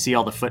estate and you see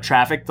all the foot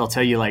traffic, they'll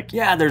tell you like,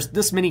 yeah, there's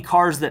this many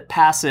cars that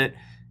pass it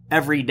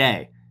every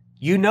day.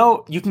 You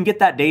can get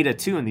that data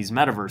too in these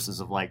metaverses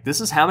of like,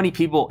 this is how many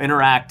people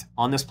interact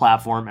on this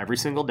platform every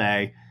single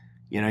day.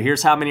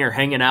 Here's how many are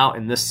hanging out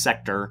in this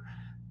sector,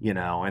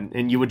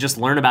 and you would just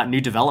learn about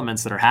new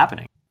developments that are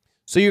happening.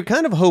 So you're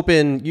kind of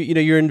hoping,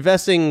 you're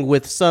investing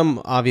with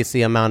some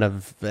obviously amount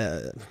of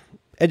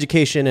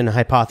education and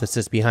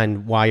hypothesis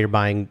behind why you're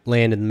buying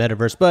land in the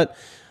metaverse, but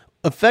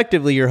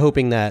effectively you're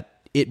hoping that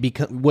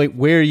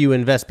where you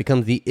invest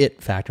becomes the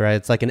it factor, right?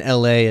 It's like in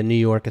LA, a New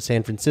York, a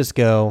San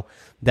Francisco.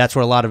 That's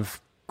where a lot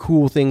of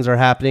cool things are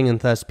happening, and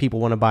thus people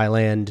want to buy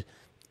land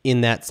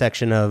in that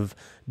section of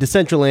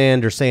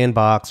Decentraland or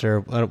Sandbox or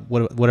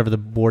whatever the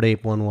Bored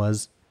Ape one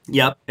was.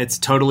 Yep, it's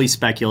totally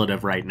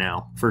speculative right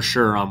now, for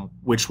sure, on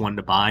which one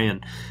to buy.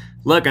 And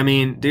look, I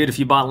mean, dude, if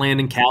you bought land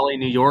in Cali,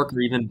 New York, or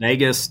even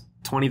Vegas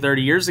 20,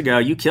 30 years ago,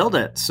 you killed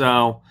it.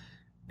 So,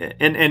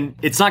 and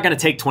it's not going to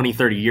take 20,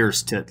 30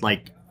 years to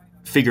like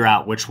figure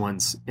out which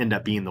ones end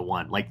up being the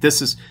one. Like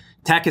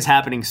tech is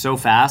happening so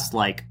fast,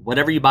 like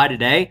whatever you buy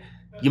today,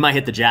 you might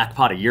hit the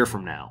jackpot a year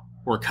from now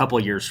or a couple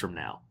of years from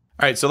now.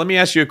 All right, so let me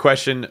ask you a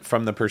question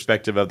from the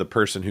perspective of the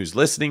person who's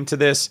listening to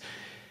this.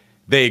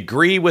 They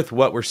agree with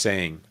what we're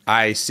saying.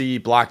 I see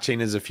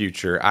blockchain as a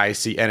future. I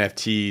see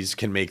NFTs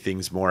can make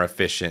things more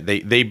efficient.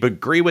 They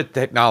agree with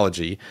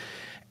technology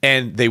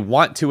and they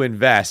want to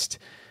invest,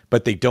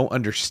 but they don't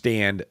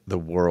understand the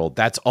world.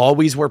 That's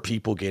always where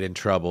people get in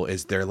trouble,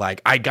 is they're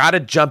like, I got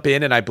to jump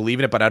in and I believe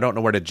in it, but I don't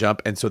know where to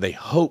jump. And so they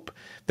hope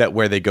that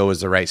where they go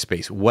is the right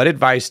space. What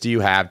advice do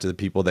you have to the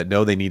people that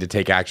know they need to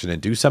take action and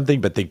do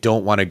something, but they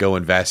don't want to go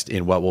invest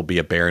in what will be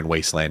a barren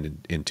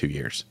wasteland in 2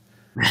 years?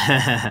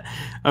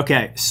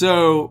 Okay,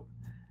 so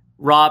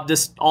Rob,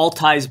 this all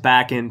ties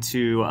back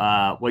into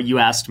what you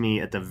asked me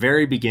at the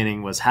very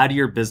beginning was, how do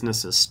your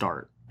businesses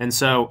start? And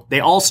so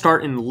they all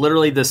start in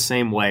literally the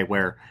same way,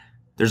 where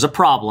there's a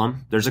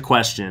problem, there's a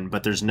question,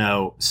 but there's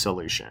no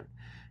solution.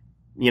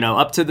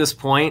 Up to this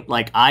point,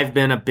 like, I've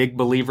been a big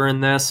believer in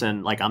this,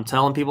 and like, I'm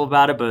telling people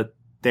about it, but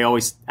they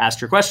always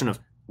ask your question of,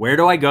 where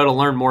do I go to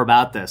learn more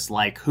about this?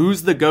 Like,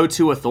 who's the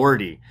go-to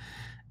authority?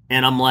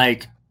 And I'm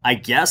like, I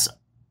guess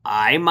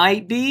I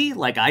might be.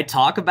 Like, I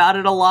talk about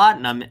it a lot,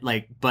 and I'm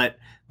like, but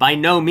by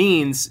no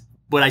means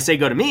would I say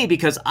go to me,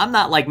 because I'm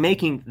not like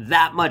making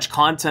that much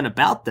content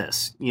about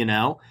this,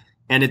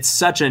 and it's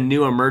such a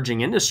new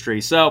emerging industry.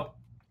 So,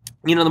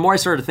 the more I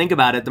started to think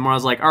about it, the more I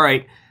was like, all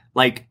right,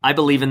 like, I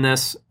believe in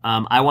this.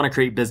 I want to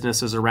create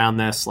businesses around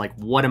this. Like,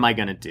 what am I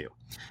going to do?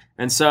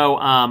 And so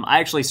I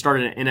actually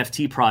started an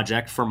NFT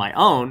project for my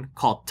own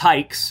called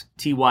Tykes,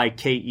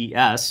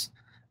 Tykes,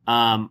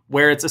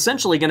 where it's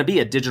essentially going to be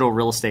a digital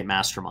real estate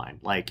mastermind.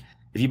 Like,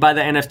 if you buy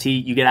the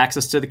NFT, you get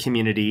access to the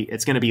community.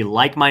 It's going to be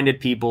like-minded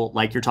people,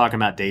 like you're talking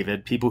about,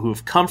 David, people who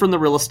have come from the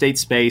real estate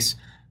space,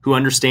 who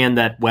understand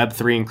that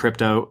Web3 and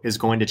crypto is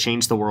going to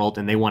change the world,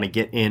 and they want to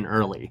get in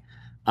early.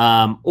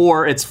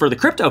 Or it's for the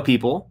crypto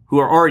people who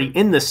are already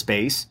in this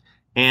space,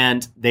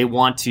 and they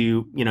want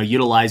to,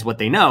 utilize what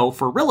they know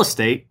for real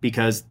estate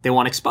because they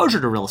want exposure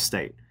to real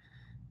estate.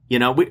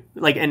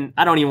 And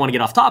I don't even want to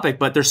get off topic,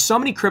 but there's so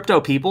many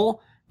crypto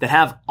people that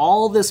have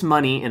all this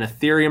money in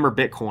Ethereum or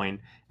Bitcoin,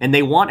 and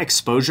they want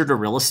exposure to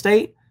real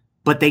estate,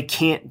 but they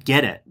can't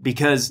get it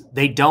because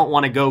they don't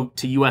want to go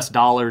to US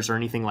dollars or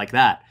anything like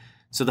that.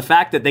 So the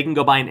fact that they can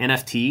go buy an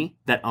NFT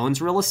that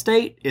owns real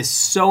estate is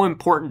so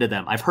important to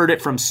them. I've heard it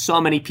from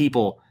so many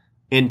people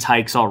in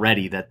Tykes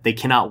already that they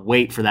cannot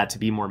wait for that to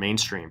be more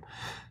mainstream.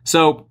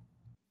 So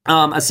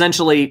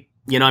essentially,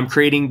 I'm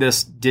creating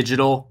this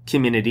digital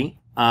community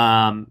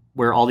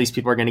where all these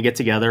people are going to get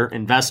together,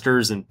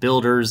 investors and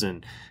builders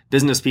and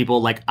business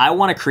people. Like, I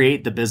want to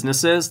create the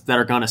businesses that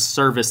are going to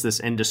service this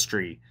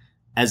industry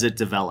as it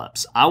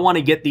develops. I want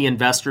to get the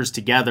investors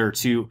together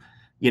to,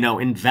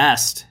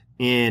 invest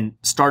in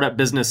startup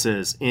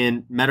businesses,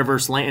 in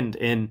metaverse land,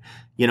 in,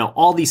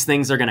 all these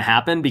things are going to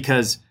happen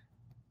because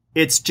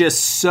it's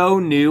just so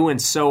new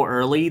and so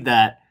early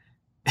that,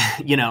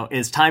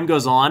 as time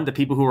goes on, the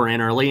people who are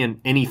in early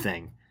in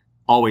anything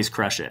always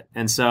crush it.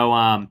 And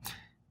so,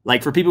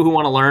 like, for people who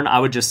want to learn, I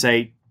would just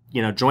say,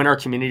 join our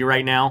community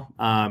right now.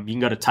 You can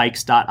go to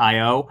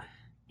tykes.io,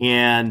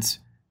 and,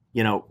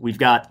 we've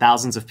got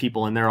thousands of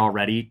people in there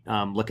already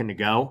looking to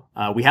go.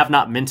 We have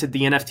not minted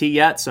the NFT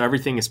yet, so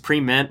everything is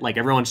pre-mint. Like,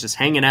 everyone's just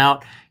hanging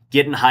out,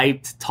 getting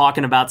hyped,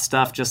 talking about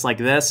stuff just like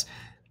this.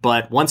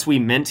 But once we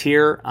mint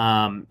here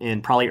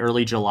in probably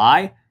early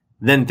July,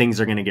 then things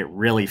are going to get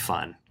really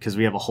fun because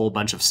we have a whole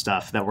bunch of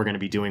stuff that we're going to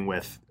be doing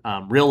with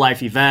real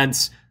life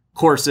events,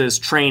 courses,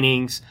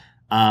 trainings.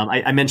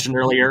 I mentioned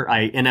earlier,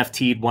 I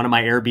NFT'd one of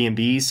my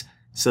Airbnbs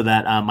so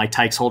that my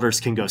Tykes holders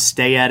can go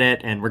stay at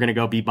it. And we're going to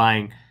go be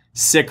buying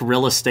sick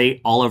real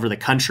estate all over the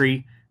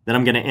country that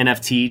I'm going to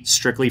NFT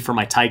strictly for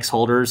my Tykes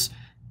holders.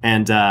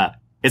 And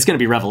it's going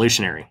to be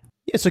revolutionary.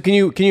 Yeah, so can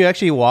you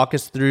actually walk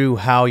us through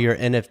how your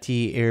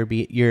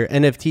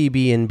NFT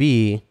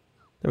B&B,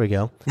 there we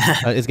go,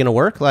 is going to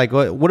work? Like,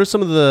 what are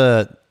some of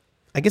the,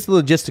 I guess, the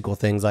logistical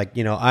things? Like,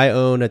 I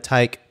own a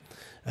Tyke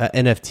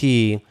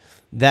NFT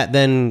that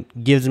then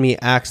gives me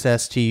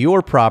access to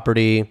your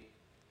property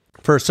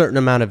for a certain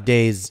amount of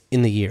days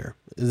in the year.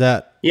 Is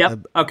that? Yep.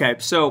 Okay.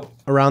 So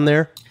around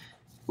there,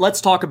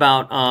 let's talk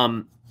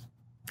about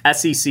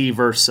SEC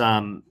versus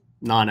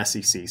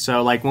non-SEC.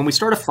 So, like, when we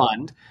start a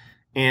fund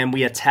and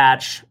we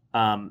attach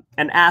an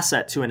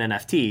asset to an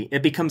NFT,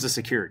 it becomes a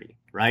security,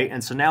 right?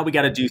 And so now we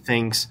got to do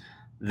things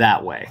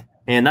that way,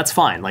 and that's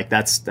fine. Like,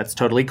 that's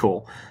totally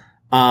cool.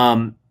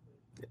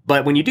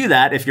 But when you do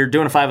that, if you're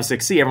doing a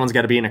 506c, everyone's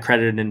got to be an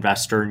accredited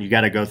investor, and you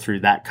got to go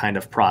through that kind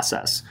of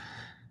process.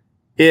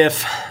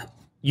 If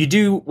you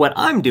do what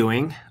I'm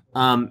doing,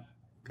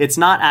 it's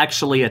not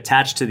actually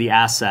attached to the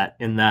asset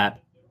in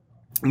that,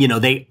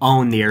 they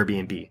own the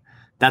Airbnb.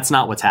 That's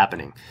not what's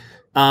happening.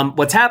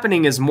 What's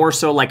happening is more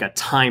so like a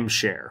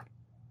timeshare.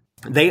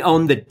 They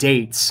own the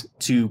dates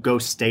to go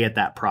stay at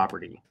that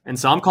property. And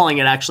so I'm calling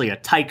it actually a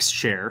Tykes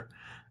share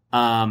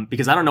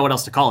because I don't know what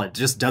else to call it. It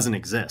just doesn't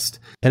exist.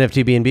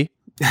 NFT B&B?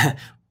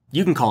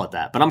 You can call it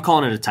that, but I'm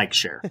calling it a Tykes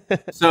share.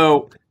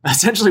 So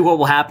essentially what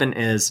will happen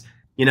is,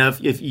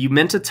 if you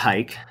mint a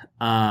Tyke,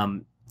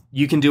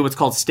 you can do what's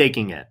called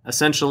staking it.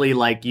 Essentially,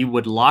 like, you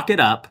would lock it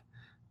up.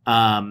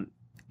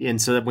 And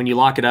so that when you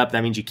lock it up,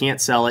 that means you can't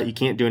sell it. You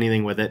can't do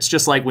anything with it. It's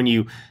just like when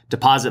you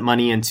deposit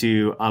money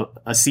into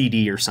a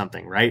CD or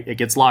something, right? It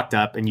gets locked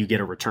up and you get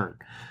a return.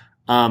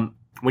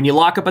 When you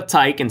lock up a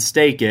Tyke and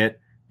stake it,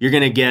 you're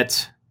going to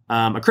get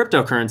a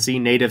cryptocurrency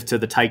native to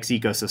the Tykes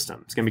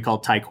ecosystem. It's going to be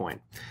called Tycoin.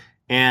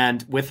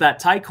 And with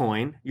that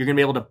Tycoin, you're going to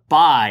be able to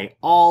buy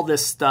all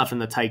this stuff in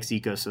the Tykes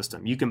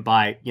ecosystem. You can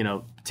buy,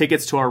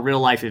 tickets to our real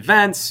life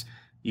events.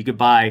 You could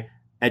buy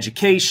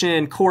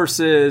education,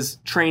 courses,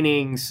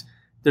 trainings.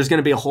 There's going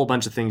to be a whole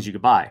bunch of things you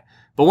could buy.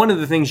 But one of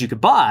the things you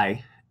could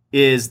buy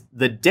is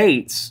the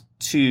dates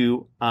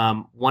to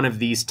one of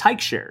these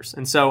Tike shares.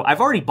 And so I've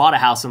already bought a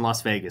house in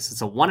Las Vegas.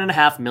 It's a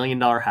 $1.5 million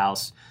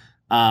house.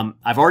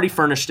 I've already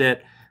furnished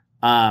it.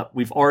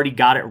 We've already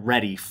got it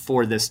ready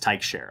for this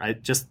Tike share.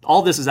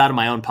 All this is out of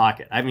my own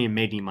pocket. I haven't even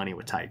made any money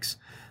with Tikes.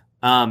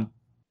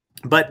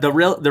 But the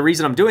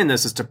reason I'm doing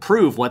this is to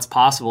prove what's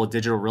possible with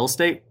digital real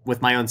estate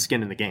with my own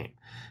skin in the game.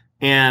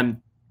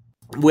 And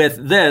with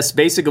this,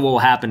 basically what will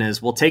happen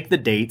is we'll take the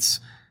dates.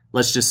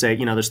 Let's just say,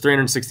 there's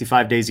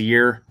 365 days a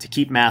year. To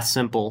keep math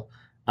simple,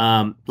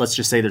 let's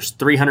just say there's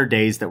 300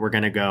 days that we're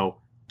going to go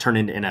turn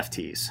into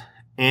NFTs.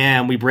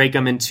 And we break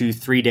them into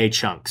 3-day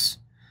chunks.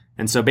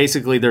 And so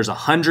basically there's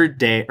 100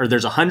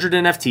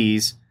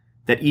 NFTs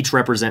that each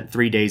represent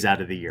 3 days out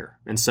of the year.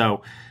 And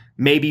so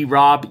maybe,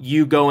 Rob,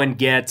 you go and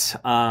get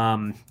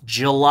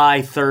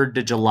July 3rd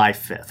to July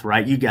 5th,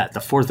 right? You got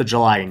the 4th of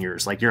July in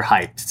yours. Like, you're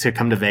hyped to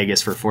come to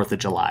Vegas for 4th of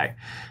July.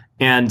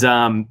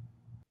 And,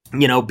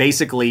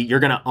 basically you're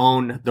going to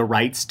own the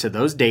rights to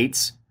those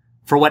dates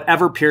for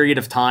whatever period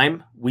of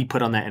time we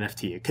put on that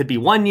NFT. It could be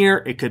 1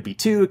 year, it could be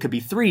 2, it could be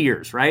 3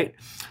 years, right?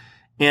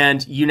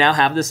 And you now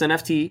have this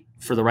NFT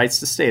for the rights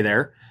to stay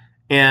there.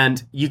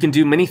 And you can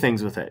do many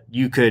things with it.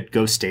 You could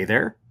go stay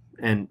there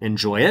and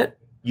enjoy it.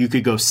 You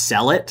could go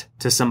sell it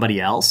to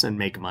somebody else and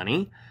make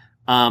money.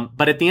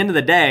 But at the end of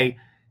the day,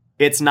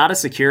 it's not a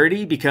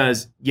security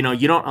because, you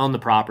don't own the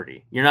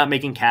property. You're not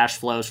making cash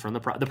flows from the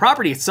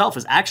property itself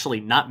is actually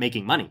not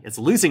making money. It's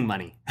losing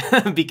money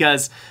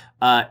because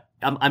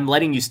I'm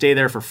letting you stay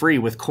there for free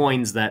with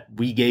coins that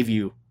we gave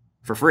you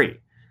for free.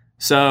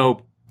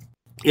 So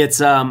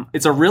it's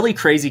a really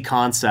crazy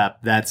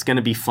concept that's going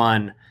to be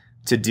fun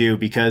to do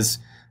because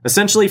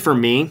essentially for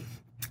me,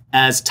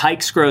 as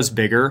Tikes grows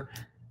bigger,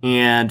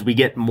 and we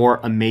get more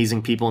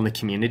amazing people in the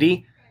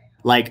community,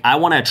 like, I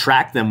want to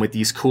attract them with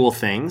these cool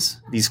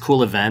things, these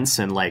cool events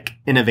and like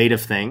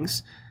innovative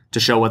things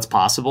to show what's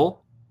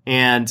possible.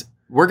 And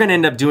we're going to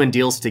end up doing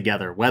deals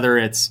together, whether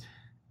it's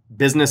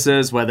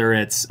businesses, whether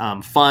it's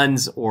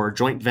funds or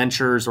joint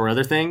ventures or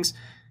other things.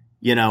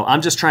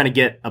 I'm just trying to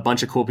get a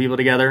bunch of cool people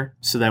together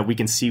so that we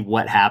can see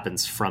what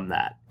happens from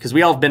that. Because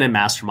we all have been in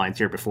masterminds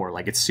here before.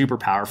 Like, it's super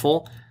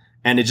powerful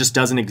and it just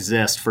doesn't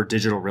exist for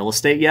digital real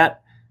estate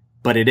yet.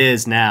 But it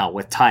is now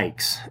with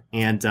Tikes.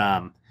 And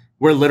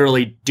we're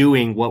literally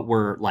doing what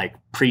we're like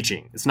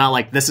preaching. It's not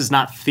like this is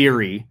not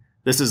theory.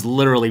 This is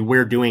literally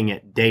we're doing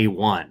it day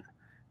one,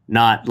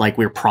 not like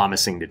we're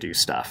promising to do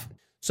stuff.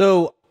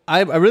 So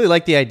I really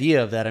like the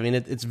idea of that. I mean,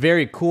 it's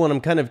very cool. And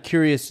I'm kind of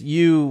curious,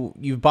 you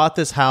bought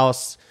this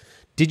house.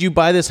 Did you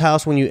buy this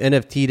house when you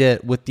NFT'd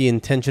it with the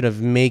intention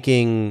of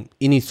making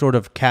any sort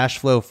of cash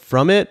flow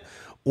from it?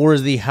 Or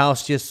is the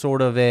house just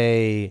sort of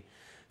a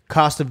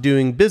cost of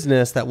doing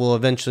business that will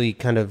eventually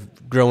kind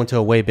of grow into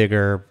a way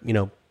bigger,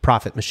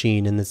 profit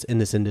machine in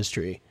this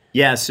industry?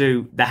 Yeah.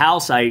 So the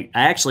house, I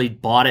actually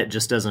bought it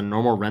just as a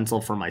normal rental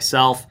for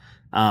myself.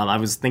 I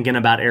was thinking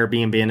about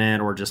Airbnb in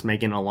it or just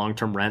making a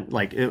long-term rent.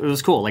 Like, it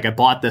was cool. Like, I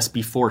bought this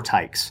before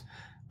Tikes.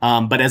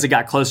 But as it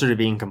got closer to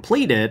being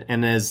completed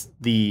and as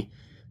the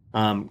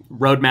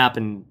roadmap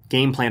and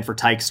game plan for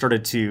Tikes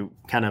started to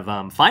kind of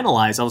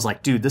finalize, I was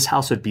like, dude, this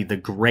house would be the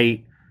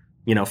great,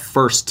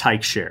 first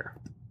Tike share.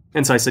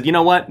 And so I said, you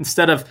know what?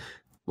 Instead of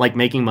like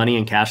making money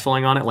and cash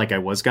flowing on it like I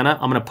was I'm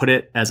going to put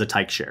it as a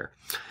Tike share.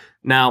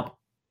 Now,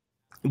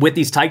 with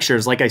these Tike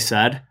shares, like I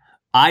said,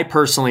 I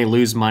personally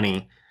lose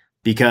money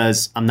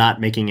because I'm not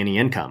making any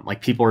income.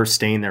 Like, people are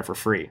staying there for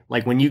free.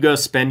 Like, when you go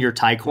spend your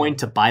Tikecoin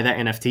to buy that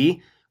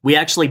NFT, we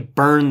actually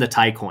burn the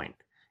Tikecoin.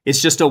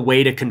 It's just a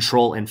way to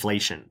control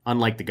inflation,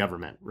 unlike the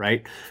government,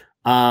 right?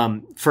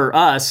 For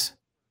us,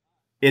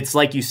 it's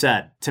like you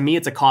said, to me,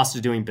 it's a cost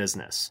of doing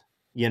business.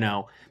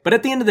 But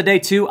at the end of the day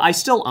too, I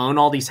still own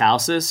all these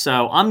houses.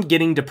 So I'm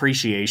getting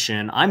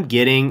depreciation. I'm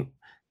getting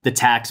the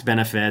tax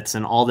benefits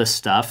and all this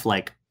stuff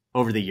like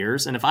over the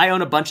years. And if I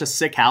own a bunch of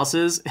sick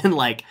houses in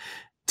like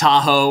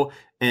Tahoe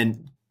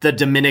and the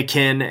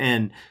Dominican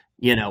and,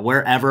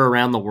 wherever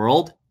around the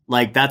world,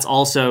 like, that's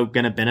also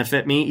going to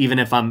benefit me, even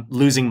if I'm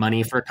losing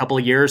money for a couple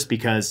of years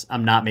because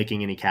I'm not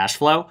making any cash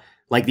flow.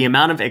 Like, the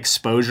amount of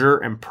exposure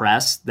and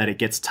press that it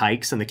gets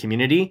Tikes in the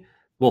community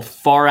will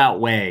far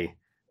outweigh,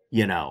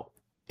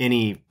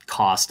 any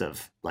cost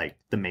of like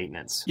the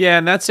maintenance. Yeah,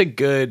 and that's a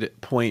good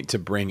point to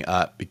bring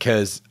up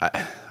because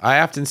I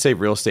often say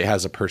real estate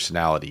has a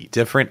personality.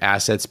 Different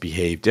assets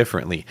behave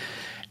differently,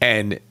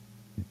 and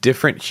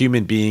different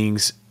human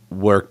beings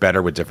work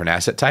better with different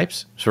asset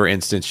types. For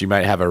instance, you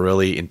might have a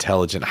really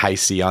intelligent, high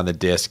C on the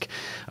disc,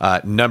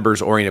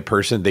 numbers-oriented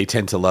person. They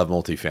tend to love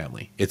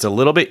multifamily. It's a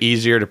little bit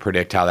easier to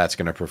predict how that's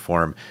going to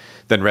perform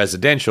than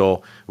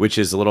residential, which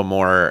is a little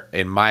more,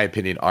 in my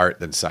opinion, art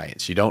than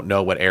science. You don't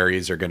know what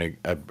areas are going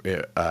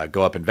to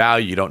go up in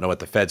value. You don't know what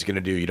the Fed's going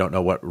to do. You don't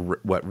know what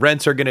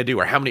rents are going to do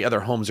or how many other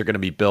homes are going to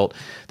be built.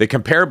 The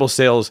comparable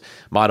sales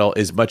model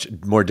is much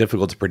more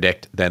difficult to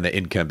predict than the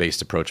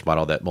income-based approach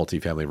model that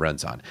multifamily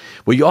runs on.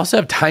 Well, you also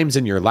have time times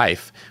in your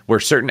life where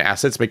certain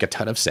assets make a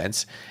ton of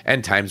sense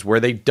and times where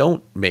they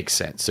don't make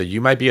sense. So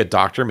you might be a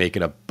doctor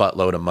making a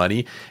buttload of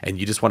money and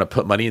you just want to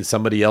put money in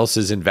somebody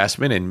else's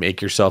investment and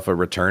make yourself a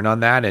return on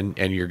that, and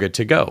you're good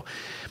to go.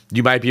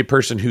 You might be a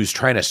person who's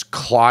trying to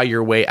claw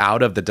your way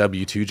out of the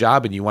W-2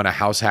 job and you want to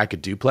house hack a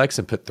duplex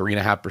and put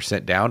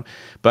 3.5% down.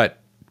 But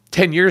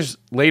 10 years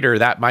later,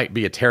 that might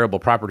be a terrible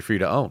property for you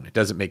to own. It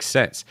doesn't make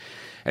sense.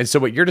 And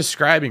so what you're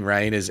describing,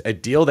 Ryan, is a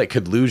deal that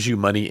could lose you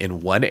money in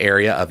one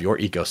area of your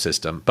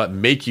ecosystem, but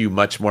make you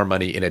much more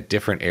money in a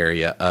different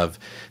area of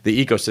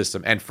the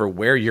ecosystem. And for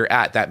where you're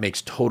at, that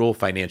makes total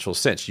financial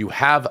sense. You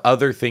have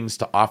other things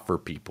to offer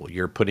people.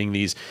 You're putting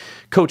these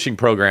coaching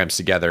programs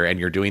together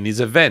and you're doing these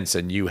events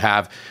and you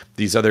have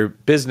these other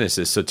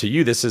businesses. So to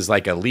you, this is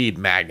like a lead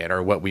magnet,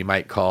 or what we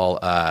might call,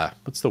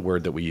 what's the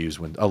word that we use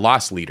when a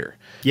loss leader,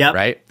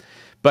 right?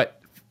 But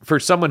for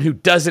someone who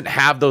doesn't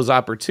have those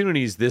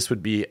opportunities, this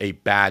would be a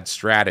bad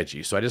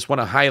strategy. So I just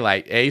want to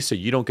highlight, A, so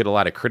you don't get a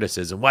lot of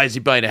criticism. Why is he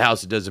buying a house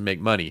that doesn't make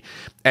money?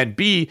 And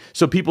B,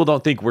 so people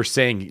don't think we're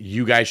saying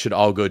you guys should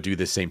all go do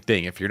the same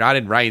thing. If you're not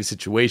in Ryan's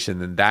situation,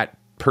 then that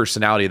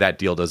personality, that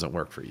deal doesn't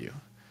work for you.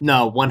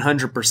 No,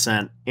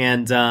 100%.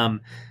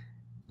 And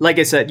like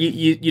I said,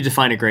 you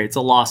define it great. It's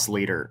a loss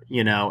leader.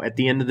 You know, at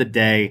the end of the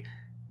day,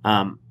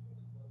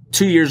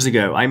 2 years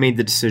ago, I made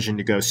the decision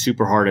to go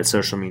super hard at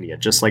social media,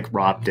 just like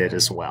Rob did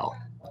as well.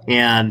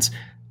 And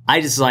I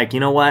just like, you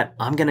know what?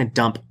 I'm going to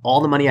dump all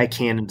the money I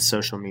can into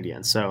social media.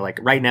 And so like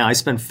right now I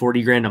spend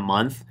 40 grand a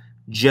month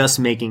just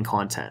making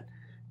content.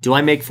 Do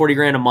I make 40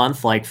 grand a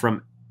month like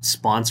from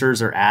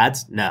sponsors or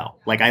ads? No.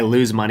 Like I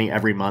lose money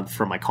every month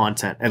from my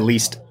content, at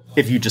least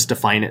if you just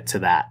define it to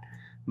that.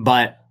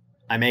 But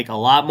I make a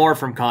lot more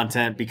from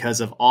content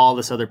because of all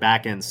this other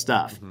back end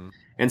stuff. Mm-hmm.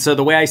 And so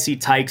the way I see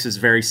Tykes is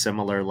very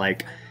similar.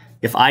 Like,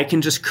 if I can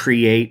just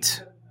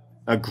create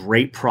a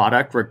great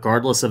product,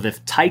 regardless of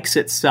if Tykes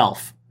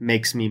itself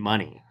makes me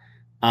money,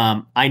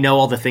 I know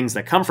all the things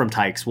that come from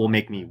Tykes will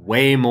make me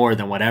way more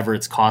than whatever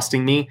it's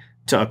costing me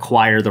to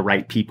acquire the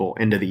right people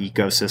into the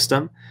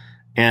ecosystem.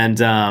 And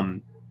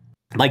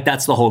like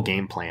that's the whole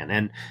game plan.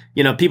 And,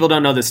 you know, people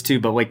don't know this too,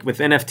 but like with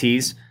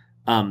NFTs,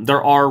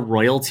 there are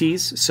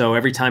royalties. So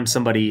every time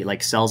somebody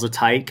like sells a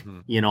Tyke,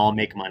 you know, I'll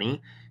make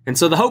money. And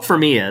so the hope for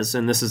me is,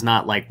 and this is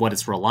not like what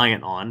it's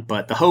reliant on,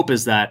 but the hope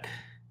is that,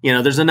 you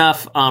know, there's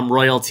enough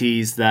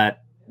royalties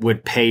that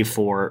would pay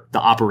for the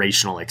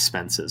operational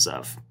expenses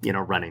of, you know,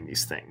 running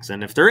these things.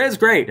 And if there is,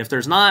 great. If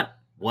there's not,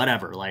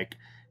 whatever, like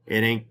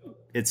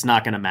it's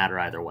not going to matter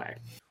either way.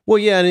 Well,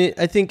 yeah, and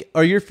I think,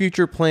 are your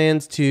future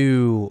plans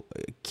to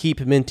keep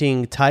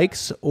minting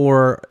Tykes,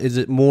 or is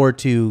it more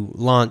to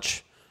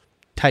launch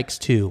Tykes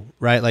 2,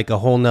 right? Like a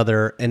whole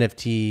nother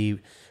NFT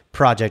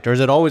project, or is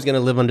it always going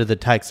to live under the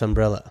Tykes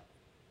umbrella?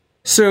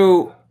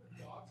 So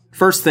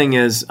first thing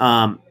is,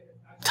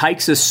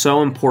 Tykes is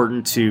so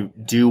important to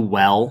do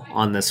well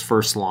on this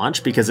first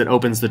launch because it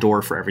opens the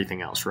door for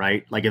everything else,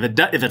 right? Like if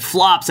it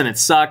flops and it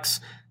sucks,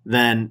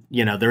 then,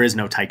 you know, there is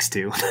no Tykes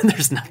 2.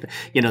 There's nothing,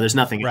 you know, there's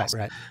nothing else.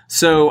 Right.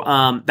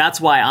 So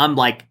that's why I'm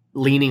like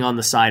leaning on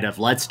the side of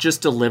let's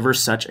just deliver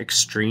such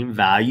extreme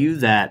value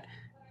that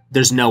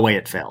there's no way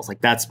it fails. Like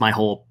that's my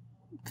whole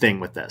thing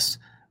with this.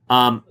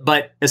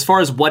 But as far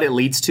as what it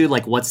leads to,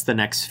 like what's the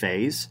next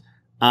phase,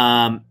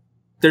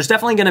 there's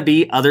definitely going to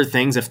be other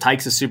things if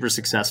Tykes is super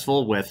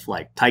successful with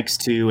like Tykes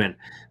 2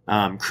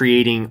 and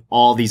creating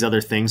all these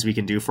other things we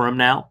can do for them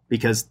now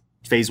because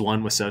phase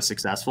 1 was so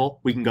successful.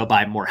 We can go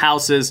buy more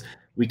houses.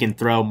 We can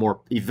throw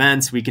more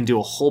events. We can do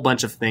a whole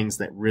bunch of things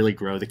that really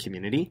grow the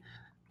community.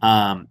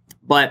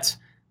 But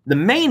the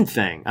main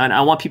thing, and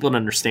I want people to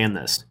understand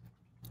this,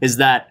 is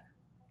that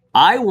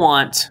I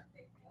want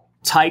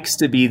Tykes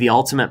to be the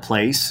ultimate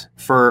place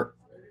for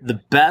the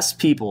best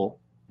people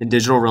in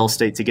digital real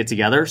estate to get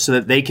together so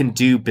that they can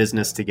do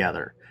business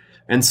together.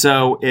 And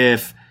so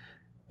if,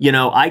 you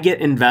know, I get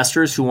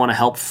investors who want to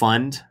help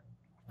fund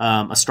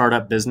a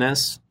startup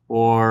business,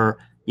 or,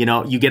 you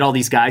know, you get all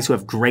these guys who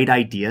have great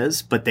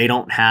ideas, but they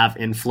don't have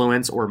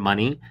influence or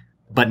money,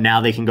 but now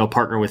they can go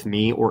partner with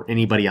me or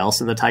anybody else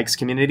in the Tykes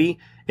community.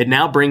 It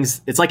now brings,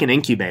 it's like an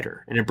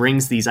incubator and it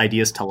brings these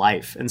ideas to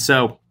life. And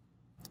so,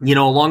 you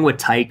know, along with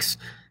Tykes,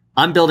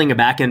 I'm building a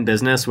back-end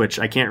business, which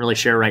I can't really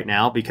share right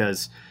now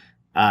because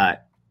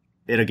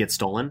it'll get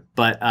stolen.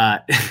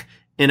 But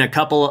in a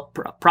couple,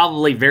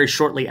 probably very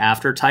shortly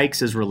after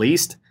Tykes is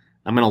released,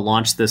 I'm going to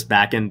launch this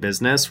back-end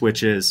business,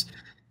 which is,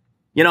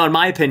 you know, in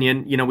my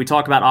opinion, you know, we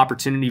talk about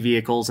opportunity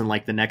vehicles and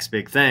like the next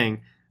big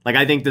thing. Like,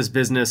 I think this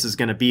business is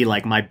going to be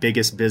like my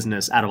biggest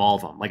business out of all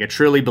of them. Like, I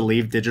truly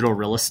believe digital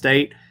real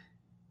estate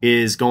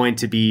is going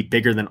to be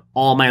bigger than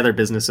all my other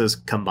businesses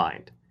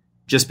combined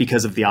just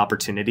because of the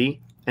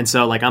opportunity. And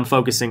so like I'm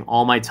focusing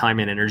all my time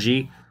and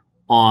energy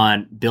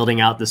on building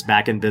out this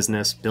back-end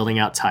business, building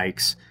out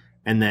Tykes,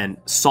 and then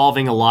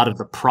solving a lot of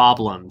the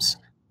problems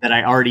that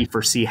I already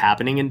foresee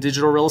happening in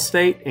digital real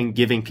estate and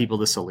giving people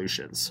the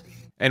solutions.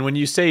 And when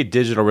you say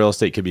digital real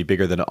estate could be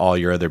bigger than all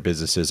your other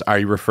businesses, are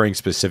you referring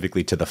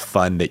specifically to the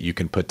fund that you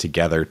can put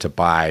together to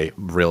buy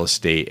real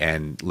estate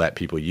and let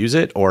people use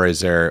it? Or is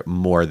there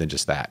more than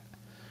just that?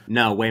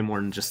 No, way more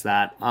than just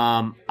that.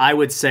 I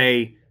would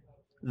say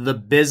the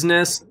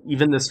business,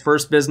 even this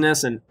first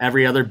business and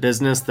every other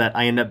business that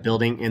I end up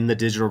building in the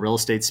digital real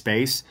estate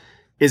space,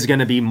 is going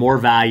to be more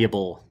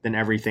valuable than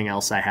everything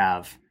else I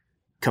have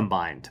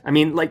combined. I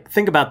mean, like,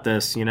 think about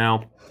this,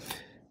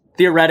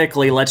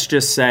 theoretically, let's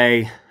just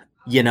say,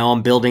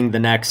 I'm building the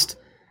next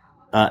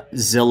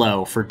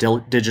Zillow for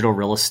digital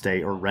real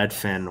estate, or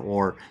Redfin,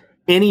 or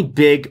any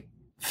big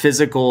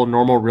physical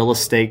normal real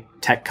estate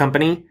tech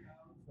company,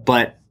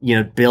 but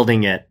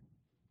building it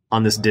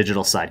on this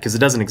digital side, because it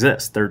doesn't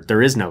exist.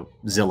 There is no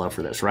Zillow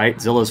for this, right?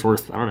 Zillow's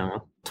worth, I don't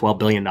know, $12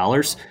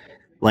 billion.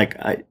 Like,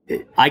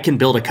 I can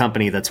build a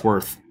company that's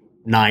worth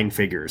 9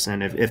 figures,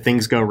 and if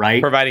things go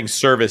right, providing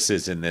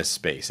services in this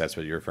space, that's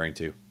what you're referring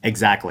to.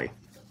 Exactly.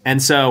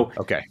 And so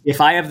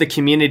if I have the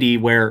community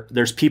where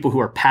there's people who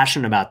are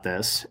passionate about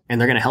this, and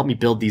they're going to help me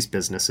build these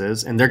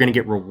businesses, and they're going to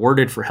get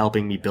rewarded for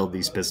helping me build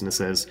these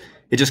businesses,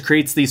 it just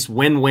creates these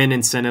win-win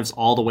incentives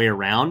all the way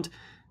around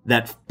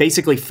that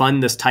basically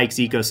fund this Tykes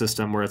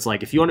ecosystem, where it's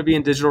like, if you want to be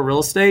in digital real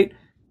estate,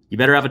 you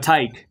better have a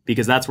Tyke,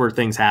 because that's where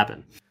things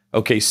happen.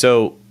 Okay,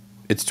 so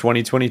it's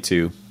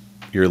 2022.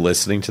 You're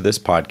listening to this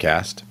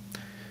podcast.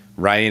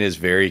 Ryan is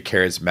very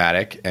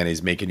charismatic, and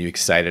he's making you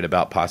excited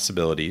about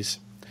possibilities.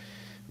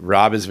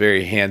 Rob is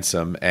very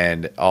handsome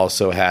and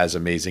also has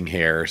amazing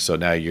hair. So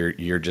now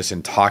you're just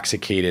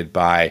intoxicated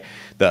by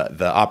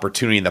the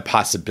opportunity and the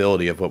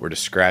possibility of what we're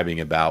describing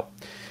about.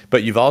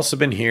 But you've also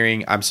been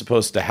hearing, I'm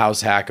supposed to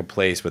house hack a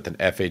place with an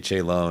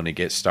FHA loan and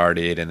get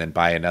started and then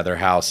buy another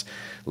house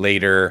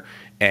later.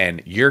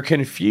 And you're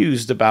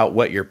confused about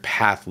what your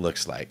path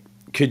looks like.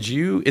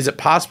 Is it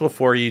possible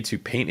for you to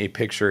paint a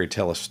picture or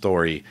tell a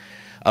story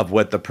of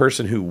what the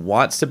person who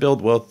wants to build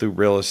wealth through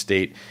real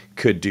estate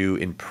could do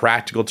in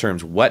practical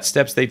terms, what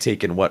steps they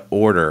take in what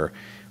order,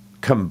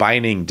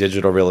 combining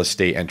digital real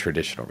estate and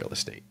traditional real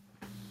estate?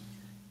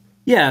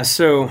 Yeah,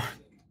 so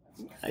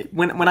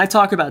when I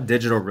talk about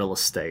digital real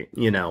estate,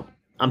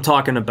 I'm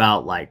talking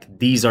about, like,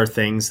 these are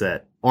things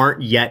that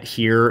aren't yet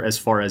here as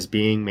far as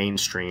being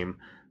mainstream.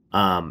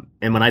 And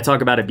when I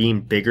talk about it being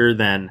bigger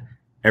than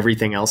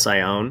everything else I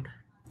own,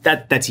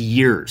 that's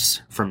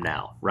years from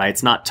now, right?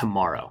 It's not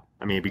tomorrow.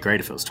 I mean, it'd be great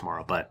if it was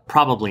tomorrow, but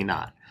probably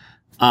not.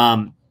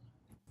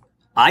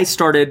 I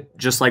started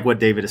just like what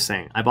David is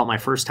saying. I bought my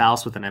first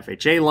house with an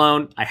FHA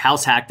loan. I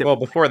house hacked it. Well,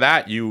 before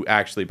that, you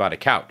actually bought a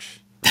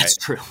couch. That's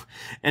true.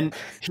 And,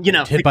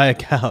 did buy a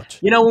couch.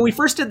 When we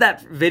first did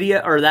that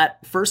video, or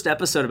that first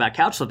episode about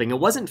couch flipping, it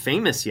wasn't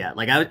famous yet.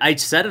 Like, I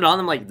said it on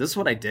them, like, this is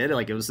what I did.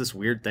 Like, it was this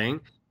weird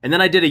thing. And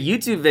then I did a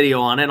YouTube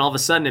video on it, and all of a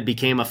sudden it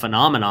became a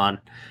phenomenon,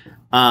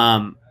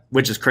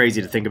 which is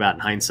crazy to think about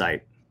in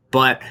hindsight.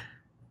 But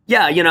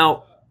yeah,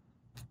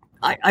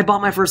 I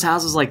bought my first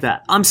houses like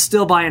that. I'm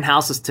still buying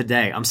houses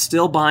today. I'm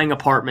still buying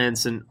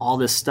apartments and all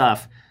this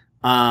stuff,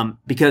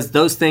 because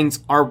those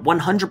things are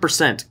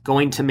 100%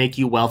 going to make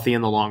you wealthy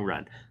in the long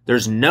run.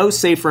 There's no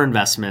safer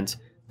investment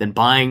than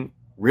buying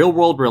real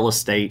world real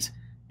estate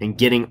and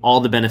getting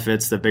all the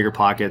benefits that Bigger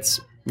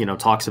Pockets,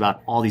 talks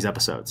about all these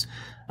episodes.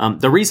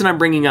 The reason I'm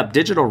bringing up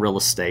digital real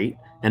estate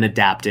and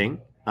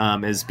adapting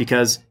is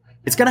because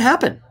it's going to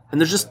happen,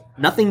 and there's just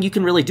nothing you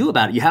can really do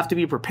about it. You have to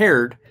be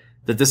prepared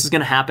that this is going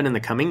to happen in the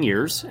coming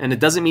years, and it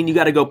doesn't mean you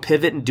got to go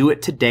pivot and do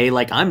it today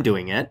like I'm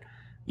doing it.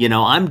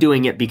 I'm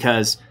doing it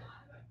because,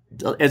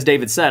 as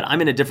David said, I'm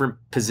in a different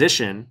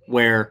position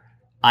where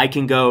I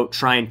can go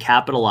try and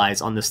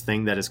capitalize on this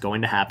thing that is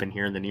going to happen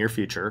here in the near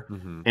future,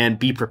 and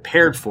be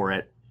prepared for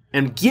it,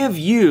 and give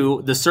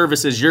you the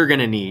services you're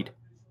going to need,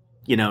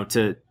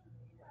 to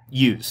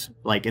use,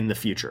 like, in the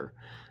future.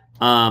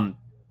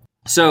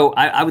 So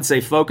I would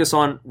say focus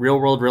on real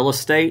world real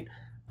estate.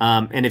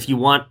 And if you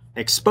want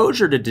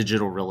exposure to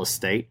digital real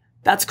estate,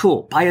 that's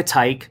cool. Buy a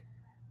Tyke,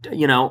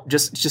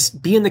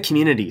 just be in the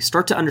community,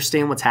 start to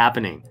understand what's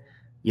happening,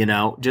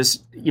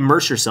 just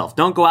immerse yourself.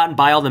 Don't go out and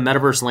buy all the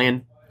metaverse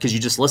land because you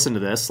just listened to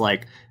this.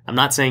 Like, I'm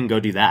not saying go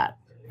do that.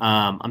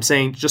 I'm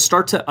saying just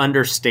start to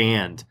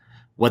understand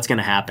what's going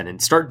to happen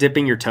and start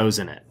dipping your toes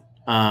in it.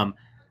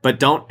 But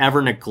don't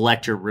ever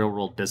neglect your real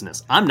world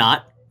business.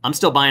 I'm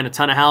still buying a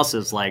ton of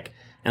houses, and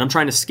I'm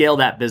trying to scale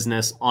that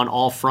business on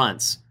all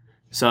fronts.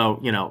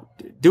 So,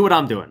 do what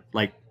I'm doing.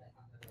 Like,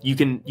 you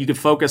can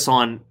focus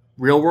on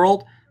real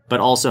world, but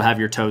also have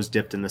your toes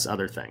dipped in this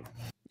other thing.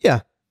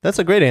 Yeah, that's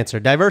a great answer.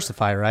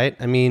 Diversify, right?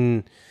 I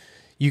mean,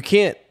 you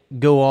can't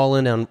go all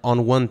in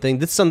on one thing.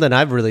 This is something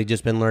I've really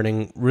just been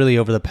learning really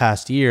over the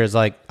past year is,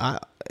 like,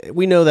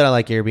 we know that I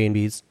like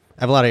Airbnbs.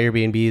 I have a lot of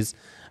Airbnbs.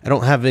 I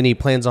don't have any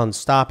plans on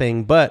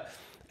stopping, but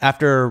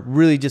after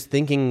really just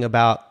thinking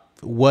about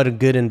what a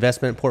good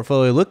investment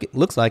portfolio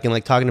looks like, and,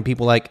 like, talking to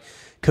people like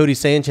Cody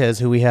Sanchez,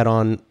 who we had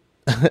on,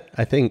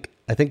 I think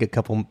a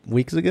couple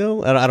weeks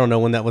ago. I don't know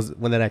when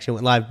that actually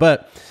went live,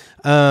 but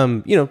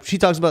she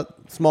talks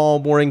about small,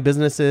 boring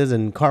businesses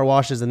and car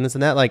washes and this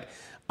and that. Like,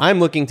 I'm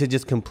looking to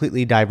just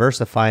completely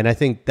diversify. And I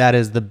think that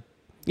is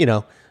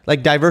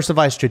like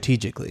diversify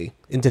strategically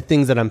into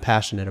things that I'm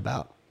passionate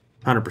about.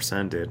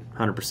 100%, dude.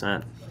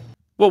 100%.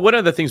 Well, one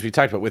of the things we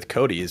talked about with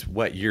Cody is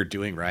what you're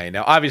doing, Ryan.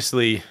 Now,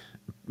 obviously,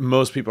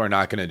 most people are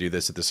not going to do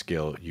this at the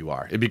scale you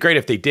are. It'd be great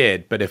if they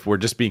did, but if we're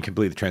just being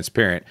completely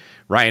transparent,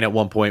 Ryan at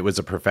one point was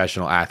a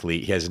professional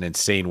athlete. He has an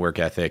insane work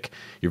ethic.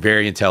 You're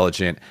very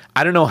intelligent.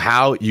 I don't know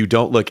how you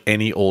don't look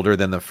any older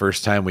than the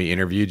first time we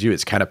interviewed you.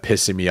 It's kind of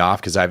pissing me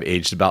off because I've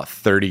aged about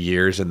 30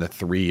 years in the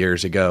 3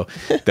 years ago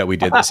that we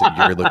did this, and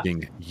you're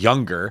looking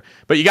younger.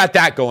 But you got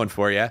that going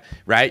for you,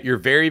 right? You're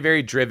very,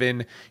 very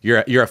driven.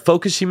 You're a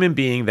focused human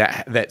being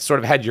that sort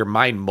of had your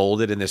mind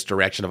molded in this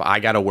direction of I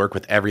got to work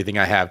with everything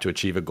I have to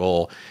achieve a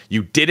goal.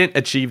 You didn't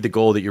achieve the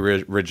goal that you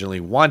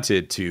originally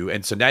wanted to.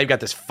 And so now you've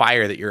got this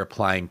fire that you're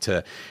applying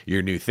to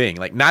your new thing.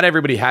 Like, not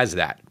everybody has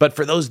that. But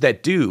for those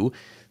that do,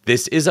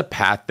 this is a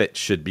path that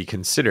should be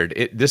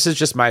considered. This is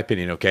just my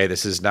opinion, okay?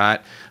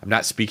 I'm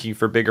not speaking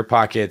for Bigger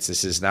Pockets.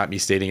 This is not me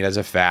stating it as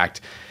a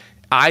fact.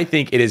 I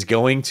think it is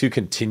going to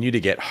continue to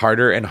get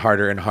harder and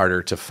harder and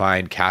harder to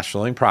find cash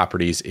flowing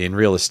properties in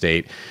real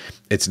estate.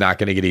 It's not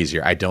going to get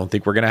easier. I don't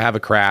think we're going to have a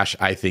crash.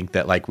 I think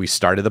that, like we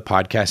started the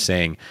podcast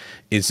saying,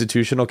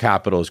 institutional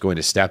capital is going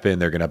to step in.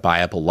 They're going to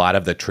buy up a lot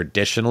of the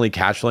traditionally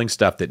cash flowing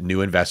stuff that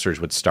new investors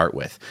would start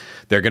with.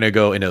 They're going to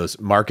go into those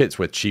markets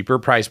with cheaper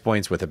price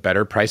points, with a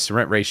better price to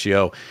rent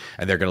ratio,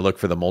 and they're going to look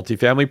for the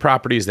multifamily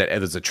properties that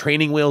there's the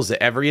training wheels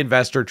that every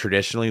investor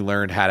traditionally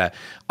learned how to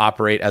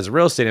operate as a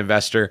real estate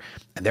investor,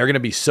 and they're going to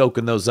be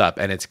soaking those up,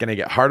 and it's going to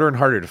get harder and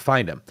harder to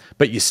find them.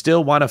 But you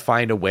still want to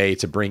find a way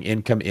to bring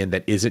income in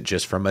that isn't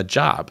just from a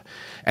job.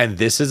 And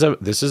this is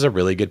a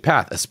really good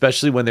path,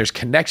 especially when there's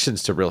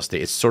connections to real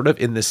estate. It's sort of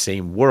in the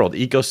same world.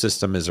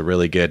 Ecosystem is a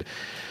really good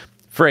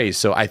phrase.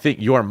 So I think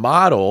your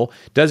model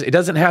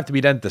doesn't have to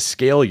be done at the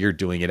scale you're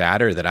doing it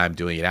at or that I'm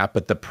doing it at,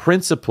 but the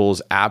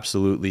principles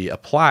absolutely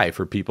apply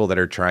for people that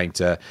are trying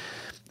to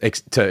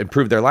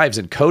improve their lives.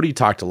 And Cody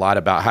talked a lot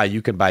about how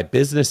you can buy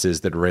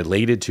businesses that are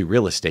related to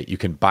real estate. You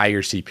can buy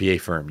your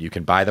CPA firm. You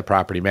can buy the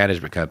property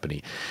management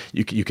company.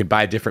 You can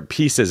buy different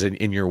pieces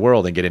in your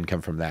world and get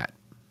income from that.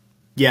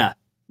 Yeah,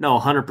 no,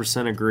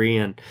 100% agree.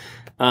 And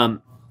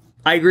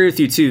I agree with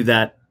you too,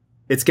 that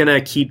it's going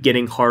to keep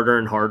getting harder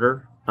and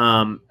harder.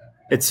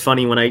 It's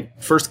funny, when I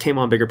first came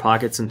on Bigger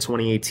Pockets in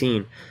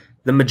 2018,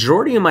 the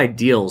majority of my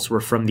deals were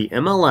from the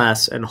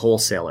MLS and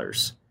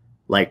wholesalers.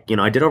 Like,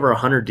 I did over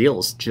 100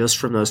 deals just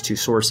from those two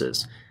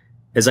sources.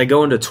 As I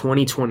go into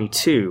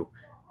 2022,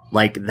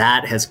 like,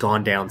 that has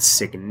gone down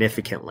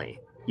significantly.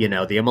 The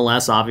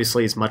MLS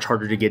obviously is much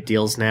harder to get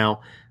deals now.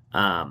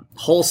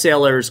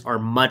 Wholesalers are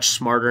much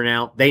smarter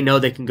now. They know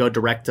they can go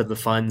direct to the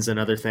funds and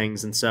other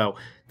things. And so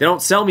they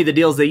don't sell me the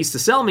deals they used to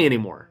sell me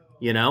anymore,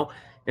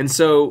 And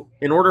so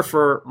in order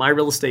for my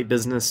real estate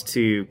business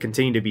to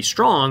continue to be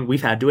strong,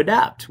 we've had to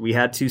adapt. We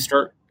had to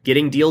start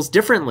getting deals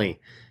differently.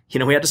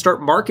 We had to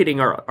start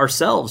marketing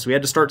ourselves. We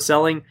had to start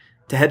selling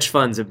to hedge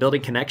funds and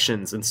building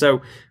connections. And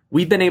so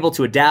we've been able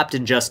to adapt,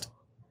 and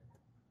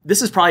this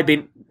has probably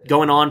been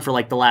going on for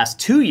like the last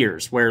 2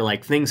 years where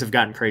like things have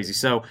gotten crazy.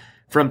 So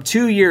from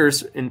 2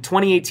 years in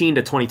 2018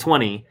 to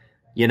 2020,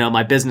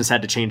 my business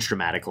had to change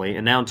dramatically.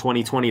 And now in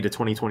 2020 to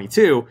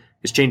 2022,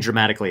 it's changed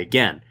dramatically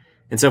again.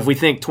 And so if we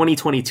think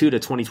 2022 to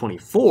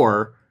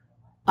 2024,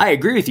 I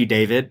agree with you,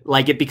 David.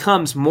 Like, it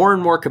becomes more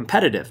and more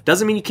competitive.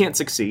 Doesn't mean you can't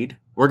succeed.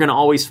 We're going to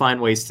always find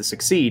ways to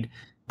succeed.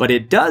 But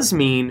it does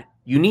mean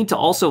you need to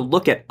also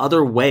look at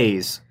other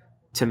ways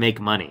to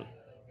make money.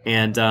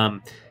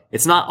 And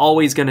it's not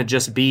always going to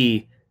just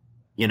be,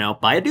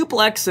 buy a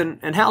duplex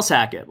and house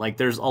hack it. Like,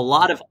 there's a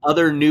lot of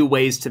other new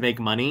ways to make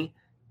money,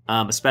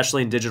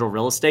 especially in digital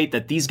real estate,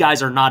 that these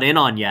guys are not in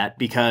on yet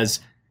because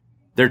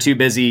they're too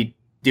busy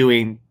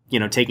doing,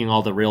 taking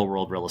all the real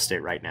world real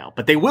estate right now.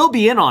 But they will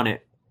be in on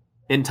it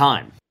in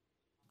time.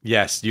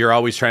 Yes, you're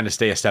always trying to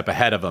stay a step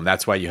ahead of them.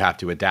 That's why you have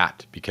to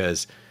adapt,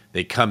 because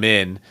they come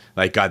in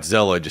like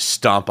Godzilla and just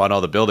stomp on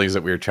all the buildings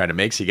that we were trying to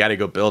make. So you got to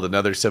go build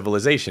another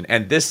civilization.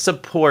 And this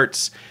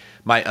supports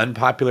my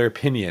unpopular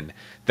opinion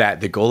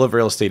that the goal of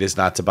real estate is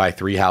not to buy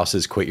 3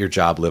 houses, quit your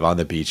job, live on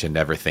the beach, and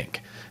never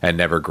think and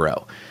never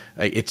grow.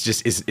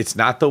 It's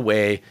not the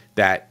way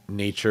that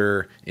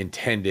nature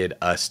intended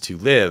us to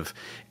live.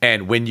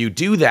 And when you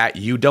do that,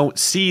 you don't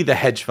see the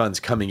hedge funds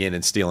coming in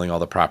and stealing all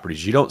the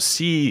properties. You don't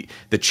see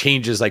the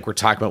changes like we're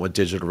talking about with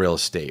digital real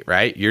estate,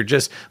 right? You're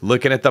just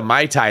looking at the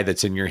Mai Tai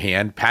that's in your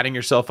hand, patting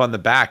yourself on the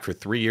back for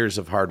 3 years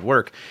of hard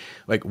work.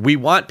 Like, we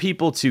want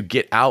people to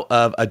get out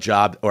of a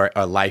job or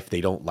a life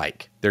they don't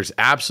like. There's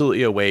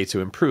absolutely a way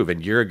to improve,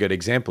 and you're a good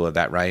example of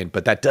that, Ryan.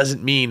 But that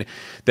doesn't mean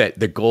that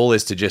the goal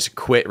is to just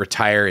quit,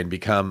 retire, and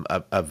become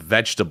a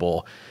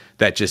vegetable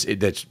that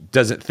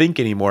doesn't think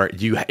anymore.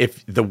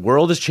 If the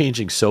world is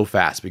changing so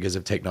fast because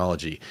of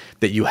technology,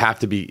 that you have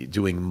to be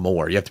doing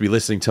more. You have to be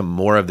listening to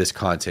more of this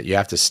content. You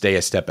have to stay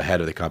a step ahead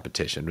of the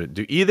competition.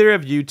 Do either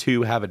of you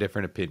two have a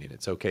different opinion?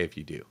 It's okay if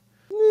you do.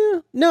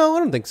 No, I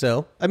don't think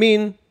so. I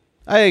mean,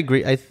 I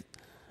agree.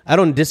 I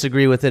don't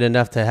disagree with it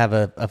enough to have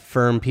a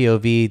firm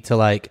POV to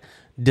like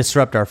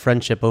disrupt our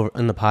friendship over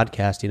in the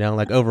podcast. You know,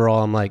 like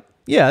overall, I'm like,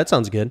 yeah, that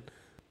sounds good.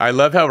 I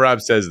love how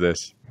Rob says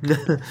this.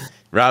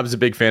 Rob's a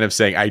big fan of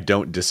saying, I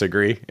don't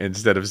disagree,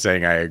 instead of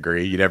saying, I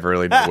agree. You never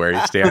really know where he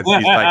stands.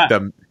 He's like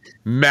the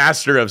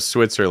master of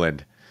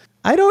Switzerland.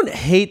 I don't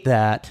hate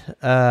that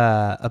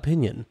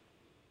opinion,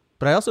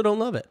 but I also don't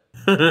love it.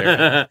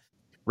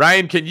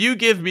 Ryan, can you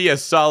give me a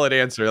solid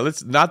answer?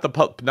 Let's not the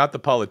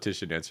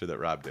politician answer that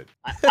Rob did.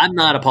 I'm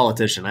not a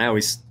politician. I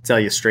always tell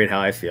you straight how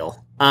I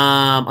feel.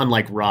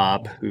 Unlike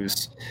Rob,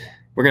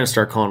 we're going to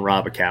start calling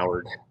Rob a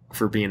coward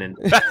for being in.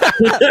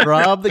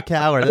 Rob the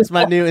Coward. That's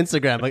my new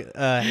Instagram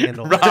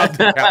handle. Rob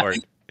the Coward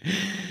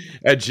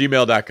at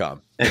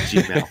gmail.com. At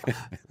Gmail.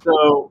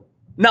 So,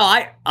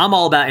 no, I'm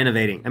all about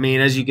innovating. I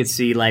mean, as you can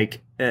see,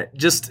 like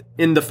just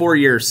in the 4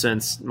 years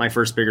since my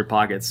first Bigger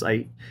Pockets,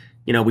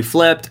 we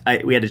flipped.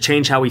 We had to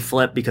change how we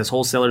flipped because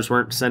wholesalers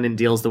weren't sending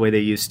deals the way they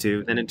used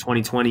to. Then in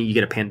 2020, you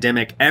get a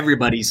pandemic.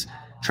 Everybody's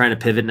trying to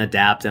pivot and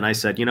adapt. And I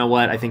said, you know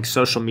what? I think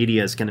social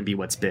media is going to be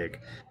what's big.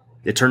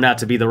 It turned out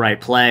to be the right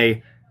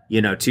play.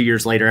 2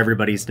 years later,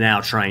 everybody's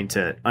now trying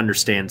to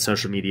understand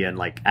social media and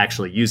like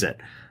actually use it.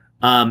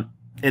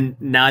 And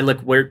now I look,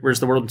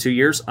 where's the world in 2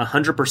 years?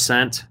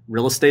 100%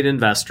 real estate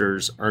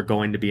investors are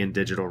going to be in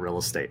digital real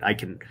estate. I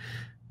don't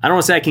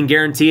want to say I can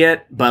guarantee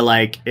it, but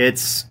like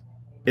it's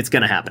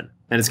going to happen,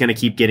 and it's going to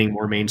keep getting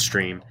more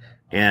mainstream.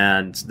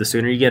 And the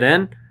sooner you get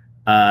in,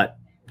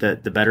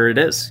 the better it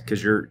is,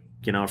 because you're,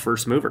 a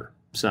first mover.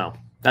 So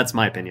that's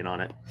my opinion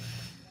on it.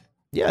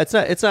 Yeah,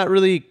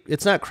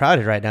 it's not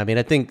crowded right now. I mean,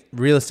 I think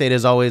real estate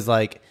is always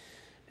like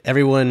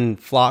everyone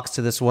flocks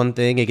to this one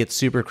thing. It gets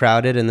super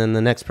crowded, and then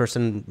the next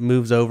person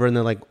moves over, and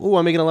they're like, "Oh,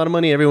 I'm making a lot of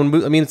money." Everyone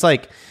moves. I mean, it's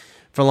like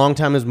for a long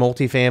time it was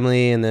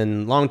multifamily, and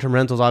then long-term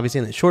rentals, obviously,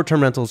 and then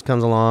short-term rentals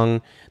comes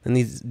along, and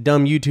these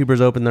dumb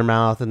YouTubers open their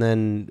mouth, and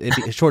then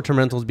short-term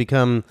rentals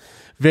become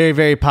very,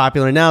 very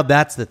popular. And now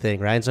that's the thing,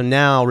 right? And so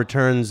now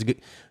returns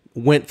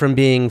went from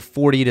being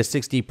 40 to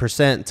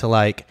 60% to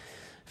like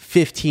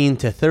 15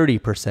 to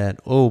 30%.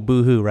 Oh,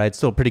 boo-hoo, right?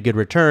 Still a pretty good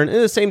return. And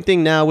the same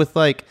thing now with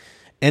like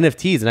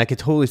NFTs, and I could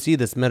totally see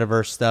this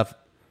metaverse stuff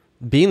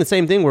being the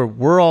same thing where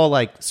we're all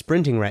like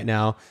sprinting right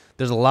now.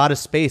 There's a lot of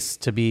space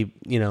to be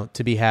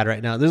had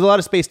right now. There's a lot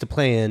of space to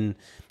play in.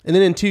 And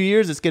then in 2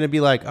 years, it's going to be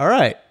like, all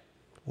right,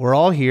 we're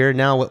all here.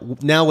 Now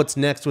what's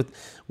next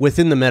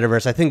within the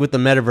metaverse? I think with the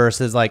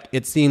metaverse is like,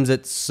 it seems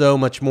it's so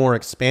much more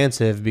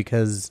expansive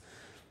because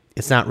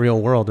it's not real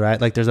world,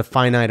 right? Like there's a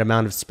finite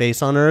amount of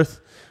space on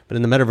Earth, but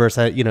in the metaverse,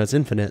 it's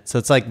infinite. So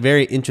it's like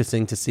very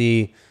interesting to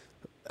see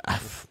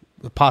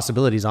the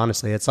possibilities,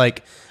 honestly. It's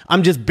like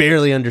I'm just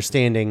barely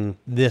understanding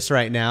this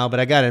right now, but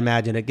I gotta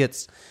imagine it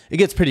gets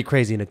pretty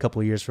crazy in a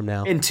couple of years from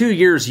now. In 2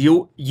 years,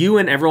 you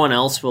and everyone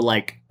else will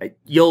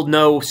you'll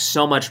know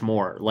so much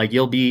more. Like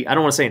you'll be, I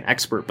don't want to say an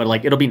expert, but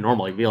like it'll be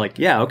normal. You'll be like,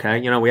 yeah, okay,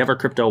 we have our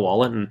crypto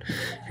wallet and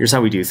here's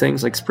how we do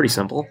things. Like it's pretty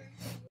simple.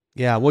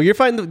 Yeah, well, you're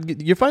fighting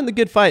the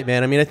good fight,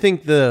 man. I mean, I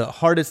think the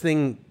hardest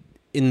thing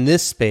in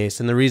this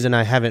space, and the reason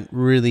I haven't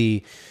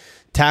really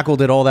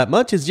tackled it all that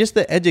much, is just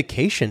the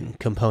education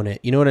component.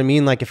 You know what I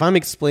mean? Like if I'm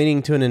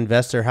explaining to an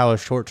investor how a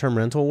short-term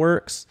rental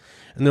works,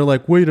 and they're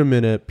like, wait a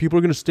minute, people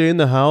are going to stay in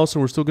the house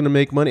and we're still going to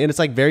make money. And it's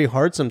like very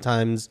hard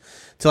sometimes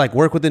to like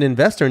work with an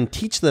investor and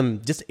teach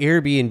them just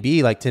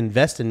Airbnb, like to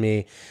invest in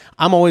me.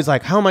 I'm always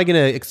like, how am I going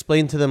to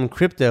explain to them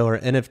crypto or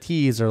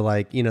NFTs or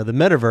like, the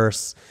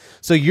metaverse?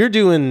 So you're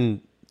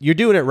doing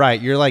it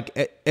right. You're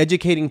like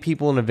educating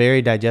people in a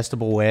very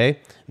digestible way.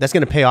 That's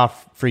going to pay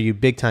off for you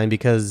big time,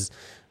 because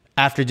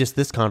after just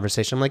this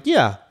conversation, I'm like,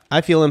 yeah,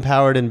 I feel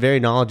empowered and very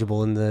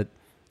knowledgeable in the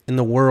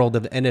world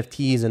of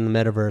NFTs and the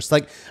metaverse.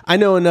 Like I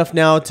know enough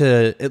now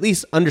to at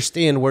least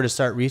understand where to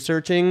start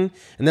researching.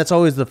 And that's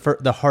always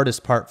the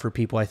hardest part for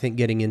people, I think,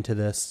 getting into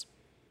this.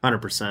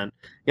 100%.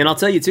 And I'll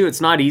tell you too,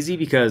 it's not easy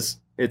because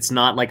it's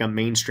not like a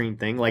mainstream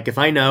thing. Like if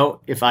I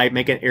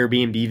make an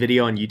Airbnb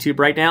video on YouTube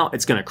right now,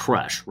 it's going to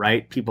crush,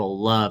 right? People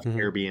love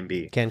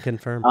Airbnb. Can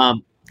confirm.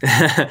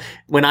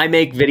 When I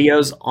make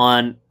videos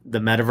on the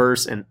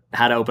metaverse and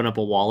how to open up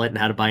a wallet and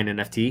how to buy an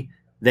NFT,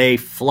 they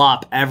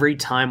flop every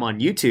time on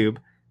YouTube.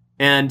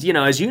 And,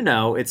 as you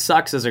know, it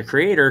sucks as a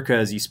creator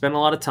because you spend a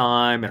lot of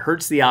time. It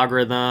hurts the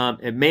algorithm.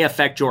 It may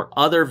affect your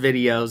other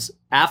videos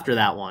after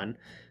that one.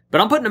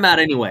 But I'm putting them out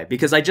anyway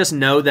because I just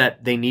know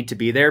that they need to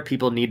be there.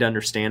 People need to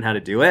understand how to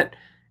do it.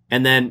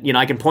 And then,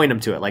 I can point them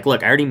to it. Like,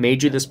 look, I already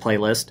made you this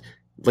playlist.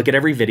 Look at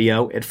every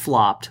video. It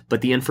flopped, but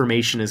the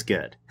information is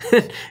good.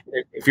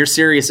 If you're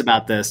serious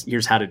about this,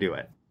 here's how to do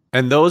it.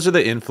 And those are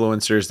the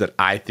influencers that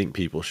I think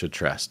people should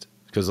trust.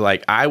 Because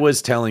like I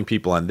was telling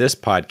people on this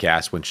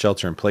podcast when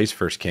shelter in place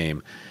first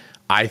came,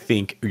 I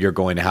think you're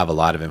going to have a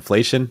lot of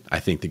inflation. I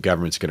think the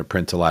government's going to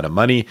print a lot of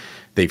money.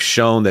 They've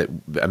shown that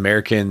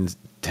American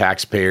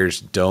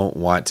taxpayers don't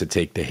want to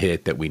take the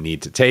hit that we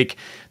need to take.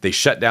 They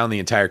shut down the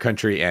entire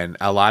country, and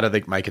a lot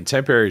of my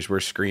contemporaries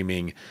were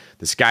screaming,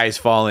 the sky is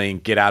falling,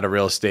 get out of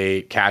real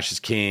estate, cash is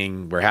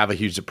king, we have a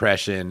huge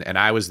depression. And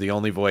I was the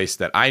only voice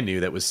that I knew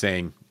that was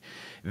saying,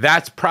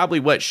 that's probably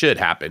what should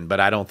happen, but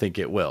I don't think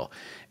it will.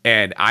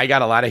 And I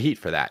got a lot of heat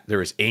for that. There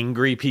was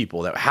angry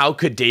people that how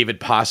could David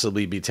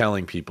possibly be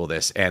telling people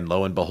this? And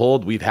lo and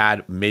behold, we've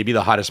had maybe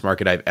the hottest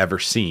market I've ever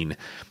seen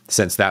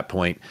since that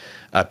point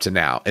up to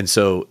now. And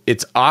so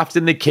it's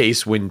often the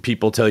case when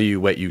people tell you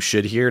what you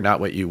should hear,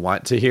 not what you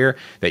want to hear,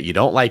 that you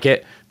don't like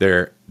it.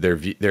 Their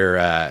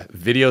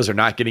videos are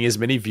not getting as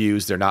many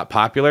views. They're not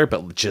popular,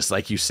 but just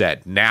like you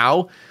said,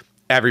 now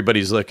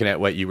everybody's looking at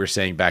what you were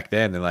saying back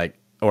then and like,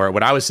 or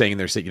what I was saying, and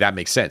they're saying that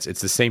makes sense. It's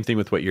the same thing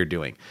with what you're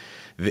doing.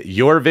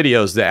 Your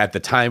videos that at the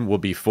time will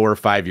be 4 or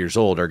 5 years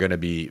old are going to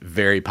be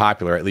very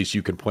popular. At least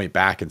you can point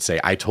back and say,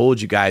 I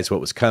told you guys what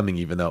was coming,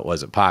 even though it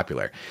wasn't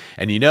popular.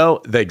 And you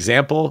know, the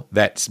example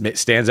that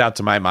stands out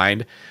to my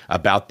mind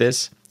about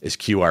this is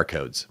QR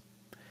codes.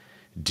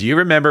 Do you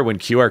remember when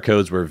QR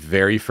codes were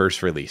very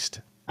first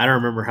released? I don't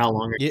remember how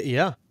long.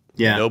 Yeah.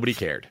 Yeah. Nobody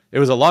cared. It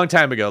was a long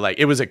time ago. Like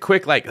it was a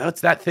quick, like,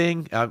 what's that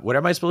thing? What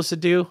am I supposed to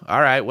do?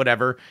 All right,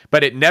 whatever.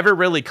 But it never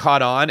really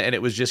caught on, and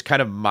it was just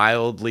kind of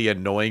mildly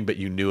annoying, but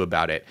you knew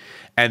about it.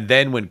 And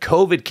then when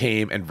COVID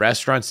came and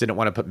restaurants didn't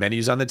want to put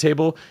menus on the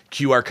table,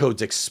 QR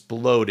codes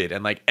exploded.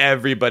 And like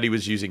everybody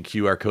was using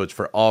QR codes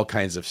for all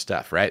kinds of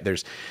stuff, right?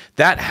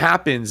 That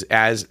happens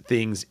as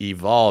things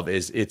evolve.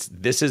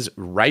 This is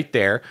right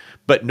there,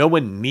 but no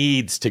one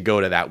needs to go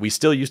to that. We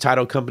still use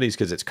title companies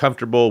because it's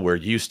comfortable. We're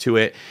used to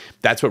it.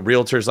 That's what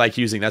realtors like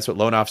using. That's what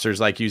loan officers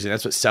like using.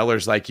 That's what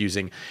sellers like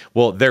using.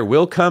 Well, there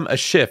will come a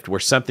shift where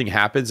something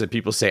happens and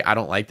people say, I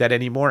don't like that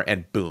anymore.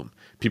 And boom,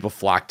 people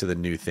flock to the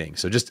new thing.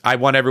 So I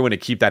want everyone to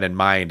keep that in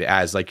mind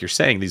as, like you're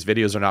saying, these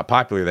videos are not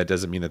popular. That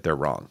doesn't mean that they're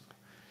wrong.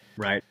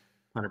 Right.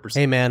 100%.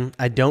 Hey, man,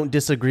 I don't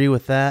disagree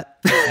with that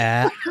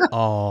at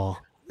all.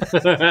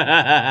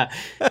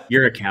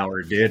 You're a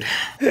coward, dude.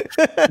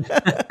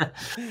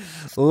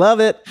 Love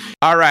it.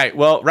 All right.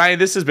 Well, Ryan,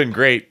 this has been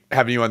great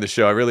having you on the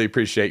show. I really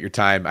appreciate your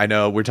time. I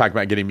know we're talking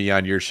about getting me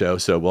on your show,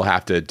 so we'll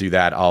have to do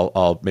that.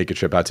 I'll make a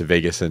trip out to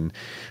Vegas and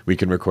we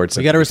can record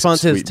some. We got to respond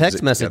to his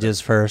text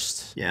messages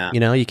first. Yeah. You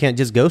know, you can't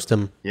just ghost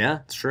him. Yeah,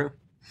 it's true.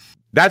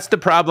 That's the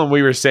problem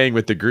we were saying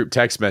with the group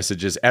text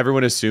messages.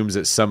 Everyone assumes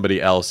that somebody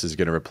else is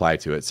going to reply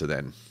to it, so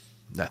then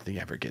nothing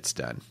ever gets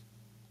done.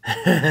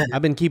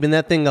 I've been keeping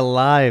that thing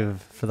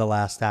alive for the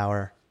last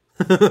hour.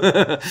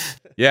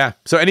 Yeah.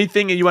 So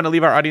anything you want to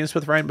leave our audience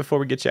with, Ryan, before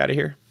we get you out of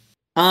here?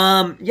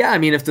 Yeah, I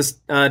mean, if this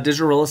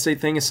digital real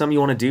estate thing is something you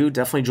want to do,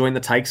 definitely join the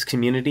Tykes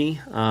community.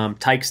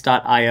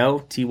 Tykes.io,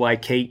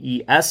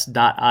 TYKES.io.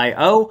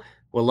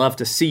 We'll love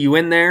to see you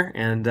in there,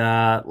 and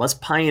let's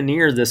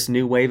pioneer this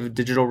new wave of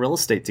digital real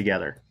estate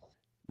together.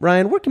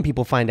 Ryan, where can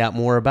people find out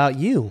more about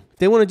you? If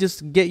they want to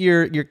just get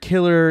your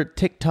killer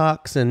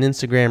TikToks and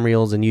Instagram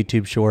reels and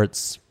YouTube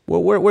shorts,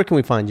 where can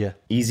we find you?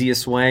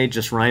 Easiest way,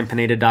 just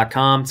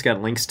ryanpineda.com. It's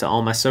got links to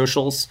all my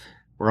socials.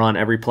 We're on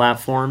every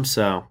platform,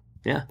 so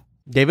yeah.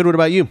 David, what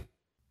about you?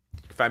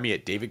 You can find me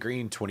at David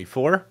Green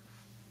 24.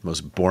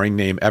 Most boring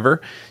name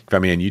ever. You can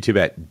find me on YouTube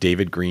at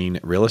David Green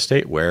Real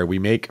Estate, where we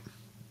make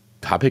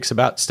topics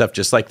about stuff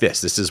just like this.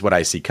 This is what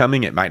I see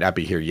coming. It might not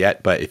be here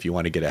yet, but if you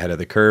want to get ahead of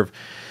the curve,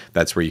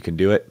 that's where you can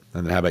do it.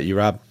 And then how about you,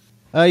 Rob?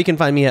 You can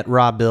find me at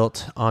Rob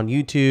Built on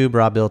YouTube,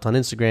 Rob Built on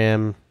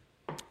Instagram,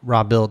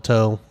 Rob Built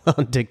Toe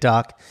on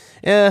TikTok.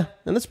 Yeah,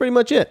 and that's pretty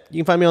much it.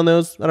 You can find me on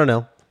those. I don't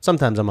know.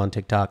 Sometimes I'm on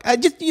TikTok.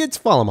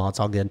 Just follow them all. It's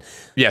all good.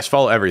 Yes,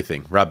 follow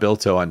everything. Rob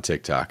Bilto on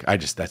TikTok.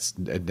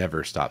 It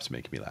never stops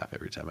making me laugh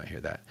every time I hear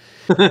that.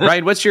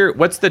 Ryan,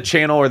 what's the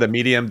channel or the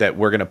medium that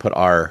we're gonna put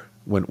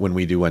when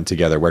we do one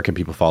together? Where can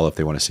people follow if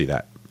they want to see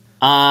that?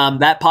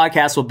 That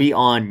podcast will be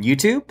on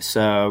YouTube,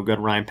 so go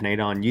to Ryan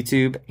Pineda on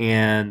YouTube,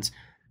 and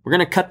we're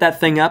gonna cut that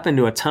thing up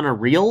into a ton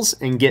of reels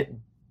and get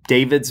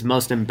David's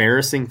most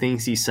embarrassing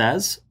things he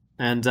says,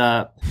 and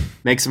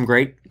make some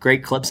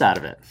great clips out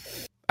of it.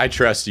 I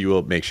trust you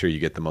will make sure you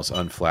get the most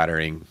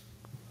unflattering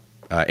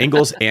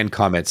angles and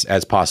comments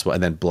as possible,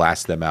 and then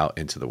blast them out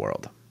into the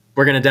world.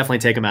 We're gonna definitely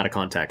take them out of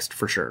context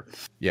for sure.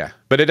 Yeah,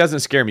 but it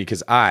doesn't scare me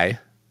because I'm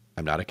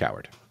not a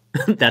coward.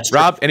 That's true.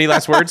 Rob, any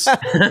last words?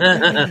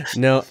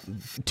 No,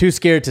 too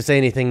scared to say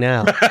anything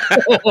now.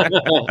 All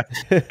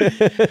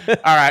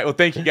right. Well,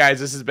 thank you guys.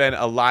 This has been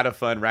a lot of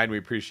fun. Ryan, we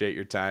appreciate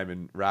your time.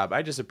 And Rob,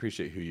 I just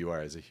appreciate who you are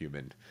as a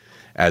human,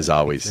 as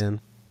always. Thanks,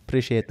 man.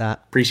 Appreciate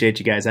that. Appreciate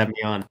you guys having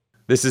me on.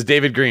 This is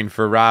David Green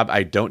for Rob.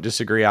 I don't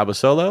disagree.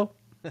 Abasolo,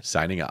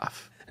 signing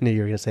off. I knew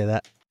you were going to say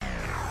that.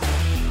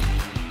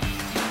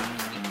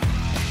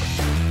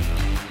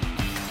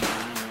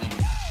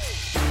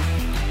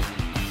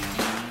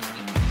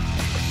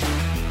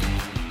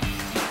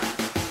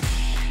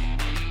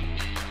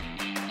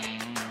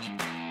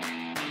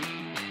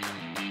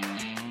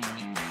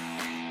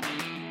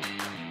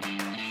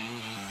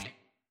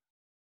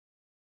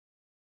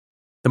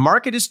 The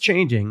market is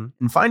changing,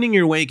 and finding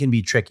your way can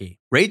be tricky.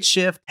 Rates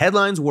shift,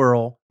 headlines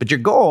whirl, but your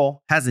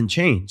goal hasn't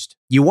changed.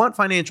 You want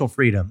financial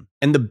freedom,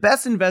 and the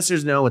best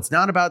investors know it's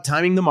not about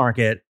timing the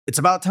market, it's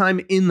about time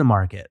in the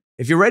market.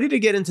 If you're ready to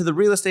get into the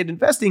real estate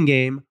investing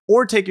game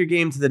or take your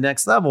game to the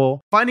next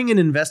level, finding an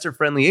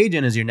investor-friendly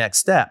agent is your next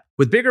step.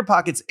 With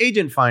BiggerPockets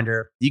Agent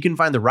Finder, you can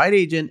find the right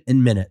agent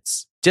in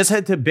minutes. Just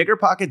head to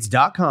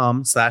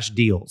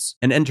biggerpockets.com/deals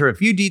and enter a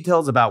few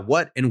details about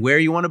what and where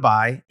you want to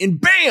buy, and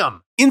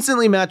bam!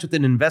 Instantly match with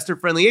an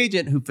investor-friendly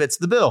agent who fits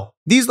the bill.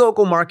 These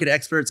local market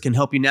experts can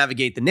help you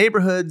navigate the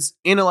neighborhoods,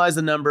 analyze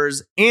the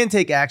numbers, and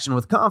take action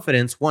with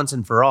confidence once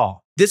and for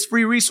all. This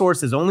free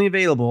resource is only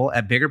available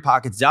at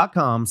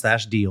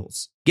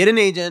biggerpockets.com/deals. Get an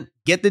agent,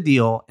 get the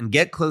deal, and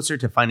get closer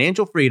to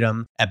financial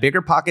freedom at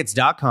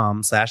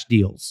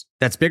biggerpockets.com/deals.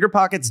 That's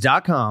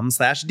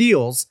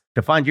biggerpockets.com/deals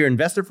to find your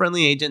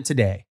investor-friendly agent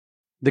today.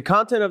 The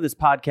content of this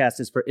podcast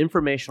is for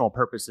informational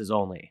purposes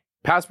only.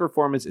 Past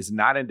performance is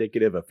not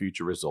indicative of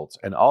future results,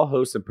 and all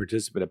host and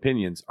participant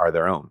opinions are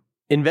their own.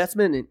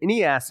 Investment in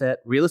any asset,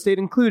 real estate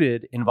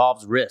included,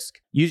 involves risk.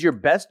 Use your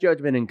best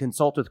judgment and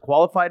consult with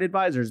qualified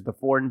advisors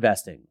before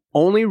investing.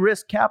 Only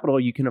risk capital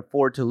you can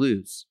afford to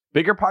lose.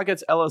 Bigger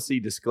Pockets LLC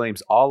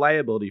disclaims all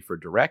liability for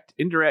direct,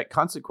 indirect,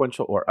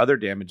 consequential, or other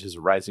damages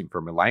arising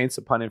from reliance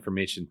upon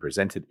information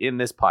presented in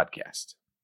this podcast.